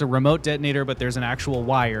it's a remote detonator, but there's an actual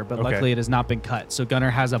wire. But Okay. luckily, it has not been cut. So Gunner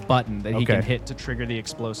has a button that he can Okay. hit to trigger the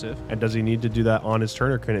explosive. And does he need to do that on his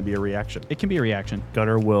turn, or can it be a reaction? It can be a reaction.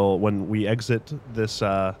 Gunner will, when we exit this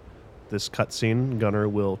this cutscene, Gunner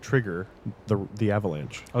will trigger the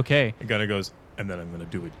avalanche. Okay. And Gunner goes, and then I'm gonna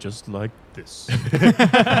do it just like this.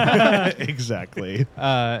 Exactly.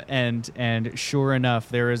 And sure enough,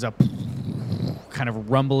 there is a kind of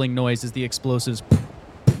rumbling noise as the explosives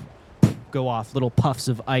go off. Little puffs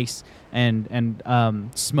of ice and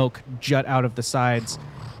smoke jut out of the sides.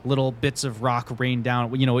 Little bits of rock rain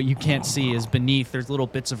down. You know, what you can't see is beneath. There's little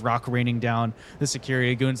bits of rock raining down. The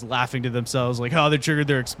security goons laughing to themselves like, oh, they triggered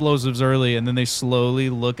their explosives early. And then they slowly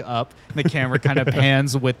look up. And the camera kind of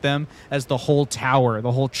pans with them as the whole tower,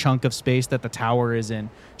 the whole chunk of space that the tower is in,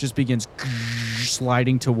 just begins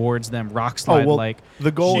sliding towards them. Rock slide like. The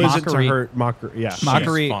goal isn't to Mockery. hurt Mockery. Yeah.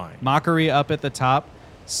 Mockery, fine. Mockery up at the top,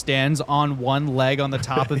 stands on one leg on the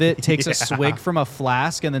top of it, takes a swig from a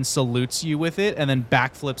flask, and then salutes you with it, and then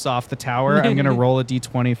backflips off the tower. I'm going to roll a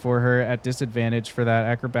d20 for her at disadvantage for that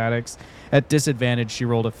acrobatics. At disadvantage, she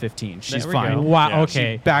rolled a 15. She's There we fine. go. Wow. Yeah.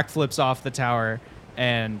 Okay. She backflips off the tower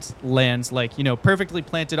and lands, like, you know, perfectly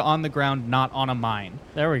planted on the ground, not on a mine.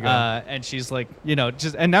 There we go. And she's like, you know,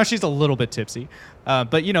 and now she's a little bit tipsy.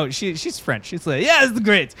 But, you know, she's French. She's like, yeah, it's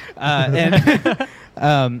great.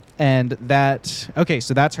 And that, okay,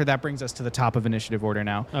 so that's her. That brings us to the top of initiative order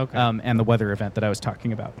now. Okay. And the weather event that I was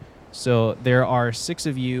talking about. So there are 6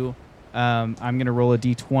 of you. I'm going to roll a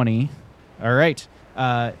d20. All right.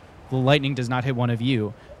 The lightning does not hit one of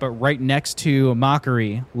you, but right next to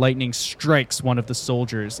Mockery, lightning strikes one of the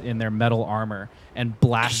soldiers in their metal armor and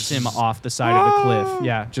blasts him off the side of the cliff.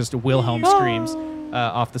 Yeah, just Wilhelm screams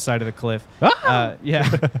off the side of the cliff. And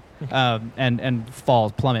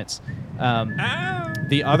falls, plummets.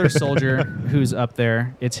 The other soldier who's up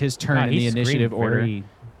there, it's his turn God, in the he initiative screamed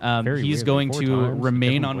order. very He's weirdly going 4 to times,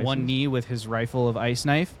 remain different on one voices. knee with his rifle of ice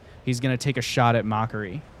knife. He's going to take a shot at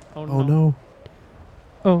Mockery. oh no.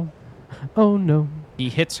 Oh no. He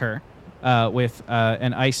hits her with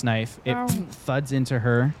an ice knife. It thuds into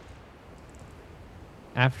her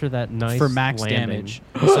After that nice for max landing. damage.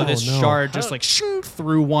 So this no. shard just like shoot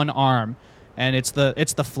through one arm, and it's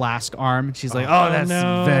the flask arm. She's like, oh, that's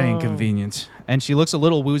no. very inconvenient. And she looks a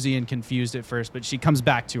little woozy and confused at first, but she comes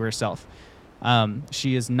back to herself.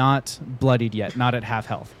 She is not bloodied yet, not at half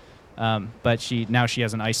health. But she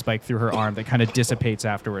has an ice spike through her arm that kind of dissipates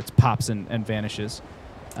afterwards, pops and vanishes.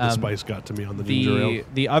 The spice got to me on the ninja rail.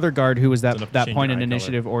 The other guard who was It's enough to that change point your in eye color.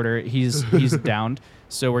 initiative order, he's downed.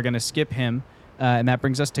 So we're gonna skip him, and that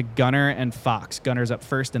brings us to Gunner and Fox. Gunner's up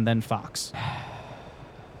first, and then Fox.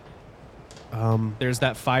 There's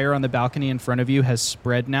that fire on the balcony in front of you has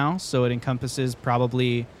spread now, so it encompasses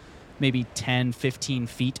probably maybe 10, 15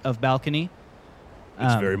 feet of balcony.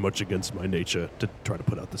 It's very much against my nature to try to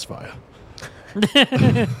put out this fire.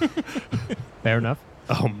 Fair enough.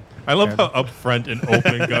 I love how upfront and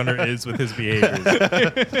open Gunner is with his behaviors.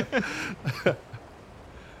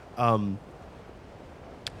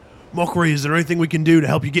 Mockery, is there anything we can do to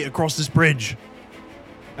help you get across this bridge?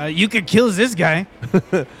 You could kill this guy.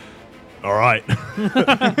 All right.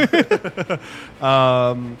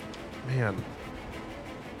 Man.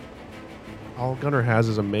 All Gunner has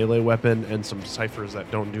is a melee weapon and some ciphers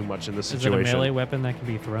that don't do much in this Is it situation. a melee weapon that can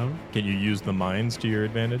be thrown? Can you use the mines to your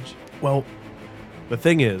advantage? Well, the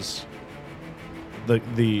thing is,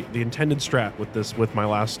 the intended strat with my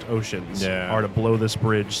last oceans Yeah. are to blow this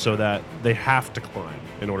bridge so that they have to climb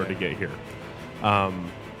in order to get here.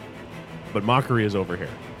 But Mockery is over here.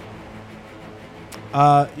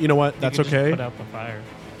 You know what? You That's could just okay. Put out the fire.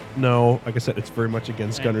 No, like I said, it's very much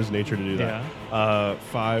against Gunner's nature to do that. Yeah.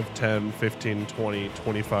 5, 10, 15, 20,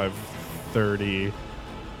 25, 30.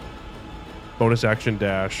 Bonus action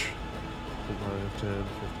dash. 5, 10, 15, 20,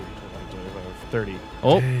 25, 30.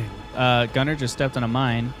 Oh, Dang. Gunner just stepped on a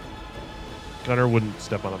mine. Gunner wouldn't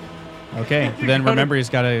step on him. Okay, then remember he's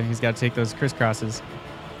got to take those crisscrosses.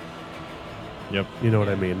 Yep. You know what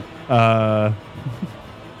I mean.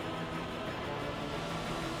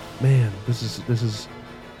 Man, this is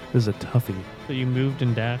a toughie. So you moved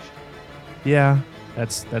and dashed. Yeah.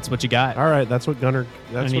 That's what you got. All right, that's what Gunner.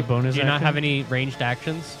 That's Any what, bonus? Do you not action? have any ranged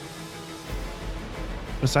actions?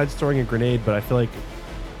 besides throwing a grenade, but I feel like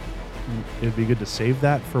it'd be good to save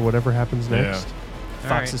that for whatever happens Yeah. next.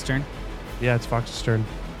 Fox's turn. Yeah, it's Fox's turn.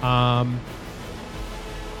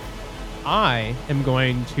 I am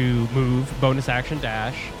going to move bonus action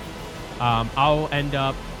dash. I'll end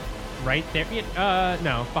up right there.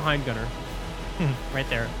 No, behind Gunner. Right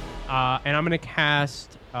there. And I'm going to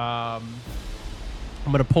cast. I'm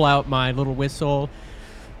going to pull out my little whistle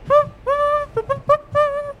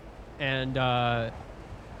and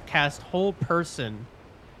cast Whole Person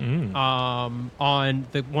on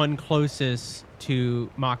the one closest to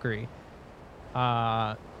Mockery.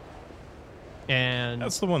 And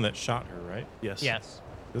That's the one that shot her, right? Yes. yes.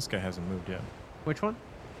 This guy hasn't moved yet. Which one?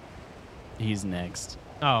 He's next.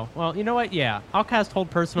 Oh, well, you know what? Yeah. I'll cast Hold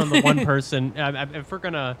Person on the one person. If we're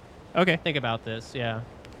going to Okay. think about this, yeah.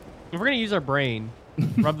 If we're gonna use our brain,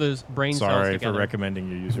 rub those brain cells Sorry together. for recommending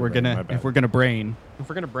you use We're your brain, gonna my bad. if we're gonna brain. If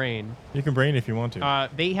we're gonna brain, You can brain if you want to.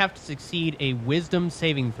 they have to succeed a wisdom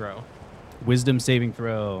saving throw. Wisdom saving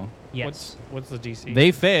throw. Yes. What's the DC?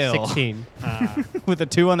 They fail 16. with a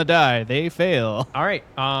 2 on the die. They fail. All right.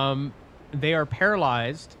 They are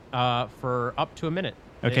paralyzed for up to a minute.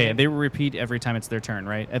 Okay, and they will repeat every time it's their turn,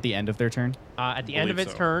 right? At the end of their turn. At the end of Believe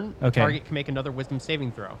its so. turn, the Okay. target can make another wisdom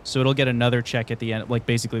saving throw. So it'll get another check at the end, like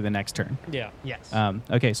basically the next turn. Yeah. Yes.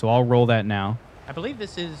 Okay, so I'll roll that now. I believe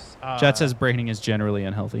this is. Jet says braining is generally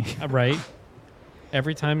unhealthy. Right.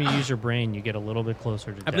 Every time you use your brain, you get a little bit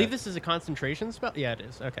closer to I believe death. this is a concentration spell. Yeah, it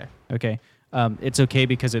is. Okay. Okay, it's okay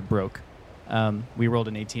because it broke. We rolled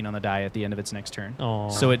an 18 on the die at the end of its next turn. Aw.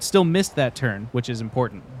 So it still missed that turn, which is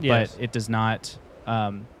important. Yes. But it does not.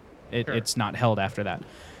 Sure. It's not held after that.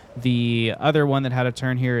 The other one that had a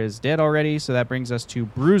turn here is dead already, so that brings us to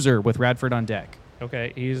Bruiser with Radford on deck.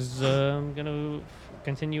 Okay, he's going to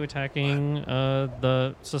continue attacking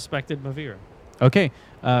the suspected Mavira. Okay,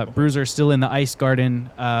 Bruiser still in the ice garden,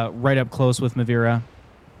 right up close with Mavira.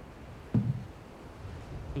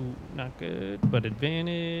 Ooh, not good, but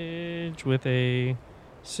advantage with a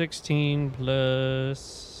 16 plus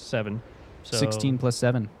 7. So 16 plus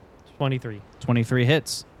 7. 23. 23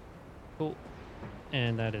 hits. Cool.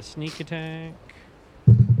 And that is sneak attack.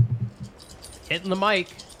 Hitting the mic.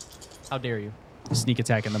 How dare you? Sneak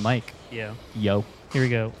attack in the mic. Yeah. Yo. Here we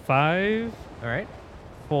go. 5, All right.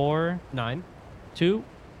 4, 9, 2,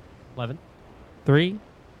 11, 3,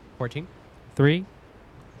 14, 3,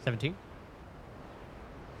 17,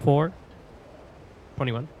 4,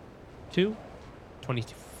 21, 2,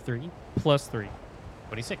 23, plus 3.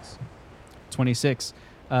 26. 26.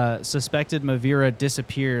 Suspected Mavira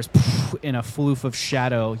disappears in a floof of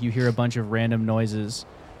shadow. You hear a bunch of random noises,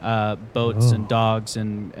 boats and dogs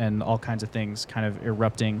and all kinds of things kind of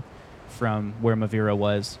erupting from where Mavira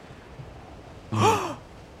was.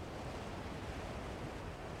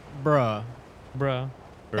 Bruh. Bruh.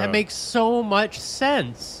 That makes so much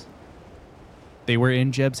sense. They were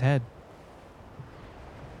in Jeb's head.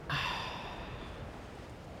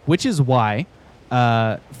 Which is why,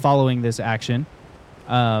 following this action,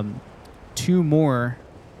 2 more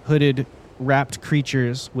hooded, wrapped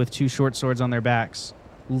creatures with 2 short swords on their backs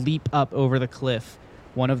leap up over the cliff.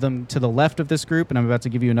 One of them to the left of this group, and I'm about to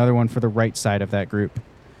give you another one for the right side of that group.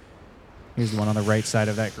 Here's the one on the right side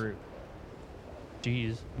of that group.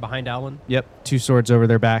 Jeez. Behind Alan. Yep, 2 swords over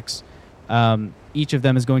their backs. Each of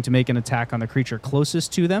them is going to make an attack on the creature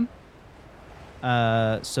closest to them.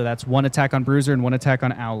 So that's 1 attack on Bruiser and 1 attack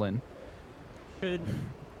on Owlin. Should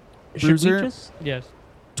Bruiser? we just... Yes.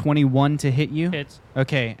 21 to hit you. Hits.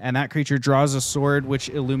 Okay, and that creature draws a sword which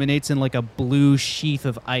illuminates in like a blue sheath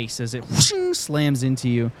of ice as it slams into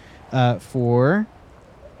you for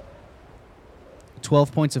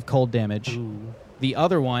 12 points of cold damage. Ooh. The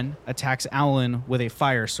other one attacks Owlin with a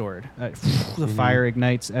fire sword. The fire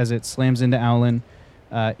ignites as it slams into Owlin.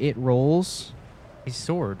 It rolls A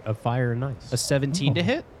sword of fire and ice. a 17 to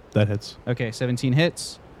hit. That hits. Okay, 17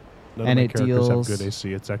 hits. None And of my it characters deals- have good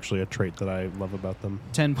AC. It's actually a trait that I love about them.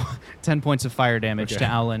 10 points of fire damage Okay. to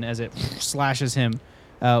Owlin as it slashes him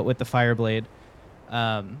with the fire blade.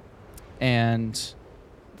 And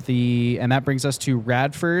that brings us to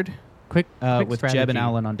Radford Quick with Jeb and strategy.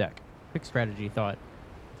 Owlin on deck. Quick strategy thought.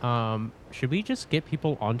 Should we just get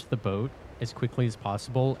people onto the boat as quickly as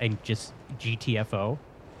possible and just GTFO?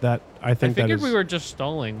 That I I think that figured is. we were just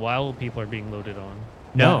stalling while people are being loaded on.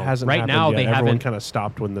 No, that hasn't right happened now yet. they Everyone haven't. kind of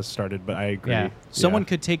stopped when this started, but I agree. Yeah. Someone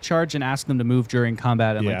could take charge and ask them to move during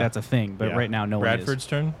combat, and like Yeah. that's a thing. But Yeah. right now, no Bradford's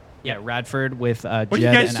turn. one is. Yeah, Radford with What are Jeb you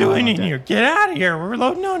guys and doing Owlin on in deck. here? Get out of here. We're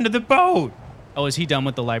loading onto the boat. Oh, is he done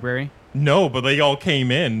with the library? No, but they all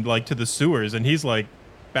came in like to the sewers, and he's like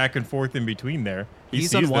back and forth in between there. He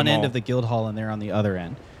He's on sees one them end all. of the guild hall, and they're on the other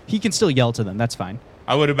end. He can still yell to them. That's fine.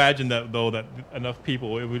 I would imagine that though that enough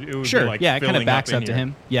people it would Sure. be like yeah, it kind of filling backs in up to here.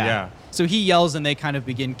 him. Yeah. Yeah. So he yells, and they kind of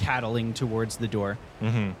begin cattling towards the door.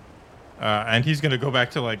 And he's gonna go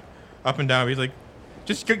back to like up and down. He's like,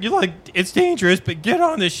 just you're like it's dangerous, but get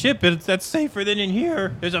on this ship. That's safer than in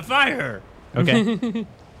here. There's a fire. Okay.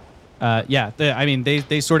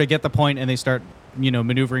 They sort of get the point, and they start,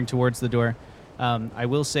 maneuvering towards the door. I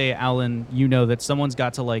will say, Alan, you know that someone's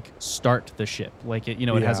got to like start the ship. Like it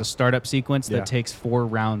has Yeah. a startup sequence Yeah. that takes 4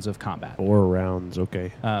 rounds of combat 4 rounds.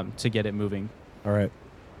 Okay. to get it moving. All right.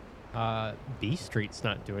 B Street's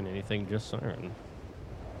not doing anything, just saying.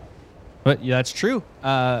 But yeah, that's true.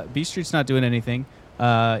 B Street's not doing anything.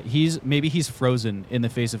 He's frozen in the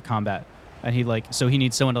face of combat, and he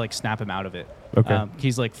needs someone to like snap him out of it. Okay.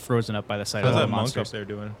 He's like frozen up by the side How's of the that monk monsters. up there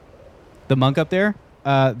doing? The monk up there,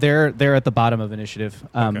 They're at the bottom of initiative.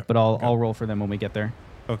 Okay. But I'll roll for them when we get there.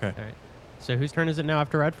 Okay. All right. So whose turn is it now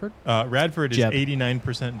after Radford? Radford is Jeb.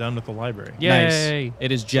 89% done with the library. Yay! Nice.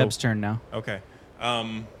 It is Jeb's turn now. Okay.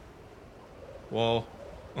 Well,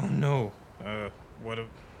 oh no. I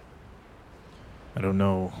don't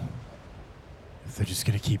know if they're just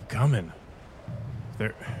gonna keep coming.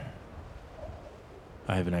 I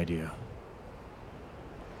have an idea.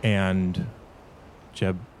 And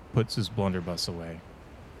Jeb puts his blunderbuss away.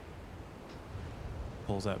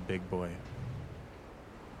 Pulls that big boy.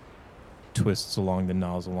 Twists along the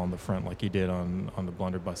nozzle on the front like he did on the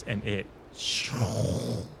blunderbuss, and it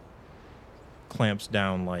clamps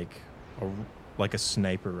down like a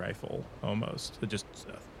sniper rifle almost. It just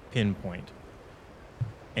pinpoint.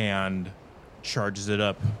 And charges it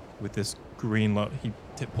up with this green he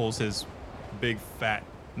pulls his big fat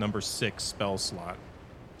number 6 spell slot,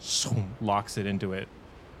 locks it into it,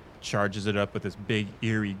 charges it up with this big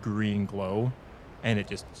eerie green glow, and it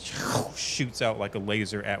just shoots out like a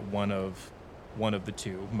laser at one of the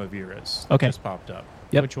 2 Maviras that just popped up.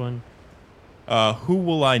 Yep. Which one? Who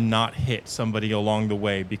will I not hit? Somebody along the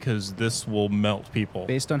way, because this will melt people.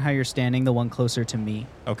 Based on how you're standing, the one closer to me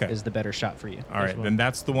is the better shot for you. All right, then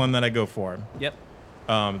that's the one that I go for. Yep.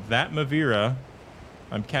 That Mavira,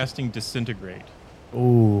 I'm casting Disintegrate.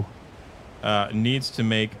 Ooh. Needs to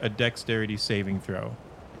make a dexterity saving throw.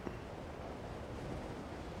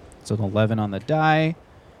 So an 11 on the die,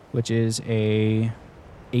 which is a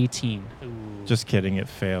 18. Just kidding, it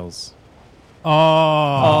fails.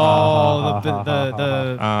 Oh, the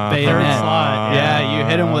bayonet slot. Yeah, you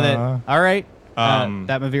hit him with it. All right.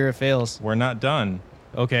 That Mavira fails. We're not done.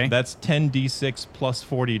 Okay. That's 10d6 plus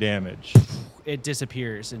 40 damage. It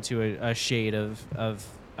disappears into a shade of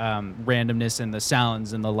randomness and the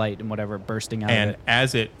sounds and the light and whatever bursting out of And it.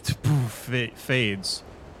 as it fades,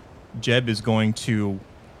 Jeb is going to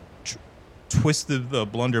twist the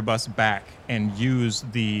blunderbuss back and use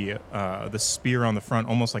the spear on the front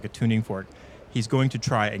almost like a tuning fork. He's going to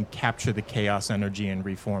try and capture the chaos energy and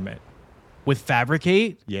reform it. With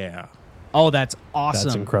Fabricate? Yeah. Oh, that's awesome.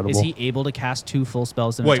 That's incredible. Is he able to cast 2 full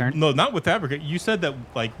spells in a Wait, turn? no, not with Fabricate. You said that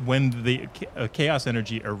like when the chaos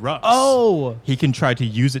energy erupts, Oh! he can try to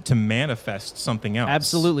use it to manifest something else.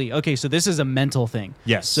 Absolutely. Okay, so this is a mental thing.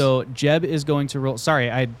 Yes. So Jeb is going to roll. Sorry,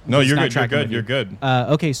 No, was you're not good. You're tracking with good. you. You're good.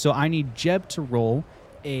 Okay, so I need Jeb to roll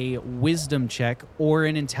a wisdom check or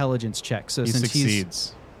an intelligence check. So He since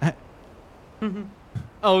succeeds.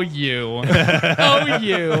 Oh, you.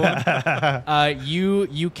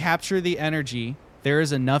 You capture the energy. There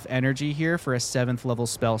is enough energy here for a 7th level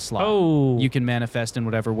spell slot. Oh. You can manifest in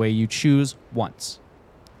whatever way you choose once.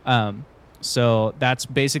 So that's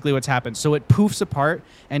basically what's happened. So it poofs apart,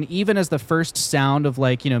 and even as the first sound of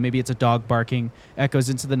maybe it's a dog barking echoes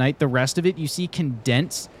into the night, the rest of it you see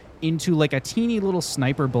condense into like a teeny little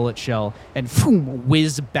sniper bullet shell and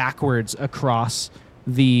whiz backwards across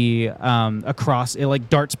it like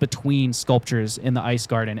darts between sculptures in the ice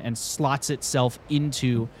garden and slots itself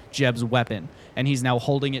into Jeb's weapon, and he's now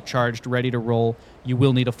holding it charged, ready to roll. You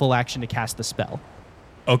will need a full action to cast the spell.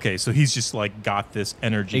 Okay, so he's just like got this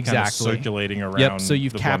energy kind of circulating around. Yep, so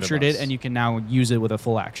you've the captured blunderbuss. it and you can now use it with a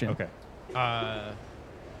full action. Okay. Oh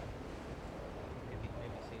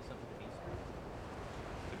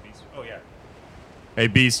yeah. Hey,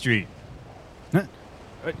 B Street. Huh?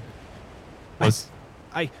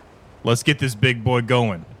 Let's get this big boy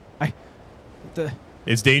going. The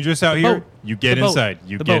It's dangerous out here. boat. You get The boat. inside.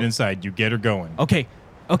 You The get boat. inside. You get her going. Okay.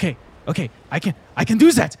 I can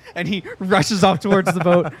do that. And he rushes off towards the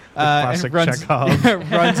boat Classic and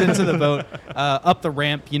Chekhov. runs into the boat, up the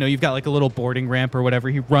ramp. You've got like a little boarding ramp or whatever.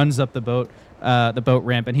 He runs up the boat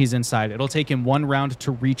ramp, and he's inside. It'll take him 1 round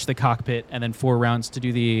to reach the cockpit, and then 4 rounds to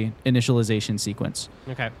do the initialization sequence.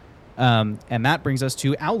 Okay. And that brings us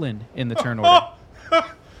to Owlin in the turn order.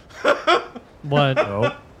 What?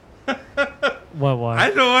 Oh. What? I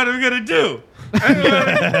know what I'm gonna do. I know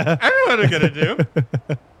what I'm gonna do.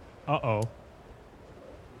 Uh-oh.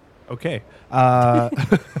 Okay.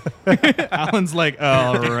 Alan's like,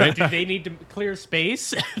 all right. Do they need to clear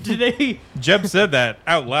space? Do they? Jeb said that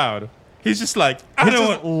out loud. He's just like, I know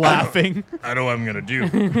what laughing. I know what I'm gonna do. I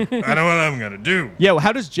know what I'm gonna do. Yeah, well,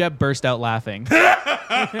 how does Jeb burst out laughing?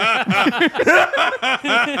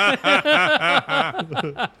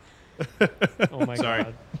 Oh my Sorry.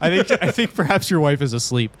 god. I think perhaps your wife is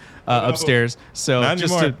asleep upstairs. So Not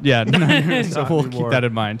just anymore. so Not we'll keep anymore. that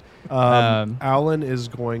in mind. Alan is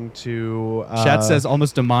going to. Chat says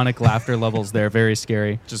almost demonic laughter levels there. Very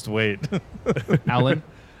scary. Just wait. Alan?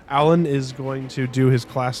 Alan is going to do his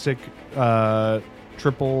classic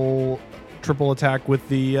triple triple attack with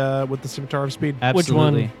the scimitar of speed?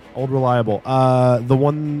 Absolutely. one? Old reliable. The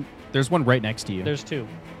one There's one right next to you. There's two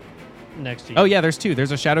next to you. Oh yeah, there's two.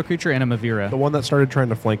 There's a shadow creature and a Mavira. the one that started trying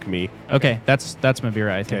to flank me. Okay, that's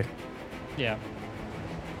Mavira, I think. Okay. Yeah.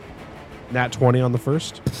 Nat 20 on the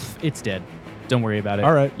first. It's dead. Don't worry about it.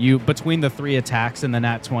 All right. You between the 3 attacks and the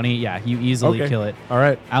nat 20, yeah, you easily Okay. kill it. All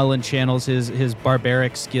right. Alan channels his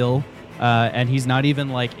barbaric skill, and he's not even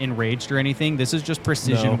like enraged or anything. This is just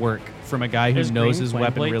precision No. work from a guy who Is knows Green his Flame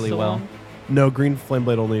weapon Blade really still well. on? No, green flame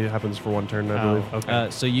blade only happens for one turn, I believe. okay.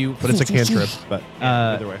 So you, But it's a cantrip. But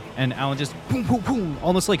either way. and Alan just boom, boom, boom,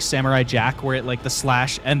 almost like Samurai Jack, where it like the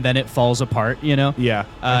slash and then it falls apart. You know. Yeah.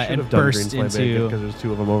 I should and have done burst green flame into- because there's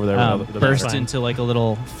two of them over there. Burst fine. into like a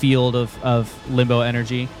little field of limbo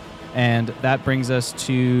energy, and that brings us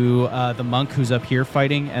to the monk who's up here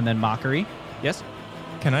fighting, and then Mockery. Yes.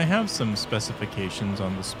 Can I have some specifications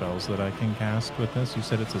on the spells that I can cast with this? You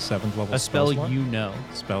said it's a 7th level A spell slot? you know.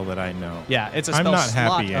 Spell that I know. Yeah, it's a I'm spell not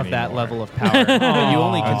slot happy of that anymore. level of power. But you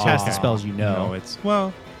only can Oh, cast the okay. spells you know. No, it's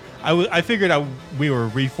I figured we were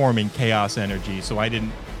reforming chaos energy, so I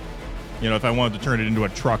didn't. If I wanted to turn it into a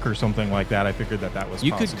truck or something like that, I figured that was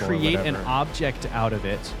You could possible or create an whatever. object out of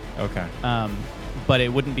it, Okay. but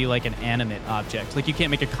it wouldn't be like an animate object. Like you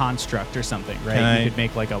can't make a construct or something, right? Can I- You could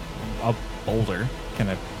make like a boulder. Can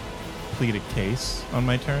I plead a case on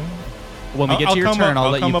my turn? When we get to your turn, I'll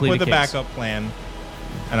let you come up plead with a a case. backup plan,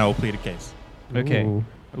 and I will plead a case. Okay. Ooh.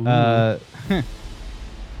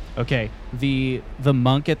 Okay. The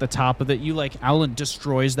monk at the top of it, Alan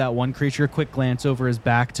destroys that one creature. Quick glance over his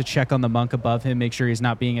back to check on the monk above him, make sure he's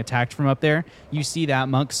not being attacked from up there. You see that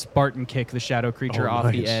monk Spartan kick the shadow creature Oh,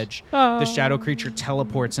 off the nice. edge. The shadow creature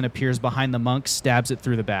teleports and appears behind the monk, stabs it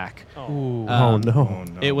through the back. Oh. Oh, no. Oh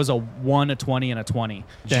no! It was a 1, a 20, and a 20.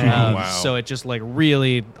 Dang. Wow. So it just like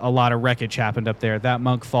really a lot of wreckage happened up there. That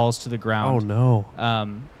monk falls to the Oh, ground. no.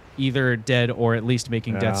 Either dead or at least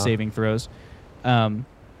making death Yeah. saving throws. The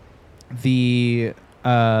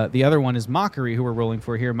other one is Mockery, who we're rolling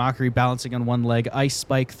for here. Mockery balancing on one leg, ice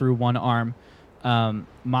spike through one arm.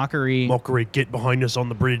 Mockery Mockery, get behind us on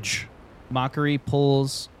the bridge.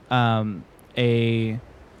 pulls pulls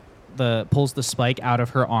the spike out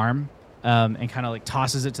of her arm and kind of like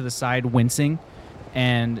tosses it to the side, wincing.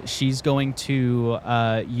 And she's going to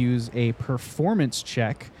use a performance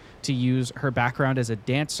check to use her background as a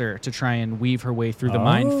dancer to try and weave her way through the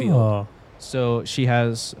minefield. So she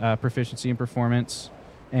has proficiency in performance,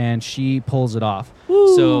 and she pulls it off.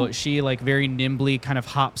 So she like very nimbly kind of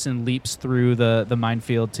hops and leaps through the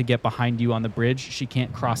minefield to get behind you on the bridge. She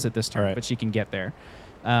can't cross it this turn, Alright. but she can get there.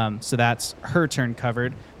 So that's her turn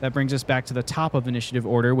covered. That brings us back to the top of initiative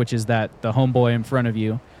order, which is the homeboy in front of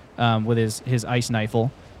you with his ice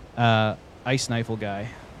rifle guy.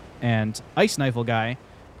 And ice rifle guy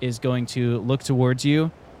is going to look towards you,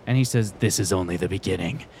 and he says, "This is only the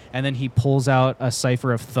beginning." And then he pulls out a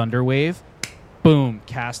cipher of Thunderwave, boom,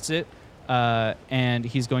 casts it, and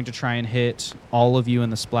he's going to try and hit all of you in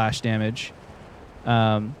the splash damage.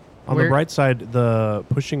 On the bright side, the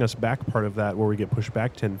pushing us back part of that, where we get pushed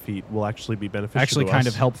back 10 feet, will actually be beneficial Actually to kind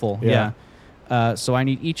us. of helpful, Yeah. yeah. So I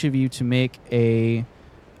need each of you to make a...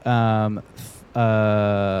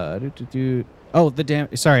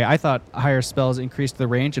 Sorry, I thought higher spells increased the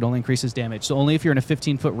range. It only increases damage. So only if you're in a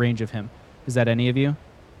 15-foot range of him. Is that any of you?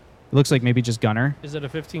 It looks like maybe just Gunner. Is it a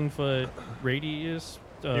 15-foot radius?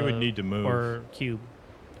 You would need to move. Or cube.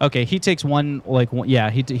 Okay, he takes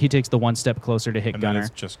he takes the one step closer to hit and then Gunner. it's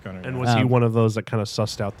just Gunner. And was he one of those that kind of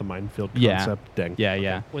sussed out the minefield Yeah. concept? Dang.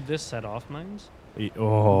 Yeah. Would this set off mines?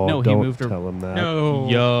 Oh, No, he don't moved her- tell him that. No.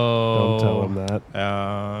 Yo. Don't tell him that.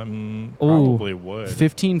 Probably would.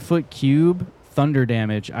 15-foot cube, thunder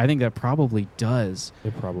damage. I think that probably does.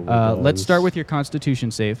 It probably Let's does. start with your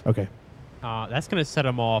Constitution save. Okay. That's going to set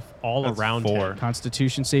him off all That's around 4. him.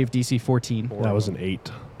 Constitution save DC 14. That was an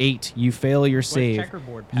 8. 8. You fail your What save.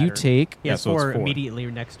 checkerboard You pattern? take He has Yeah, so it's 4 4. immediately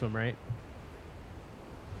next to him, right?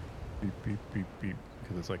 Beep, beep, beep, beep.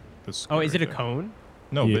 Because it's like this. Oh, is it a cone?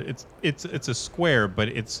 No, Yeah. but it's a square, but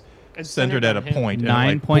it's It's centered centered at a on him. point. and 9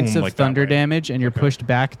 like, points boom, of like that thunder way. damage, and you're Okay. pushed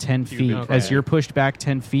back 10 Few feet. bit As back. you're pushed back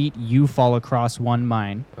 10 feet, you fall across one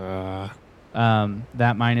mine.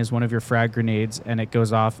 That mine is one of your frag grenades, and it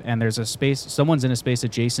goes off, and there's a space. Someone's in a space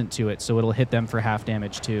adjacent to it, so it'll hit them for half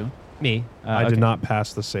damage too. Me. I okay. did not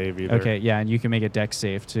pass the save either. Okay, yeah, and you can make a dex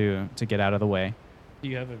save to get out of the way. Do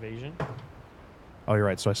you have evasion? Oh, you're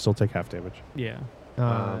right. So I still take half damage. Yeah.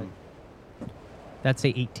 That's a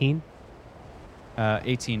 18.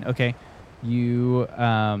 18. Okay, you.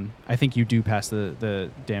 I think you do pass the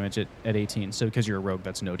damage at 18. So because you're a rogue,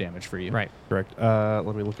 that's no damage for you. Right. Correct.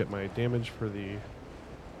 Let me look at my damage for the.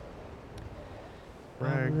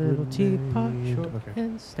 I'm a little teapot, short Okay.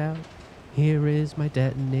 and stout. Here is my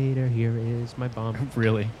detonator. Here is my bomb.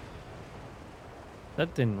 Really?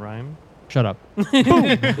 That didn't rhyme. Shut up.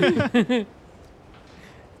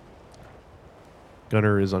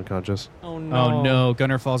 Gunner is unconscious. Oh no! Oh no!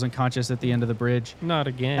 Gunner falls unconscious at the end of the bridge. Not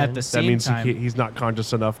again. At the That same means time, he's not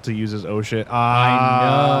conscious enough to use his oh shit.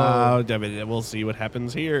 I Damn it. We'll see what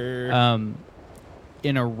happens here.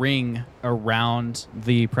 in a ring around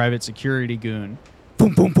the private security goon,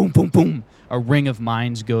 boom, boom, boom, boom, boom. A ring of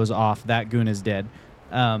mines goes off. That goon is dead.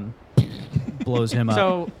 Blows him up.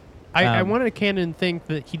 So, I Um, wanted a canon think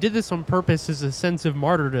that he did this on purpose as a sense of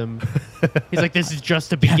martyrdom. He's like, this is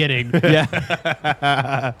just a beginning.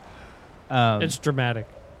 Yeah. It's dramatic.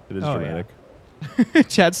 It is oh, dramatic.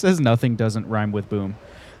 Chad says nothing doesn't rhyme with boom.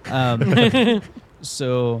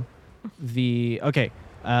 So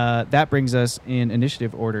that brings us in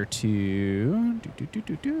initiative order to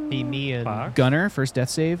Be me and Fox. Gunner first death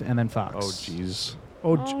save and then Fox. Oh jeez.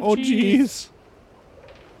 Oh, jeez.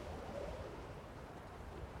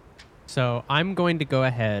 So I'm going to go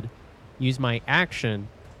ahead, use my action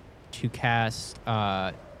to cast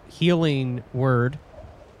Healing Word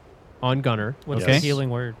on Gunner. What's Okay. the healing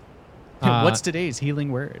word? What's today's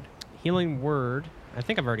healing word? Healing Word? I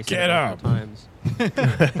think I've already said Get it up. multiple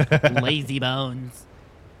times. Lazy bones.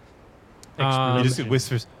 He just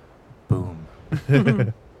whispers, boom.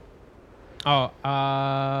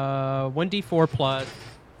 1d4 plus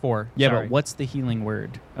 4. Yeah, Sorry. but what's the healing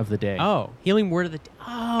word of the day? Oh, Healing Word of the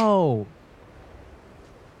Oh.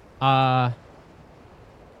 I'm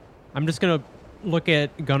just going to look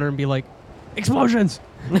at Gunner and be like, explosions!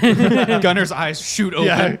 Gunner's eyes shoot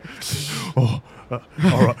open. All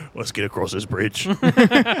right, let's get across this bridge.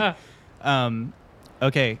 Okay.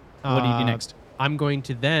 What do you do next? I'm going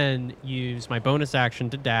to then use my bonus action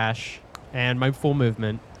to dash and my full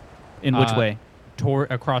movement In which way?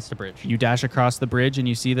 across the bridge. You dash across the bridge and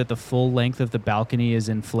you see that the full length of the balcony is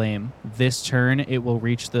in flame. This turn, it will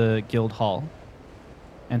reach the guild hall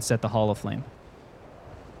and set the hall aflame.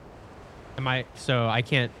 So I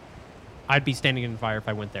can't. I'd be standing in fire if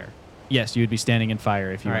I went there. Yes, you would be standing in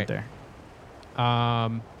fire if you All went right.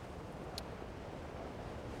 there.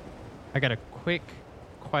 I got a quick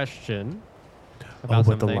question Oh, about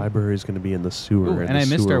but the something. library is going to be in the sewer. Ooh, and the I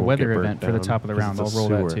missed sewer our will weather get burnt event for the down top of the 'cause round. I'll it's a roll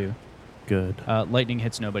that sewer. too. Good. Lightning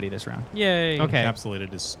hits nobody this round. Yay. Okay.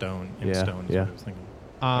 Encapsulated as stone. In Yeah, stone is yeah. what I was thinking.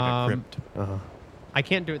 Like a crypt. Uh-huh. I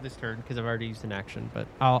can't do it this turn because I've already used an action, but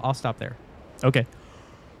I'll stop there. Okay.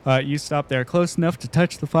 You stop there, close enough to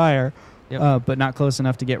touch the fire, Yep. but not close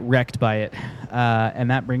enough to get wrecked by it. And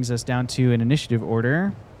that brings us down to an initiative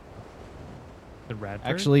order. The Radford?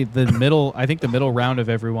 Actually, I think the middle round of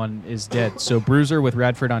everyone is dead. So Bruiser with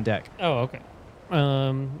Radford on deck. Oh, okay.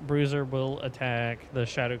 Bruiser will attack the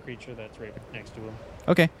shadow creature that's right next to him.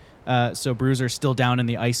 Okay. So Bruiser's still down in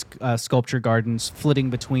the ice sculpture gardens, flitting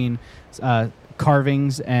between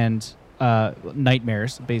carvings and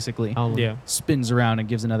nightmares, basically. I'll Yeah. Spins around and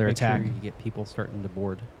gives another make attack. sure you get people starting to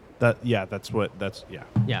board. Yeah.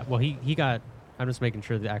 Yeah, well, he got. I'm just making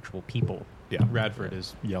sure the actual people. Yeah. Radford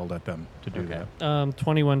has yelled at them to do Okay. that.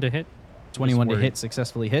 21 to hit. 21 to worried. hit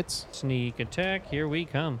successfully hits. Sneak attack. Here we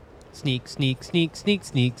come. Sneak, sneak, sneak, sneak,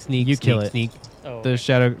 sneak, sneak. You sneak, kill it. Sneak. Oh, The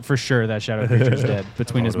shadow, for sure, that shadow creature's dead.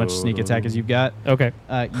 Between as much sneak attack as you've got, okay.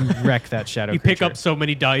 you wreck that shadow You creature. pick up so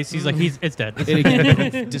many dice. He's like, it's dead. It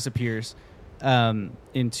again disappears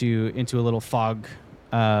into a little fog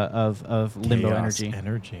of limbo Chaos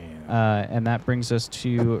energy. And that brings us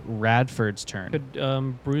to Radford's turn.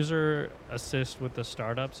 Could Bruiser assist with the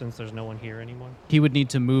startup since there's no one here anymore? He would need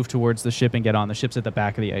to move towards the ship and get on. The ship's at the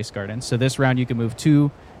back of the ice garden. So this round you can move to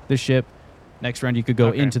the ship. Next round you could go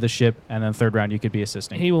Okay. into the ship, and then third round you could be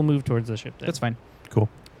assisting. He will move towards the ship then. That's fine. Cool.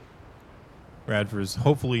 Radford's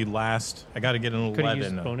hopefully last. I got to get an Could he use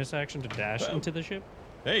 11. bonus action to dash into the ship?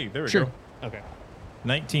 Hey, there we Sure. go. Okay.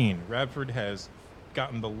 19. Radford has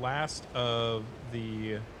gotten the last of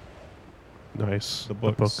the Nice.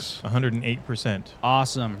 books. 108%.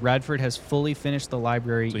 Awesome. Radford has fully finished the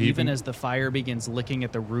library, So he even can- as the fire begins licking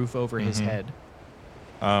at the roof over his head.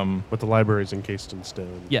 But the library is encased in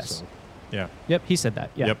stone. Yes. so- Yeah. Yep, he said that.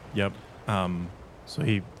 Yeah. Yep. So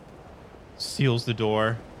he seals the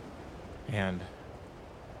door and,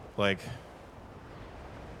 like,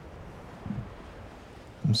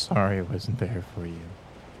 I'm sorry I wasn't there for you,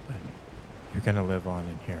 but you're going to live on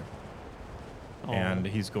in here. Oh. And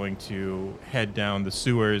he's going to head down the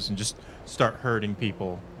sewers and just start herding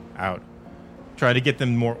people out. Try to get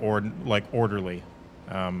them more orderly.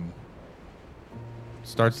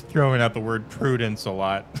 starts throwing out the word prudence a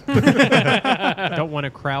lot. I don't want to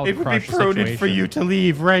crowd It would be crush the prudent situation. for you to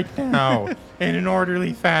leave right now in an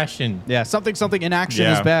orderly fashion. Yeah, something inaction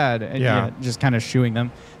Yeah. is bad. And Yeah. just kind of shooing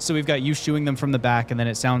them. So we've got you shooing them from the back, and then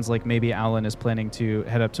it sounds like maybe Alan is planning to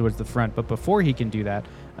head up towards the front. But before he can do that,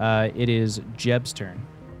 it is Jeb's turn.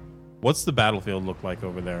 What's the battlefield look like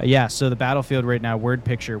over there? Yeah, so the battlefield right now, word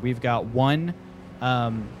picture, we've got one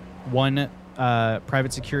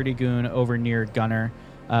private security goon over near Gunner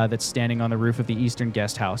that's standing on the roof of the eastern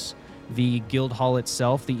guest house. The guild hall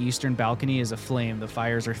itself, the eastern balcony, is aflame. The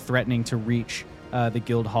fires are threatening to reach the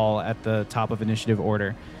guild hall at the top of initiative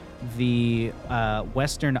order. The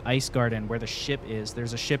western ice garden, where the ship is,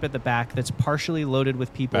 there's a ship at the back that's partially loaded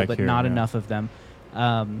with people, Back but here, not yeah. enough of them.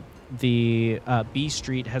 The B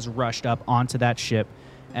Street has rushed up onto that ship,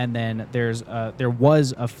 and then there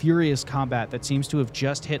was a furious combat that seems to have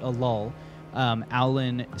just hit a lull.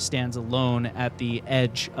 Alan stands alone at the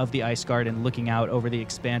edge of the ice garden, looking out over the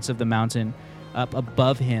expanse of the mountain. Up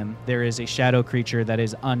above him, there is a shadow creature that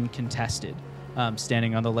is uncontested,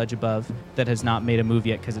 standing on the ledge above, that has not made a move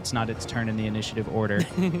yet because it's not its turn in the initiative order.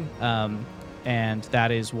 And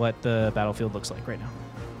that is what the battlefield looks like right now.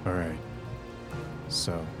 All right.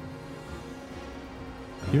 So,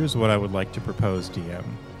 here's what I would like to propose, DM.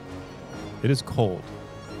 It is cold.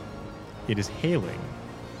 It is hailing.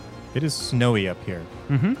 It is snowy up here.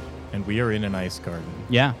 Mm-hmm. And we are in an ice garden.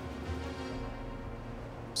 Yeah.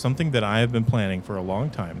 Something that I have been planning for a long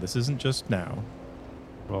time, this isn't just now,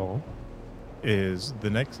 Oh. is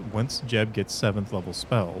once Jeb gets 7th level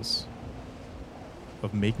spells,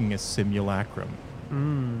 of making a simulacrum,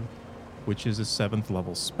 which is a 7th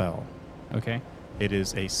level spell. Okay. It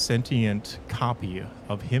is a sentient copy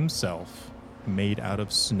of himself made out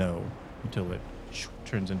of snow until it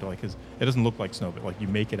turns into like his. It doesn't look like snow, but like you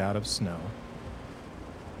make it out of snow.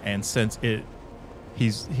 And since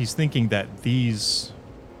he's thinking that these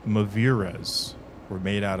Maviras were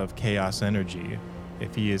made out of chaos energy,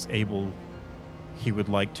 if he is able, he would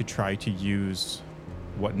like to try to use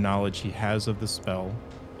what knowledge he has of the spell,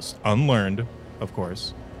 unlearned, of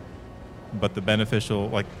course, but the beneficial,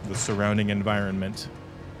 like the surrounding environment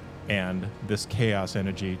and this chaos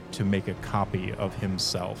energy, to make a copy of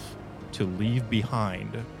himself to leave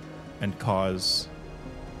behind and cause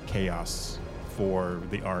chaos for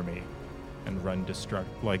the army and run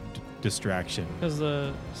distraction. Because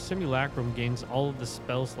the simulacrum gains all of the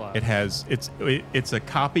spell slots. It has it's a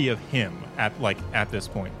copy of him at this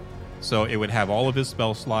point. So it would have all of his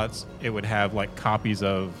spell slots. It would have like copies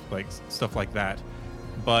of like stuff like that.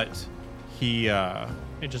 But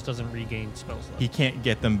It just doesn't regain spell slots. he can't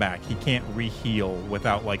get them back. He can't re-heal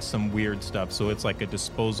without like some weird stuff. So it's like a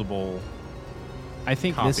disposable. I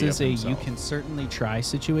think Copy this is of a himself. you can certainly try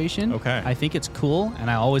situation. Okay. I think it's cool,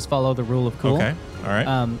 and I always follow the rule of cool. Okay. All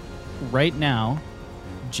right. Right now,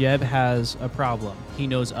 Jeb has a problem. He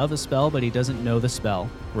knows of a spell, but he doesn't know the spell.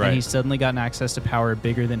 Right. And he's suddenly gotten access to power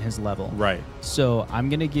bigger than his level. Right. So I'm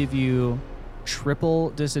going to give you triple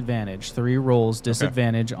disadvantage, 3 rolls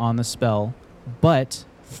disadvantage on the spell. But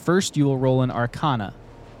first you will roll an Arcana.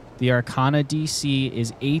 The Arcana DC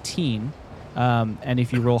is 18. And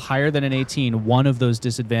if you roll higher than an 18, one of those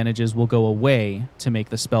disadvantages will go away to make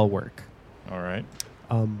the spell work. All right.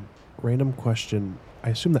 Random question. I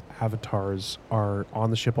assume the avatars are on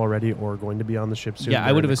the ship already or going to be on the ship soon. Yeah, I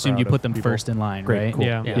They're would in have a assumed you crowd put of them people. first in line, Great, right? cool.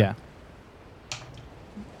 Yeah. Yeah.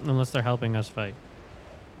 Unless they're helping us fight.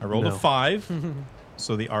 I rolled a No. 5.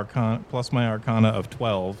 So the Arcana plus my Arcana of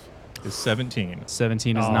 12 is 17.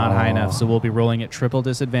 17 is not high enough, so we'll be rolling at triple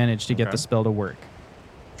disadvantage to get Okay. the spell to work.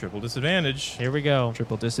 Triple disadvantage. Here we go.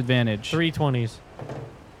 Triple disadvantage. 3 20s.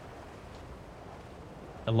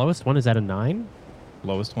 The lowest one is at a 9.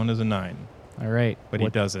 Lowest one is a 9, All right. but he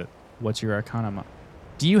does it. What's your Arcana?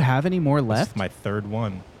 Do you have any more This left? is my 3rd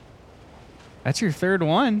one. That's your 3rd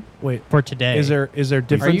one. Wait, For today. is there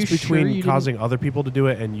difference you sure between you didn't- causing other people to do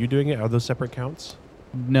it and you doing it? Are those separate counts?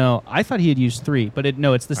 No, I thought he had used 3, but it's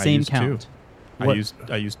the I same used two. count. What?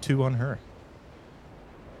 I used 2 on her.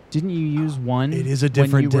 Didn't you use 1? It is a when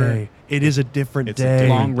different you were- day. It is a different It's a day.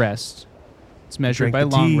 different- Long rest. It's measured Drank by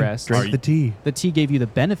the long tea. rest. Drank Are the tea. The tea gave you the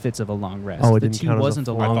benefits of a long rest. Oh, it the didn't tea count as a wasn't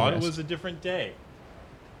a full- long I thought rest. it was a different day.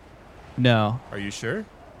 No, Are you sure?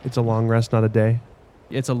 It's a long rest, not a day.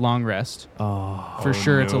 it's a long rest. Oh, For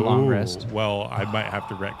sure it's a long no. rest. Well, I might have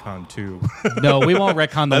to retcon 2. No, we won't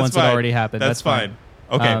retcon the That's ones that fine. already happened. That's fine.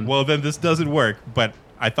 Okay, Um, well then this doesn't work, but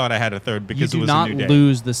I thought I had a third You because it do was not a new day.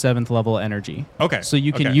 lose the 7th level energy. Okay. So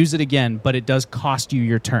you can okay. use it again, but it does cost you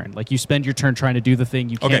your turn. Like you spend your turn trying to do the thing,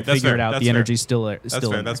 you can't Okay, that's figure fair, it out. that's The fair. energy's still there. That's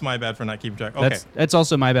fair. That's my bad for not keeping track. Okay. That's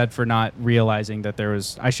also my bad for not realizing that there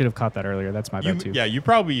was. I should have caught that earlier. That's my bad too. Yeah, you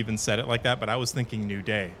probably even said it like that, but I was thinking new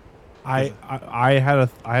day. I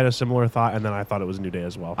had a similar thought, and then I thought it was New Day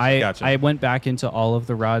as well. Gotcha. I went back into all of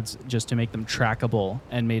the rods just to make them trackable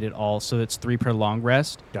and made it all so it's 3 per long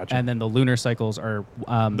rest. Gotcha. And then the lunar cycles are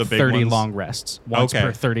The big 30 ones? long rests. Once Okay.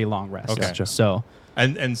 per 30 long rests. Okay. Gotcha. So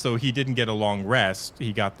And so he didn't get a long rest.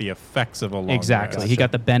 He got the effects of a long exactly. rest. He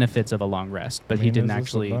got the benefits of a long rest, but he didn't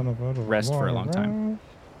actually rest for a long time.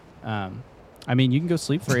 I mean, you can go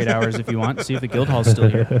sleep for 8 hours if you want. See if the guild hall's still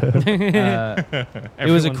here.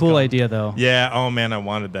 It was a cool idea, though. Yeah. Oh man, I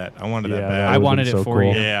wanted that. I wanted that Yeah, bad. that I would've wanted been it so for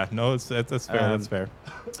cool. you. Yeah. No, that's fair. That's fair.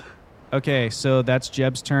 Okay, so that's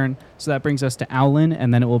Jeb's turn. So that brings us to Owlin,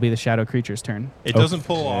 and then it will be the shadow creature's turn. It doesn't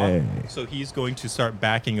pull Okay. off, so he's going to start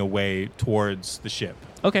backing away towards the ship,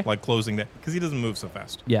 Okay. like closing that because he doesn't move so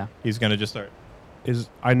fast. Yeah. He's going to just start.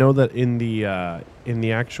 I know that in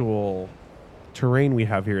the actual terrain we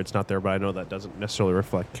have here, it's not there, but I know that doesn't necessarily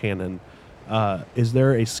reflect canon. Is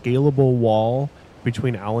there a scalable wall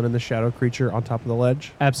between Alan and the shadow creature on top of the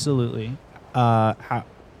ledge? Absolutely.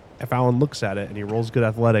 If Alan looks at it and he rolls good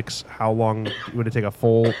athletics, how long would it take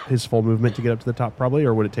his full movement to get up to the top? Probably,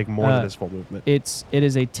 or would it take more than his full movement? It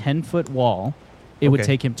is a 10-foot wall. It would Okay.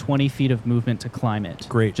 take him 20 feet of movement to climb it.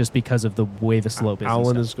 Great. Just because of the way the slope is. and Alan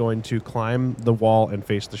stuff. is going to climb the wall and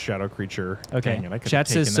face the shadow creature. Okay. Dang it, I could've Chat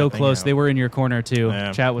says taken so that thing close. out. They were in your corner too.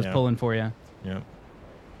 Yeah, Chat was yeah. pulling for you. Yeah.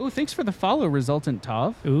 Oh, thanks for the follow, resultant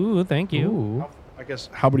Tav. Ooh, thank you. Ooh. I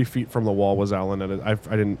guess how many feet from the wall was Alan at it? I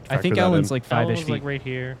didn't. I think factor that Alan's in. like That 5-ish was feet. like right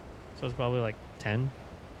here, so it's probably like 10.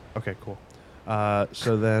 Okay, cool.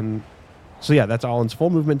 So yeah, that's Alan's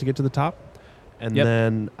full movement to get to the top, and Yep.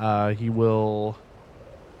 then he will.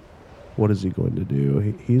 What is he going to do?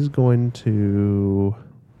 He's going to,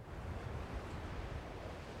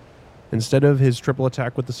 instead of his triple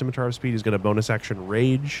attack with the Scimitar of Speed, he's going to bonus action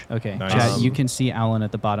Rage. Okay, Nice. Chat, you can see Alan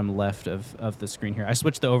at the bottom left of the screen here. I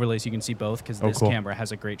switched the overlays. You can see both because Oh, this cool. camera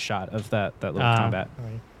has a great shot of that little Ah. combat.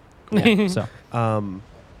 Right. Yeah, so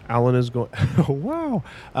Alan is going. Oh, wow!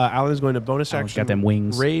 Alan is going to bonus Alan's action got them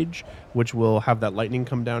wings. Rage, which will have that lightning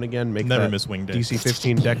come down again. Make Never that miss wing day. DC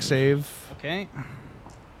 15 deck save. okay,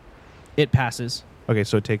 it passes. Okay,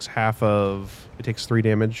 so it takes 3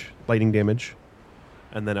 damage, lightning damage,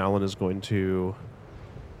 and then Alan is going to.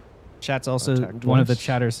 Chat's also Attack one of the twice.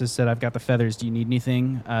 chatters has said, "I've got the feathers. Do you need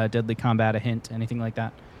anything? Deadly combat, a hint, anything like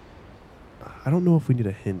that?" I don't know if we need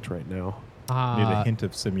a hint right now. Need a hint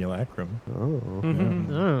of simulacrum. Oh,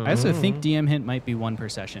 Oh. I also think DM hint might be 1 per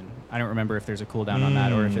session. I don't remember if there's a cooldown on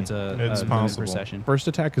that or if it's a It's a possible. per session. first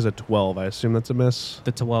attack is a 12. I assume that's a miss.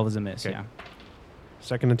 The 12 is a miss. Okay. Yeah,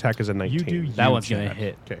 Second attack is a 19. You do that you, one's gonna Chad.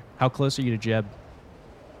 hit. Okay. How close are you to Jeb?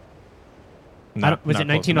 Was it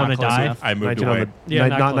 19 on Not the close die? enough. I moved 19 away. on the Yeah,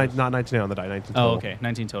 not, not not, close. not 19 on the die. 19 Oh, total. okay,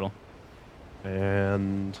 19 total.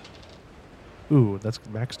 And ooh, that's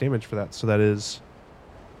max damage for that. So that is.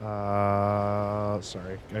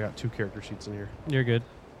 Sorry, I got 2 character sheets in here. You're good.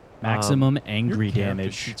 Maximum Your angry character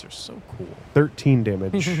damage. sheets are so cool. 13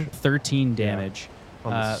 damage 13 damage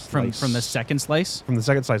on the from slice. the second slice. From the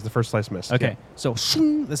second slice. The first slice missed. Okay, Yeah.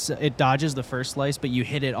 so it dodges the first slice, but you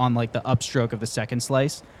hit it on like the upstroke of the second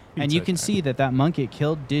slice, and you Pizza can time. see that monk it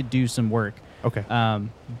killed did do some work. Okay.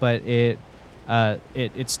 But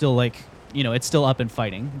it's still like it's still up and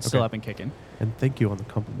fighting. It's still Okay. up and kicking. And thank you on the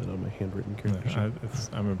compliment on my handwritten character sheet.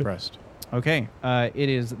 I'm impressed. Okay, it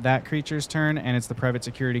is that creature's turn, and it's the private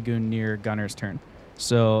security goon near Gunner's turn.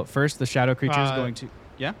 So first, the shadow creature is going to.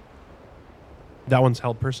 Yeah. That one's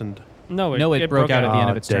held personed. No, It broke out at the end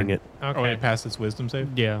of its dang turn. it. Okay. Oh, it passed its wisdom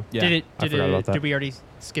save? Yeah. Yeah. Did it? I forgot about that. Did we already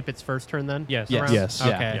skip its first turn then? Yes. Yes. Around? Yes.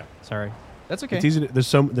 Yeah. Okay. Yeah. Sorry. That's okay. It's easy. There's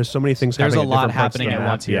so many things. There's a happening lot at different parts of happening the at map.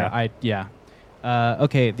 once here.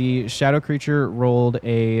 Okay, the shadow creature rolled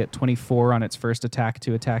a 24 on its first attack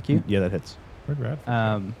to attack you. Yeah, that hits. Where'd Rad?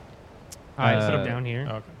 I put Uh, him down here.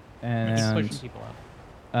 Oh, okay. Just pushing And people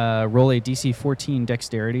out. roll a DC 14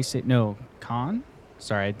 dexterity save. No, con?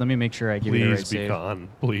 Sorry, let me make sure I give you the right Please be save. con.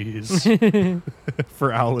 Please.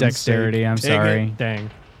 For Alan's Dexterity, sake. I'm Dang sorry.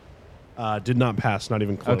 Dang. it. Did not pass. Not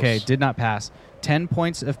even close. Okay, did not pass. 10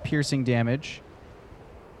 points of piercing damage.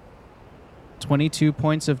 22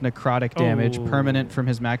 points of necrotic damage, Oh. permanent from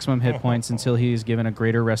his maximum hit points until he is given a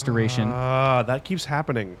greater restoration. That keeps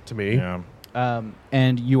happening to me. Yeah.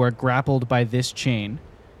 And you are grappled by this chain.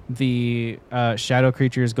 The shadow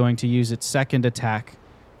creature is going to use its second attack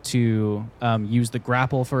to use the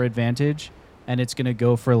grapple for advantage, and it's going to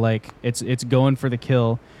go for like it's going for the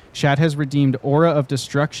kill. Shat has redeemed Aura of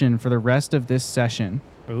Destruction for the rest of this session.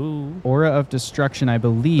 Ooh. Aura of Destruction, I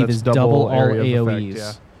believe, That's is double all area of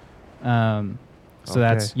AoEs. effect, So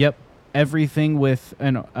that's everything with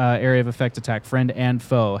an area of effect attack, friend and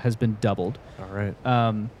foe, has been doubled. All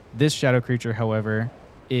right. This shadow creature, however,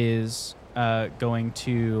 is going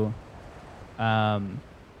to,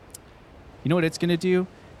 you know what it's going to do?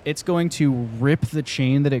 It's going to rip the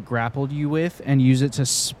chain that it grappled you with and use it to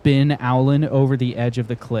spin Owlin over the edge of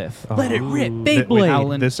the cliff. Let it rip, Wait,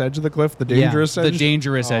 Beyblade. this edge of the cliff, the dangerous yeah, edge? the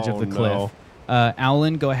dangerous edge of the cliff. No.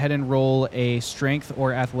 Owlin, go ahead and roll a strength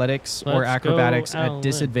or athletics or Let's acrobatics go, at Owlin.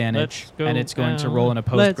 disadvantage, Let's go, and it's going to Owlin. roll an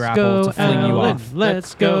opposed grapple to fling you off.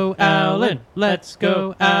 Let's go, Owlin. Let's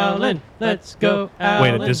go, Owlin. Let's go, Owlin.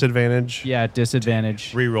 Wait, a disadvantage? Yeah,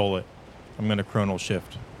 disadvantage. Reroll it. I'm gonna chronal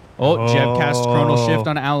shift. Oh, Jeb casts Chronal Shift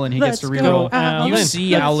on Owlin. He gets to reroll. You Owlin.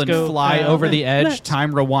 see Let's Owlin go, fly Owlin. over the edge. Let's-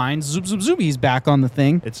 Time rewinds. Zoom, zoom, zoom. He's back on the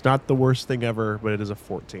thing It's not the worst thing ever, but it is a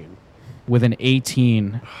 14. with an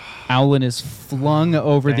 18. Owlin is flung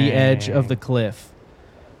over the edge of the cliff.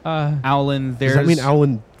 Owlin, there's... Does that mean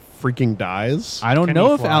Owlin freaking dies? I don't Can know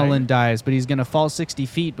he if fly? Owlin dies, but he's going to fall 60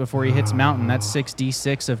 feet before he hits mountain. That's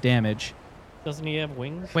 6d6 of damage. Doesn't he have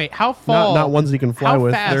wings? Wait, how fall? Not ones he can fly How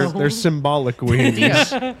with. fast? They're symbolic wings.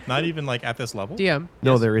 DM, Not even like at this level. DM.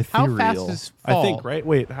 No, they're How ethereal. fast is I fall? think, right?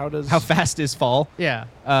 Wait, how does... How fast is fall? Yeah.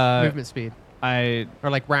 Uh, Movement speed I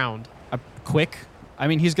or like round. quick. I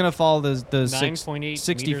mean, he's going to fall the 9.8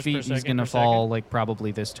 60 meters per feet. He's second going to per fall second? like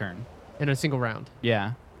probably this turn. In a single round.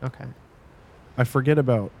 Yeah. Okay. I forget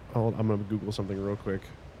about... I'm going to Google something real quick.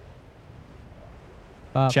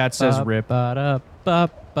 Chat says rip. I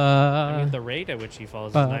mean, the rate at which he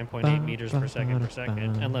falls is 9.8 meters per second,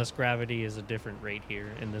 unless gravity is a different rate here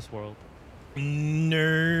in this world.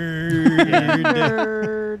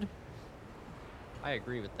 Nerd. I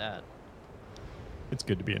agree with that. It's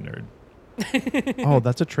good to be a nerd. Oh,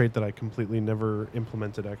 that's a trait that I completely never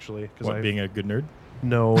implemented, actually. What, being a good nerd?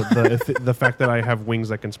 No, the fact that I have wings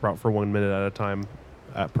that can sprout for 1 minute at a time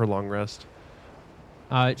per long rest.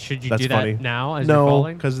 Should you That's do funny. that now as you're No,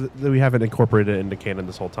 falling? because we haven't incorporated it into canon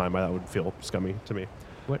this whole time. That would feel scummy to me.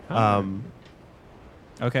 What?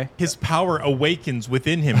 Okay. His power awakens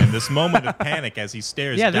within him in this moment of panic as he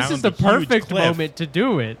stares Yeah, down this is the huge perfect cliff. moment to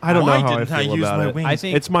do it. I don't know Why how didn't I feel use about my it. wings I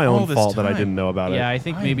think It's my all own this fault that I time? didn't know about Yeah, it. I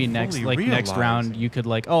think I'm maybe fully next round realizing. you could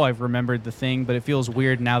like, oh, I've remembered the thing, but it feels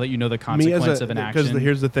weird now that you know the Me consequence of an because action.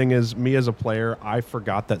 here's the thing: is me as a player, I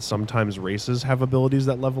forgot that sometimes races have abilities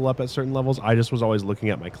that level up at certain levels. I just was always looking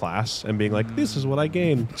at my class and being like, "This is what I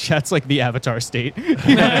gain." Chat's like the Avatar state.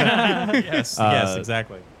 Yes, yes,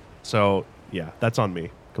 exactly. So yeah, that's on me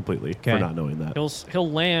completely Okay. for not knowing that.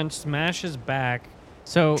 He'll land, smash his back,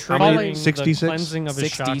 So triggering the 66? cleansing of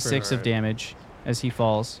his 66 chakra. of damage as he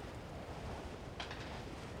falls.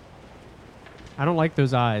 I don't like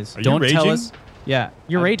those eyes. Are you Don't tell raging? us. Yeah,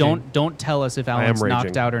 You're raging. Don't tell us if am Alan's knocked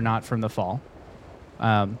raging. out or not from the fall.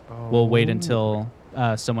 We'll wait until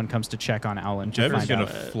someone comes to check on Alan to Jeff is find going out.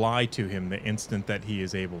 to fly to him the instant that he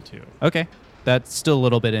is able to. Okay, that's still a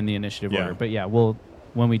little bit in the initiative Yeah. order, but yeah,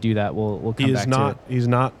 when we do that, we'll come He back is not. to He's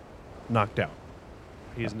not knocked out.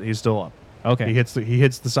 He's still up. it. Okay, He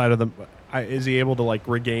hits the side of the. Is he able to like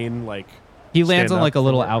regain like? he lands stand on like up a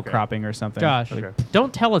little from it? Okay. outcropping or something. Josh, Okay.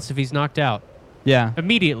 don't tell us if he's knocked out. Yeah,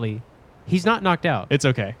 Immediately. He's not knocked out. it's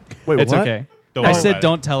okay. Wait, It's what? okay. Don't I worry said about it.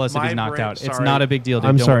 don't tell us if My he's knocked brain- out. It's sorry. not a big deal. Dude.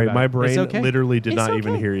 I'm Don't sorry. worry My about it. brain It's okay. literally did It's not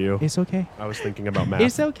even okay. hear you. It's okay. I was thinking about math.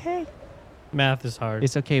 It's okay. Math is hard.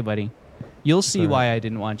 It's okay, buddy. You'll see Sorry. why I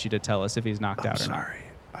didn't want you to tell us if he's knocked I'm out or sorry.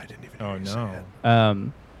 I didn't even. Oh, hear you say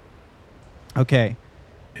no. it. Okay.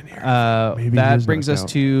 Didn't hear it. Maybe he That is brings knocked us out.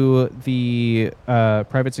 to the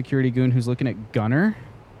private security goon who's looking at Gunner.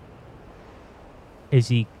 Is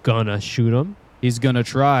he gonna shoot him? He's gonna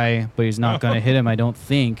try, but he's not gonna hit him. I don't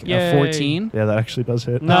think. Yay. 14. Yeah, that actually does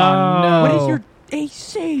hit. No. Oh, no. What is your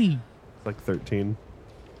AC? It's like 13.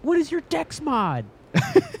 What is your dex mod?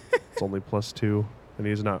 It's only +2, and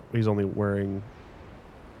he's not. He's only wearing.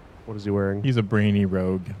 What is he wearing? He's a brainy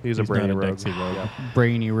rogue. He's a brainy not rogue. Dexy rogue.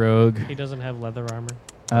 Brainy rogue. He doesn't have leather armor.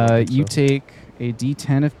 think You so. take a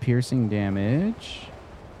D10 of piercing damage.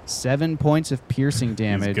 7 points of piercing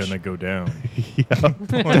damage. He's gonna go down.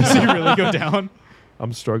 Does he really go down?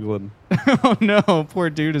 I'm struggling. Oh no, poor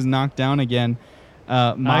dude is knocked down again.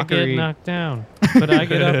 I Mockery. get knocked down, but I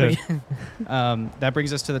get up again. That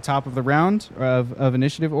brings us to the top of the round of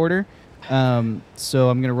initiative order. So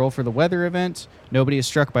I'm going to roll for the weather event. Nobody is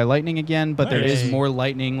struck by lightning again, but there is Nice. more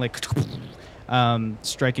lightning like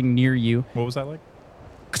striking near you What was that like?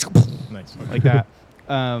 Nice. like that.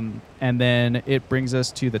 And then it brings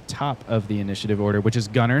us to the top of the initiative order, which is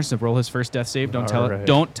Gunner. So roll his first death save.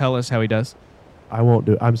 Don't tell us how he does. I won't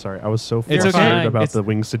do. I'm sorry. I was so It's frustrated okay. about the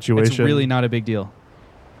wing situation. It's really not a big deal.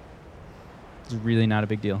 It's really not a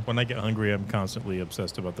big deal. When I get hungry, I'm constantly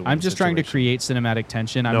obsessed about the. I'm just trying to create cinematic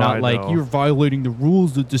tension. I'm No, not I like know. you're violating the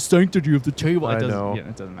rules of the sanctity of the table. I It doesn't, know. Yeah,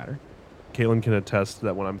 it doesn't matter. Caitlin can attest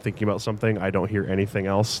that when I'm thinking about something, I don't hear anything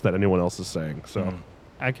else that anyone else is saying. So,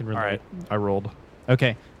 I can relate. all right, I rolled.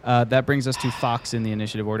 Okay, that brings us to Fox in the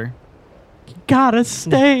initiative order. Gotta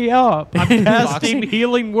stay up. I'm casting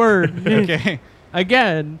healing word. Okay.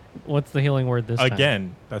 Again. What's the healing word this time?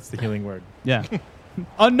 Again, that's the healing word. Yeah.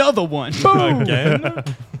 Another one. Again.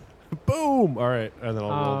 Boom! All right, and then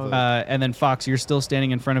I'll roll. And then Fox, you're still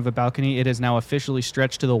standing in front of a balcony. It is now officially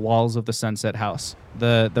stretched to the walls of the Sunset House.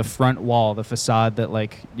 The front wall, the facade that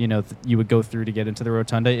you would go through to get into the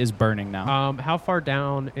rotunda is burning now. How far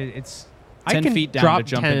down? It's 10 I can feet down drop to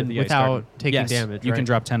jump 10 into the ice without garden. taking Yes, damage. You can right?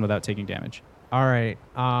 drop 10 without taking damage. All right.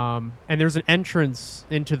 And there's an entrance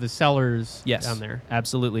into the cellars Yes. down there.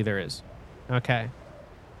 Absolutely there is. Okay.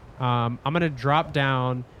 I'm gonna drop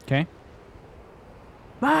down. Okay.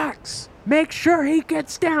 Max, make sure he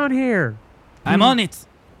gets down here. I'm on it.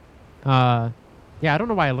 Yeah, I don't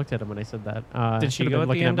know why I looked at him when I said that. Did she should've go been at the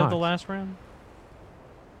looking end of the Mox. last round?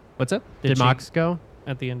 What's up? Did she- Mox go?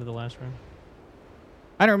 At the end of the last round?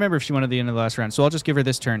 I don't remember if she went at the end of the last round, so I'll just give her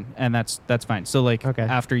this turn, and that's fine. So Okay.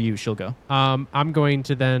 after you, she'll go. I'm going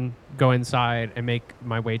to then go inside and make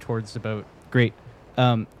my way towards the boat. Great.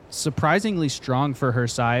 Surprisingly strong for her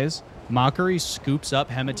size, Mockery scoops up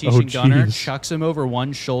Hematish Oh, and Gunner, jeez. chucks him over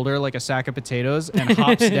one shoulder like a sack of potatoes, and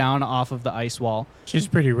hops down off of the ice wall. She's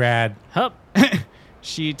pretty rad. Hup.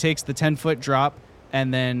 She takes the 10-foot drop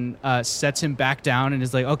and then sets him back down and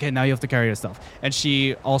is like, okay, now you have to carry yourself. And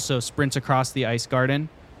she also sprints across the ice garden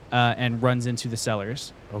and runs into the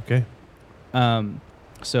cellars. Okay.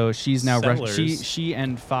 So she's now Cellars? she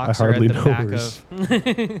and Fox I are at hardly the know back hers.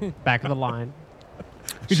 of Back of the line.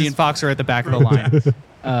 she and Fox are at the back of the line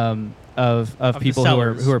of the people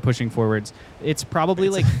sellers. who are pushing forwards. It's probably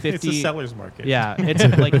like 50. It's a seller's market. Yeah, it's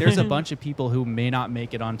like there's a bunch of people who may not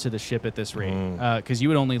make it onto the ship at this rate because you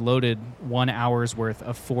had only loaded 1 hour's worth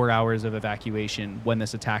of 4 hours of evacuation when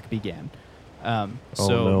this attack began. So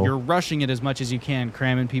no. you're rushing it as much as you can,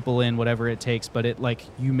 cramming people in, whatever it takes. But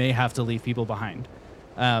you may have to leave people behind.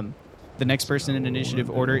 The next person in initiative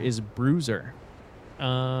order is Bruiser.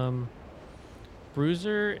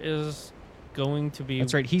 Bruiser is going to be.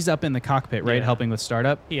 That's right. He's up in the cockpit, right, Yeah. helping with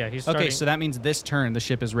startup. Yeah, he's starting. Okay, so that means this turn the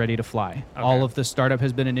ship is ready to fly. Okay. All of the startup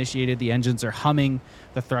has been initiated. The engines are humming.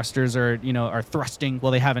 The thrusters are thrusting.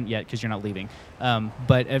 Well, they haven't yet because you're not leaving.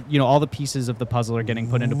 But all the pieces of the puzzle are getting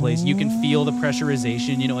put into place. You can feel the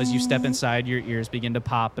pressurization. As you step inside, your ears begin to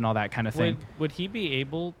pop and all that kind of thing. Would he be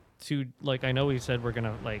able to I know we said we're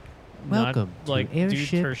gonna Welcome to not do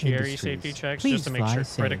Airship tertiary Industries. safety checks Please just to make fly sure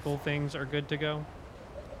safe. critical things are good to go.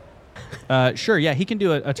 Sure, yeah, he can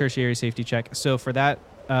do a tertiary safety check. So for that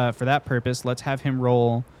purpose, let's have him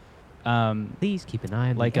roll. Please keep an eye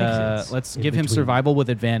on Like the exits let's in give him between. survival with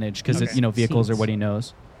advantage because Okay. vehicles are Seems- what he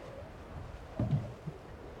knows.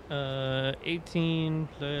 18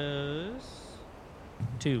 plus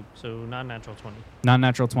 2, so not natural 20.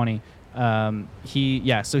 Non-natural 20. So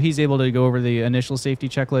he's able to go over the initial safety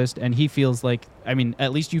checklist, and he feels like,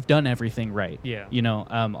 at least you've done everything right. Yeah.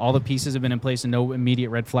 All the pieces have been in place, and no immediate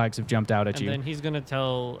red flags have jumped out at And you. then he's gonna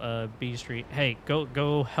tell B Street, "Hey,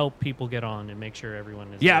 go help people get on and make sure everyone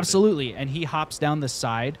is." Yeah, loaded." absolutely. And he hops down the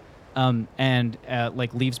side, and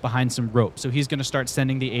leaves behind some rope. So he's going to start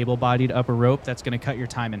sending the able-bodied up a rope that's going to cut your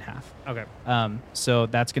time in half. Okay. So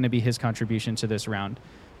that's going to be his contribution to this round.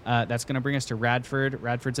 That's going to bring us to Radford.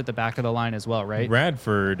 Radford's at the back of the line as well, right?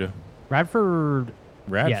 Radford. At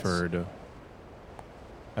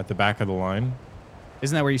the back of the line.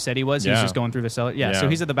 Isn't that where you said he was? He was Yeah. just going through the cellar. Yeah, so Yeah.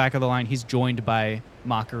 he's at the back of the line. He's joined by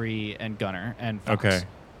Mockery and Gunner and Fox. Okay.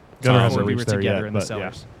 Gunner Before hasn't we were reached there together yet, in the but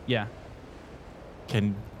cellars. Yeah.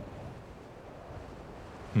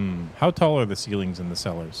 How tall are the ceilings in the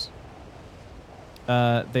cellars?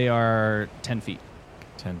 They are 10 feet.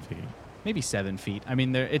 10 feet. Maybe 7 feet.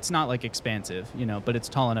 It's not like expansive, but it's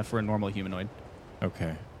tall enough for a normal humanoid.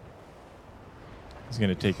 Okay. He's going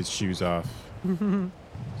to take his shoes off,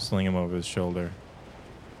 sling them over his shoulder,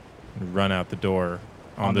 and run out the door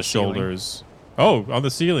on the ceiling. shoulders. Oh, on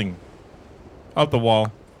the ceiling. Up the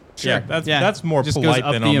wall. Sure. Yeah, that's more Just goes polite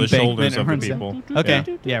up than the on the embankment shoulders and of the runs people. down.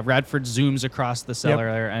 Okay. Yeah, Radford zooms across the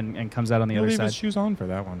cellar and comes out on the He'll other leave side. his shoes on for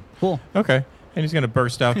that one. Cool. Okay. And he's going to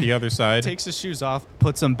burst out the other side. Takes his shoes off,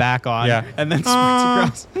 puts them back on, Yeah. and then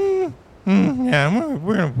sprints across. Yeah,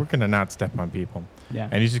 we're gonna not step on people. Yeah.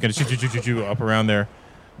 And he's just gonna shoot up around there,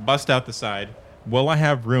 bust out the side. Will I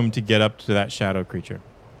have room to get up to that shadow creature?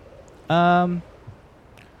 I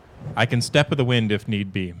can step of the wind if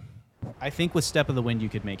need be. I think with Step of the Wind you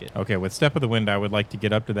could make it. Okay, with step of the wind, I would like to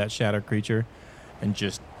get up to that shadow creature and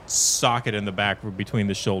just sock it in the back between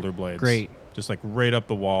the shoulder blades. Great. Just like right up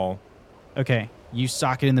the wall. Okay, you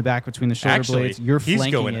sock it in the back between the shoulder Actually, blades. You're he's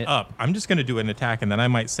flanking going it. up. I'm just going to do an attack, and then I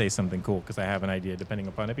might say something cool because I have an idea, depending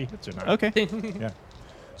upon if he hits or not. Okay. Yeah.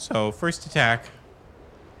 So, first attack,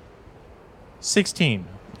 16.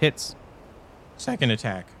 Hits. Second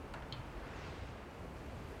attack,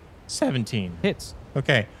 17. Hits.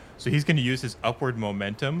 Okay, so he's going to use his upward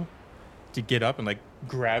momentum to get up and like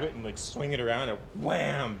grab it and like swing it around and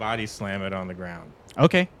wham, body slam it on the ground.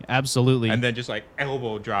 Okay, absolutely. And then just like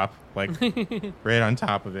elbow drop like right on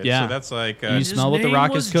top of it. Yeah. So that's like you smell what the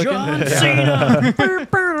Rock is cooking?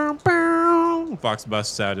 Fox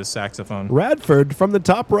busts out his saxophone. Radford from the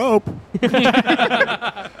top rope.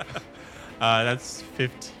 That's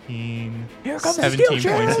 15, Here comes the 17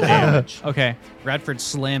 steel points of chair. damage. Okay, Radford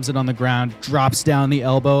slams it on the ground, drops down the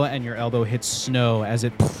elbow, and your elbow hits snow as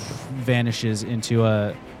it vanishes into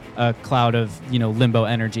a cloud of limbo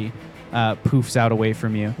energy, poofs out away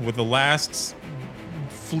from you. With the last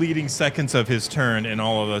fleeting seconds of his turn and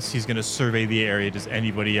all of us, he's going to survey the area. Does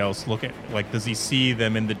anybody else look at, like, does he see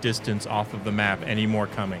them in the distance off of the map? Any more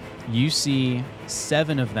coming? You see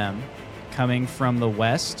 7 of them coming from the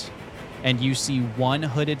west, and you see one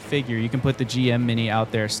hooded figure. You can put the GM mini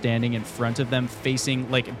out there standing in front of them, facing,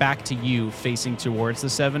 like, back to you, facing towards the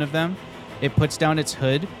 7 of them. It puts down its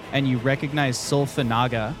hood, and you recognize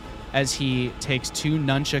Sulfanaga as he takes 2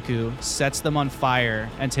 nunchaku, sets them on fire,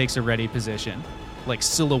 and takes a ready position, like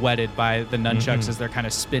silhouetted by the nunchucks as they're kind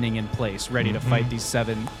of spinning in place, ready to fight these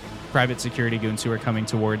 7 private security goons who are coming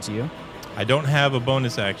towards you. I don't have a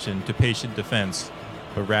bonus action to patient defense,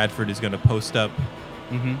 but Radford is going to post up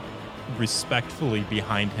respectfully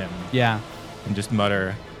behind him Yeah. and just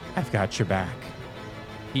mutter, "I've got your back."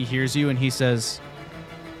 He hears you and he says,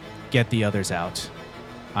 "Get the others out.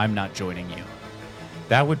 I'm not joining you."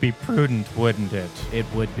 That would be prudent, wouldn't it? It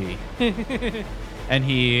would be. And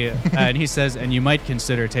he says, "And you might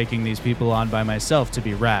consider taking these people on by myself to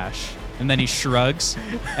be rash." And then he shrugs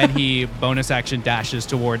and he bonus action dashes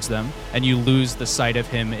towards them, and you lose the sight of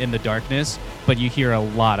him in the darkness, but you hear a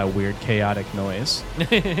lot of weird chaotic noise.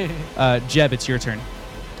 Jeb, it's your turn.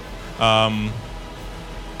 On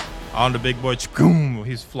the big boy, boom,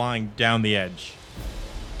 he's flying down the edge.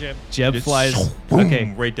 Jeb Just flies. boom,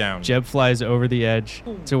 Okay. right down. Jeb flies over the edge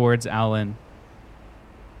towards Alan,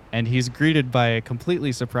 and he's greeted by a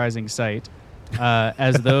completely surprising sight.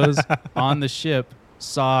 As those on the ship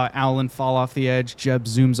saw Alan fall off the edge, Jeb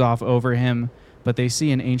zooms off over him, but they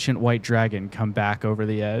see an ancient white dragon come back over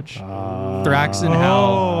the edge.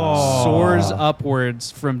 Thraxenhal soars upwards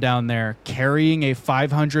from down there, carrying a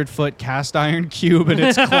 500-foot cast iron cube in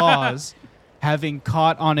its claws, having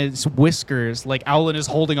caught on its whiskers. Like, Owlin is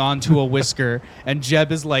holding on to a whisker, and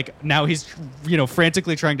Jeb is like, now he's,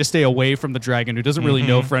 frantically trying to stay away from the dragon, who doesn't really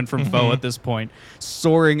know friend from foe at this point,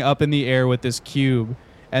 soaring up in the air with this cube.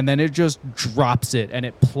 And then it just drops it, and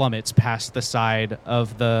it plummets past the side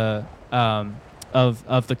of the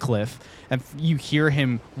of the cliff. And you hear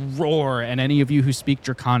him roar, and any of you who speak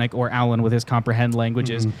Draconic or Alan with his comprehend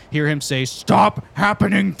languages hear him say, "Stop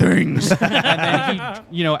happening things!" And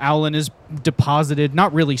then Alan is deposited,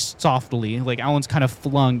 not really softly, like Alan's kind of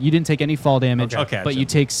flung. You didn't take any fall damage, Okay. but you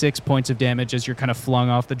take 6 points of damage as you're kind of flung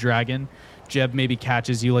off the dragon. Jeb maybe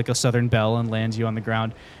catches you like a southern belle and lands you on the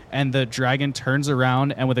ground. And the dragon turns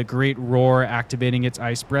around and with a great roar, activating its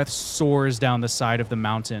ice breath, soars down the side of the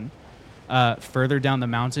mountain. Further down the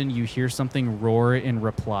mountain, you hear something roar in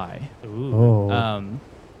reply.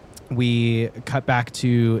 We cut back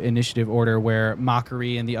to initiative order where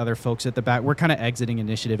Mockery and the other folks at the back, we're kind of exiting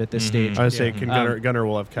initiative at this stage. I would say Gunner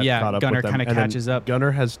will have caught up Gunner with them. kinda And then catches up.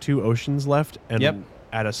 Gunner has 2 oceans left, and Yep.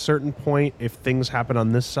 at a certain point, if things happen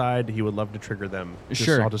on this side, he would love to trigger them.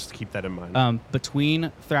 Sure. I'll just keep that in mind.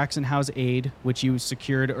 Between Thraxenhau's aid, which you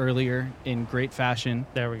secured earlier in great fashion,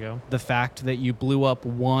 There we go. the fact that you blew up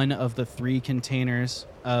one of the 3 containers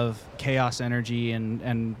of chaos energy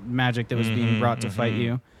and magic that was being brought to fight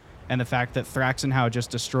you, and the fact that Thraxenhau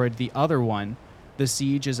just destroyed the other one, the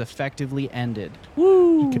siege is effectively ended.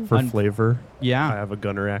 For flavor, Yeah. I have a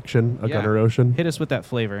Gunner action, a Yeah. Gunner ocean. Hit us with that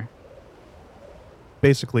flavor.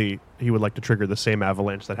 Basically, he would like to trigger the same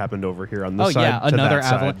avalanche that happened over here on this Oh side. yeah, to another that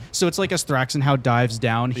side. avalanche. So it's like as Thraxenhau dives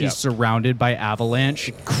down, he's Yep. surrounded by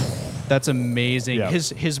avalanche. That's amazing. Yeah.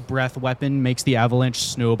 His breath weapon makes the avalanche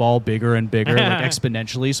snowball bigger and bigger, like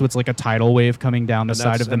exponentially. So it's like a tidal wave coming down the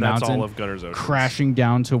side of the mountain, that's all of Gunner's Oceans. crashing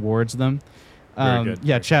down towards them. Very good.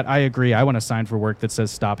 Yeah, chat, I agree. I want a sign for work that says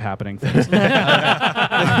 "Stop happening things."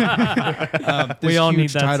 We all need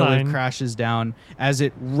huge that tidal wave sign. crashes down as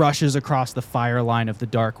it rushes across the fire line of the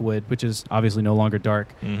dark wood, which is obviously no longer dark.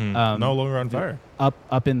 No longer on fire.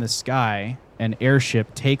 Up in the sky, an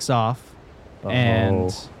airship takes off, and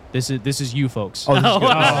this is you folks. Oh, this is good.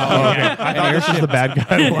 Okay. I thought this was the bad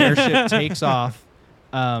guy. An airship takes off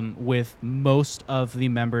with most of the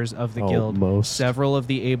members of the guild. Most. Several of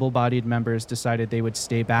the able-bodied members decided they would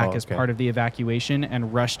stay back as part of the evacuation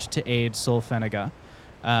and rushed to aid Solfeniga.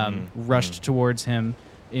 Rushed towards him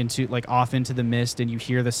off into the mist, and you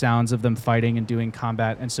hear the sounds of them fighting and doing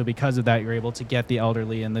combat. And so because of that, you're able to get the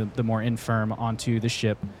elderly and the more infirm onto the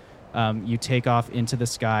ship. You take off into the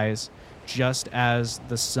skies just as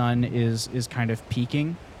the sun is kind of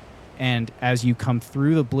peaking. And as you come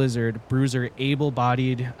through the blizzard, Bruiser,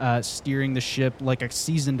 able-bodied, steering the ship like a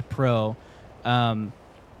seasoned pro,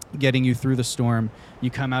 getting you through the storm. You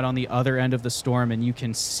come out on the other end of the storm, and you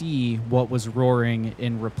can see what was roaring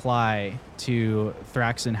in reply to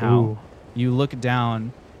Thraxenhau. Ooh. You look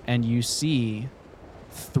down, and you see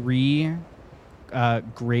 3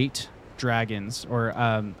 great dragons, or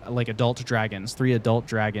like adult dragons, 3 adult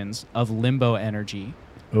dragons of limbo energy,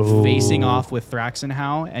 facing off with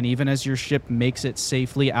Thraxenhau. And even as your ship makes it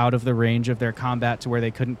safely out of the range of their combat to where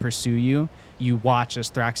they couldn't pursue you, you watch as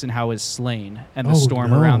Thraxenhau is slain, and the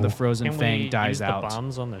storm around the frozen Can fang we dies use out. the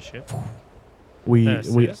bombs on the ship?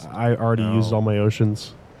 I already used all my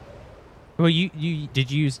oceans. Well, you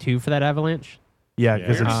did you use 2 for that avalanche? Yeah,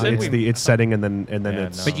 because Yeah. it's setting and then Yeah,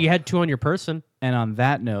 it's no. But you had 2 on your person. And on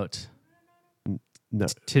that note, no.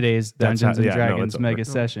 today's That's Dungeons how- and yeah, no, Dragons it's over. mega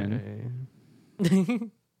session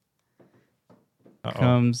Uh-oh.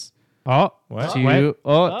 comes Oh, What?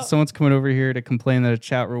 to... someone's coming over here to complain that a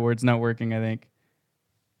chat reward's not working, I think.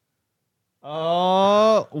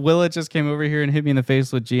 Oh, Willa just came over here and hit me in the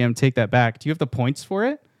face with GM. Take that back. Do you have the points for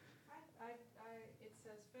it? It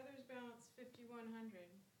says feathers balance 5,100,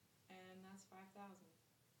 and that's 5,000.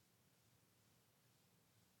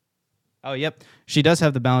 Oh, yep. She does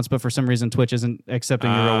have the balance, but for some reason Twitch isn't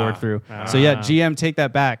accepting the reward through. So Ah. yeah, GM, take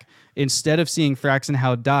that back. Instead of seeing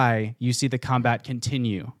Thraxenhau die, you see the combat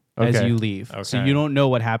continue as Okay. you leave. So Okay. you don't know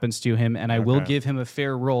what happens to him, and I will Okay. give him a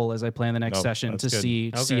fair roll as I play in the next Nope, session that's to good.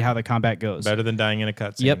 see Okay. how the combat goes. Better than dying in a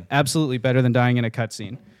cutscene. Yep, absolutely better than dying in a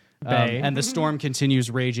cutscene. Bay. And the storm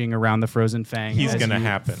continues raging around the frozen fang. He's as gonna you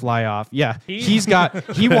happen. Fly off. Yeah, he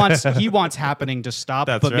wants happening to stop,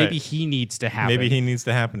 That's but right. maybe he needs to happen. Maybe he needs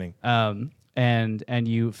to happening. And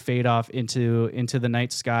you fade off into the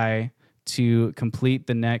night sky to complete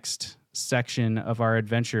the next section of our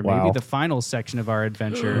adventure, Wow. maybe the final section of our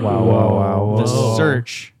adventure. Wow. The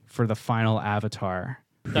search for the final avatar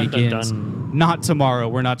Dun, dun, begins. dun. Not tomorrow.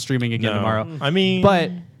 We're not streaming again No. tomorrow. I mean,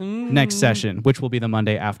 But next session, which will be the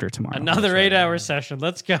Monday after tomorrow. Another 8-hour session.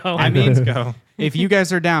 Let's go. I mean, let's go. if you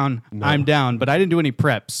guys are down, I'm down, but I didn't do any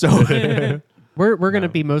prep, so we're going to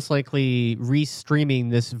be most likely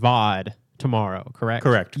restreaming this VOD tomorrow, correct?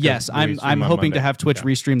 Correct. yes, We stream I'm on hoping to Monday. have Twitch Yeah.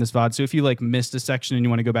 restream this VOD. So if you missed a section and you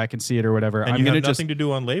want to go back and see it or whatever, And I'm you gonna have just nothing to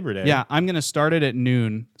do on Labor Day. yeah, I'm gonna start it at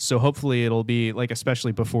noon. So hopefully it'll be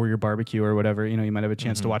especially before your barbecue or whatever. You might have a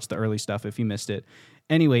chance to watch the early stuff if you missed it.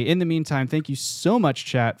 Anyway, in the meantime, thank you so much,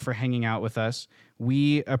 chat, for hanging out with us.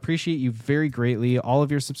 We appreciate you very greatly. All of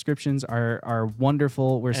your subscriptions are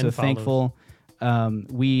wonderful. We're so And follows. thankful.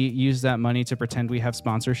 We use that money to pretend we have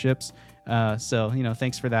sponsorships. So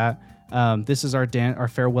thanks for that. This is our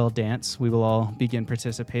farewell dance. We will all begin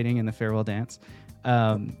participating in the farewell dance.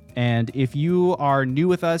 And if you are new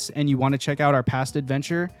with us and you want to check out our past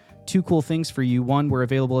adventure, 2 cool things for you. One, we're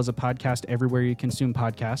available as a podcast everywhere you consume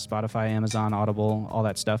podcasts, Spotify, Amazon, Audible, all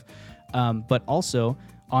that stuff. But also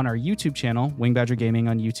on our YouTube channel, Wing Badger Gaming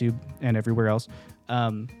on YouTube and everywhere else,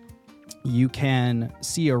 you can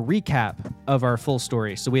see a recap of our full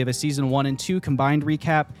story. So we have a season 1 and 2 combined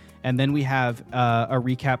recap, and then we have a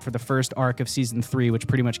recap for the first arc of season 3, which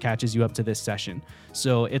pretty much catches you up to this session.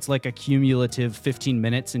 So it's like a cumulative 15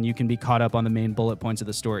 minutes, and you can be caught up on the main bullet points of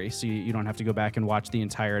the story, so you don't have to go back and watch the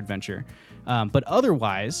entire adventure. But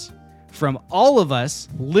otherwise, from all of us,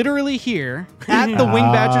 literally here at the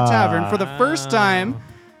Wing Badger Tavern for the first time.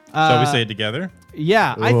 Shall we say it together?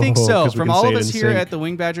 Yeah, I think so. 'cause we From can all say of it us in here sync. at the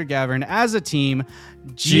Wing Badger Tavern as a team,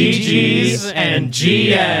 GGs and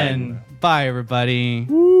GN. Bye, everybody.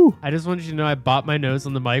 I just wanted you to know I bought my nose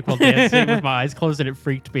on the mic while dancing with my eyes closed, and it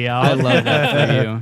freaked me out. I love that for you.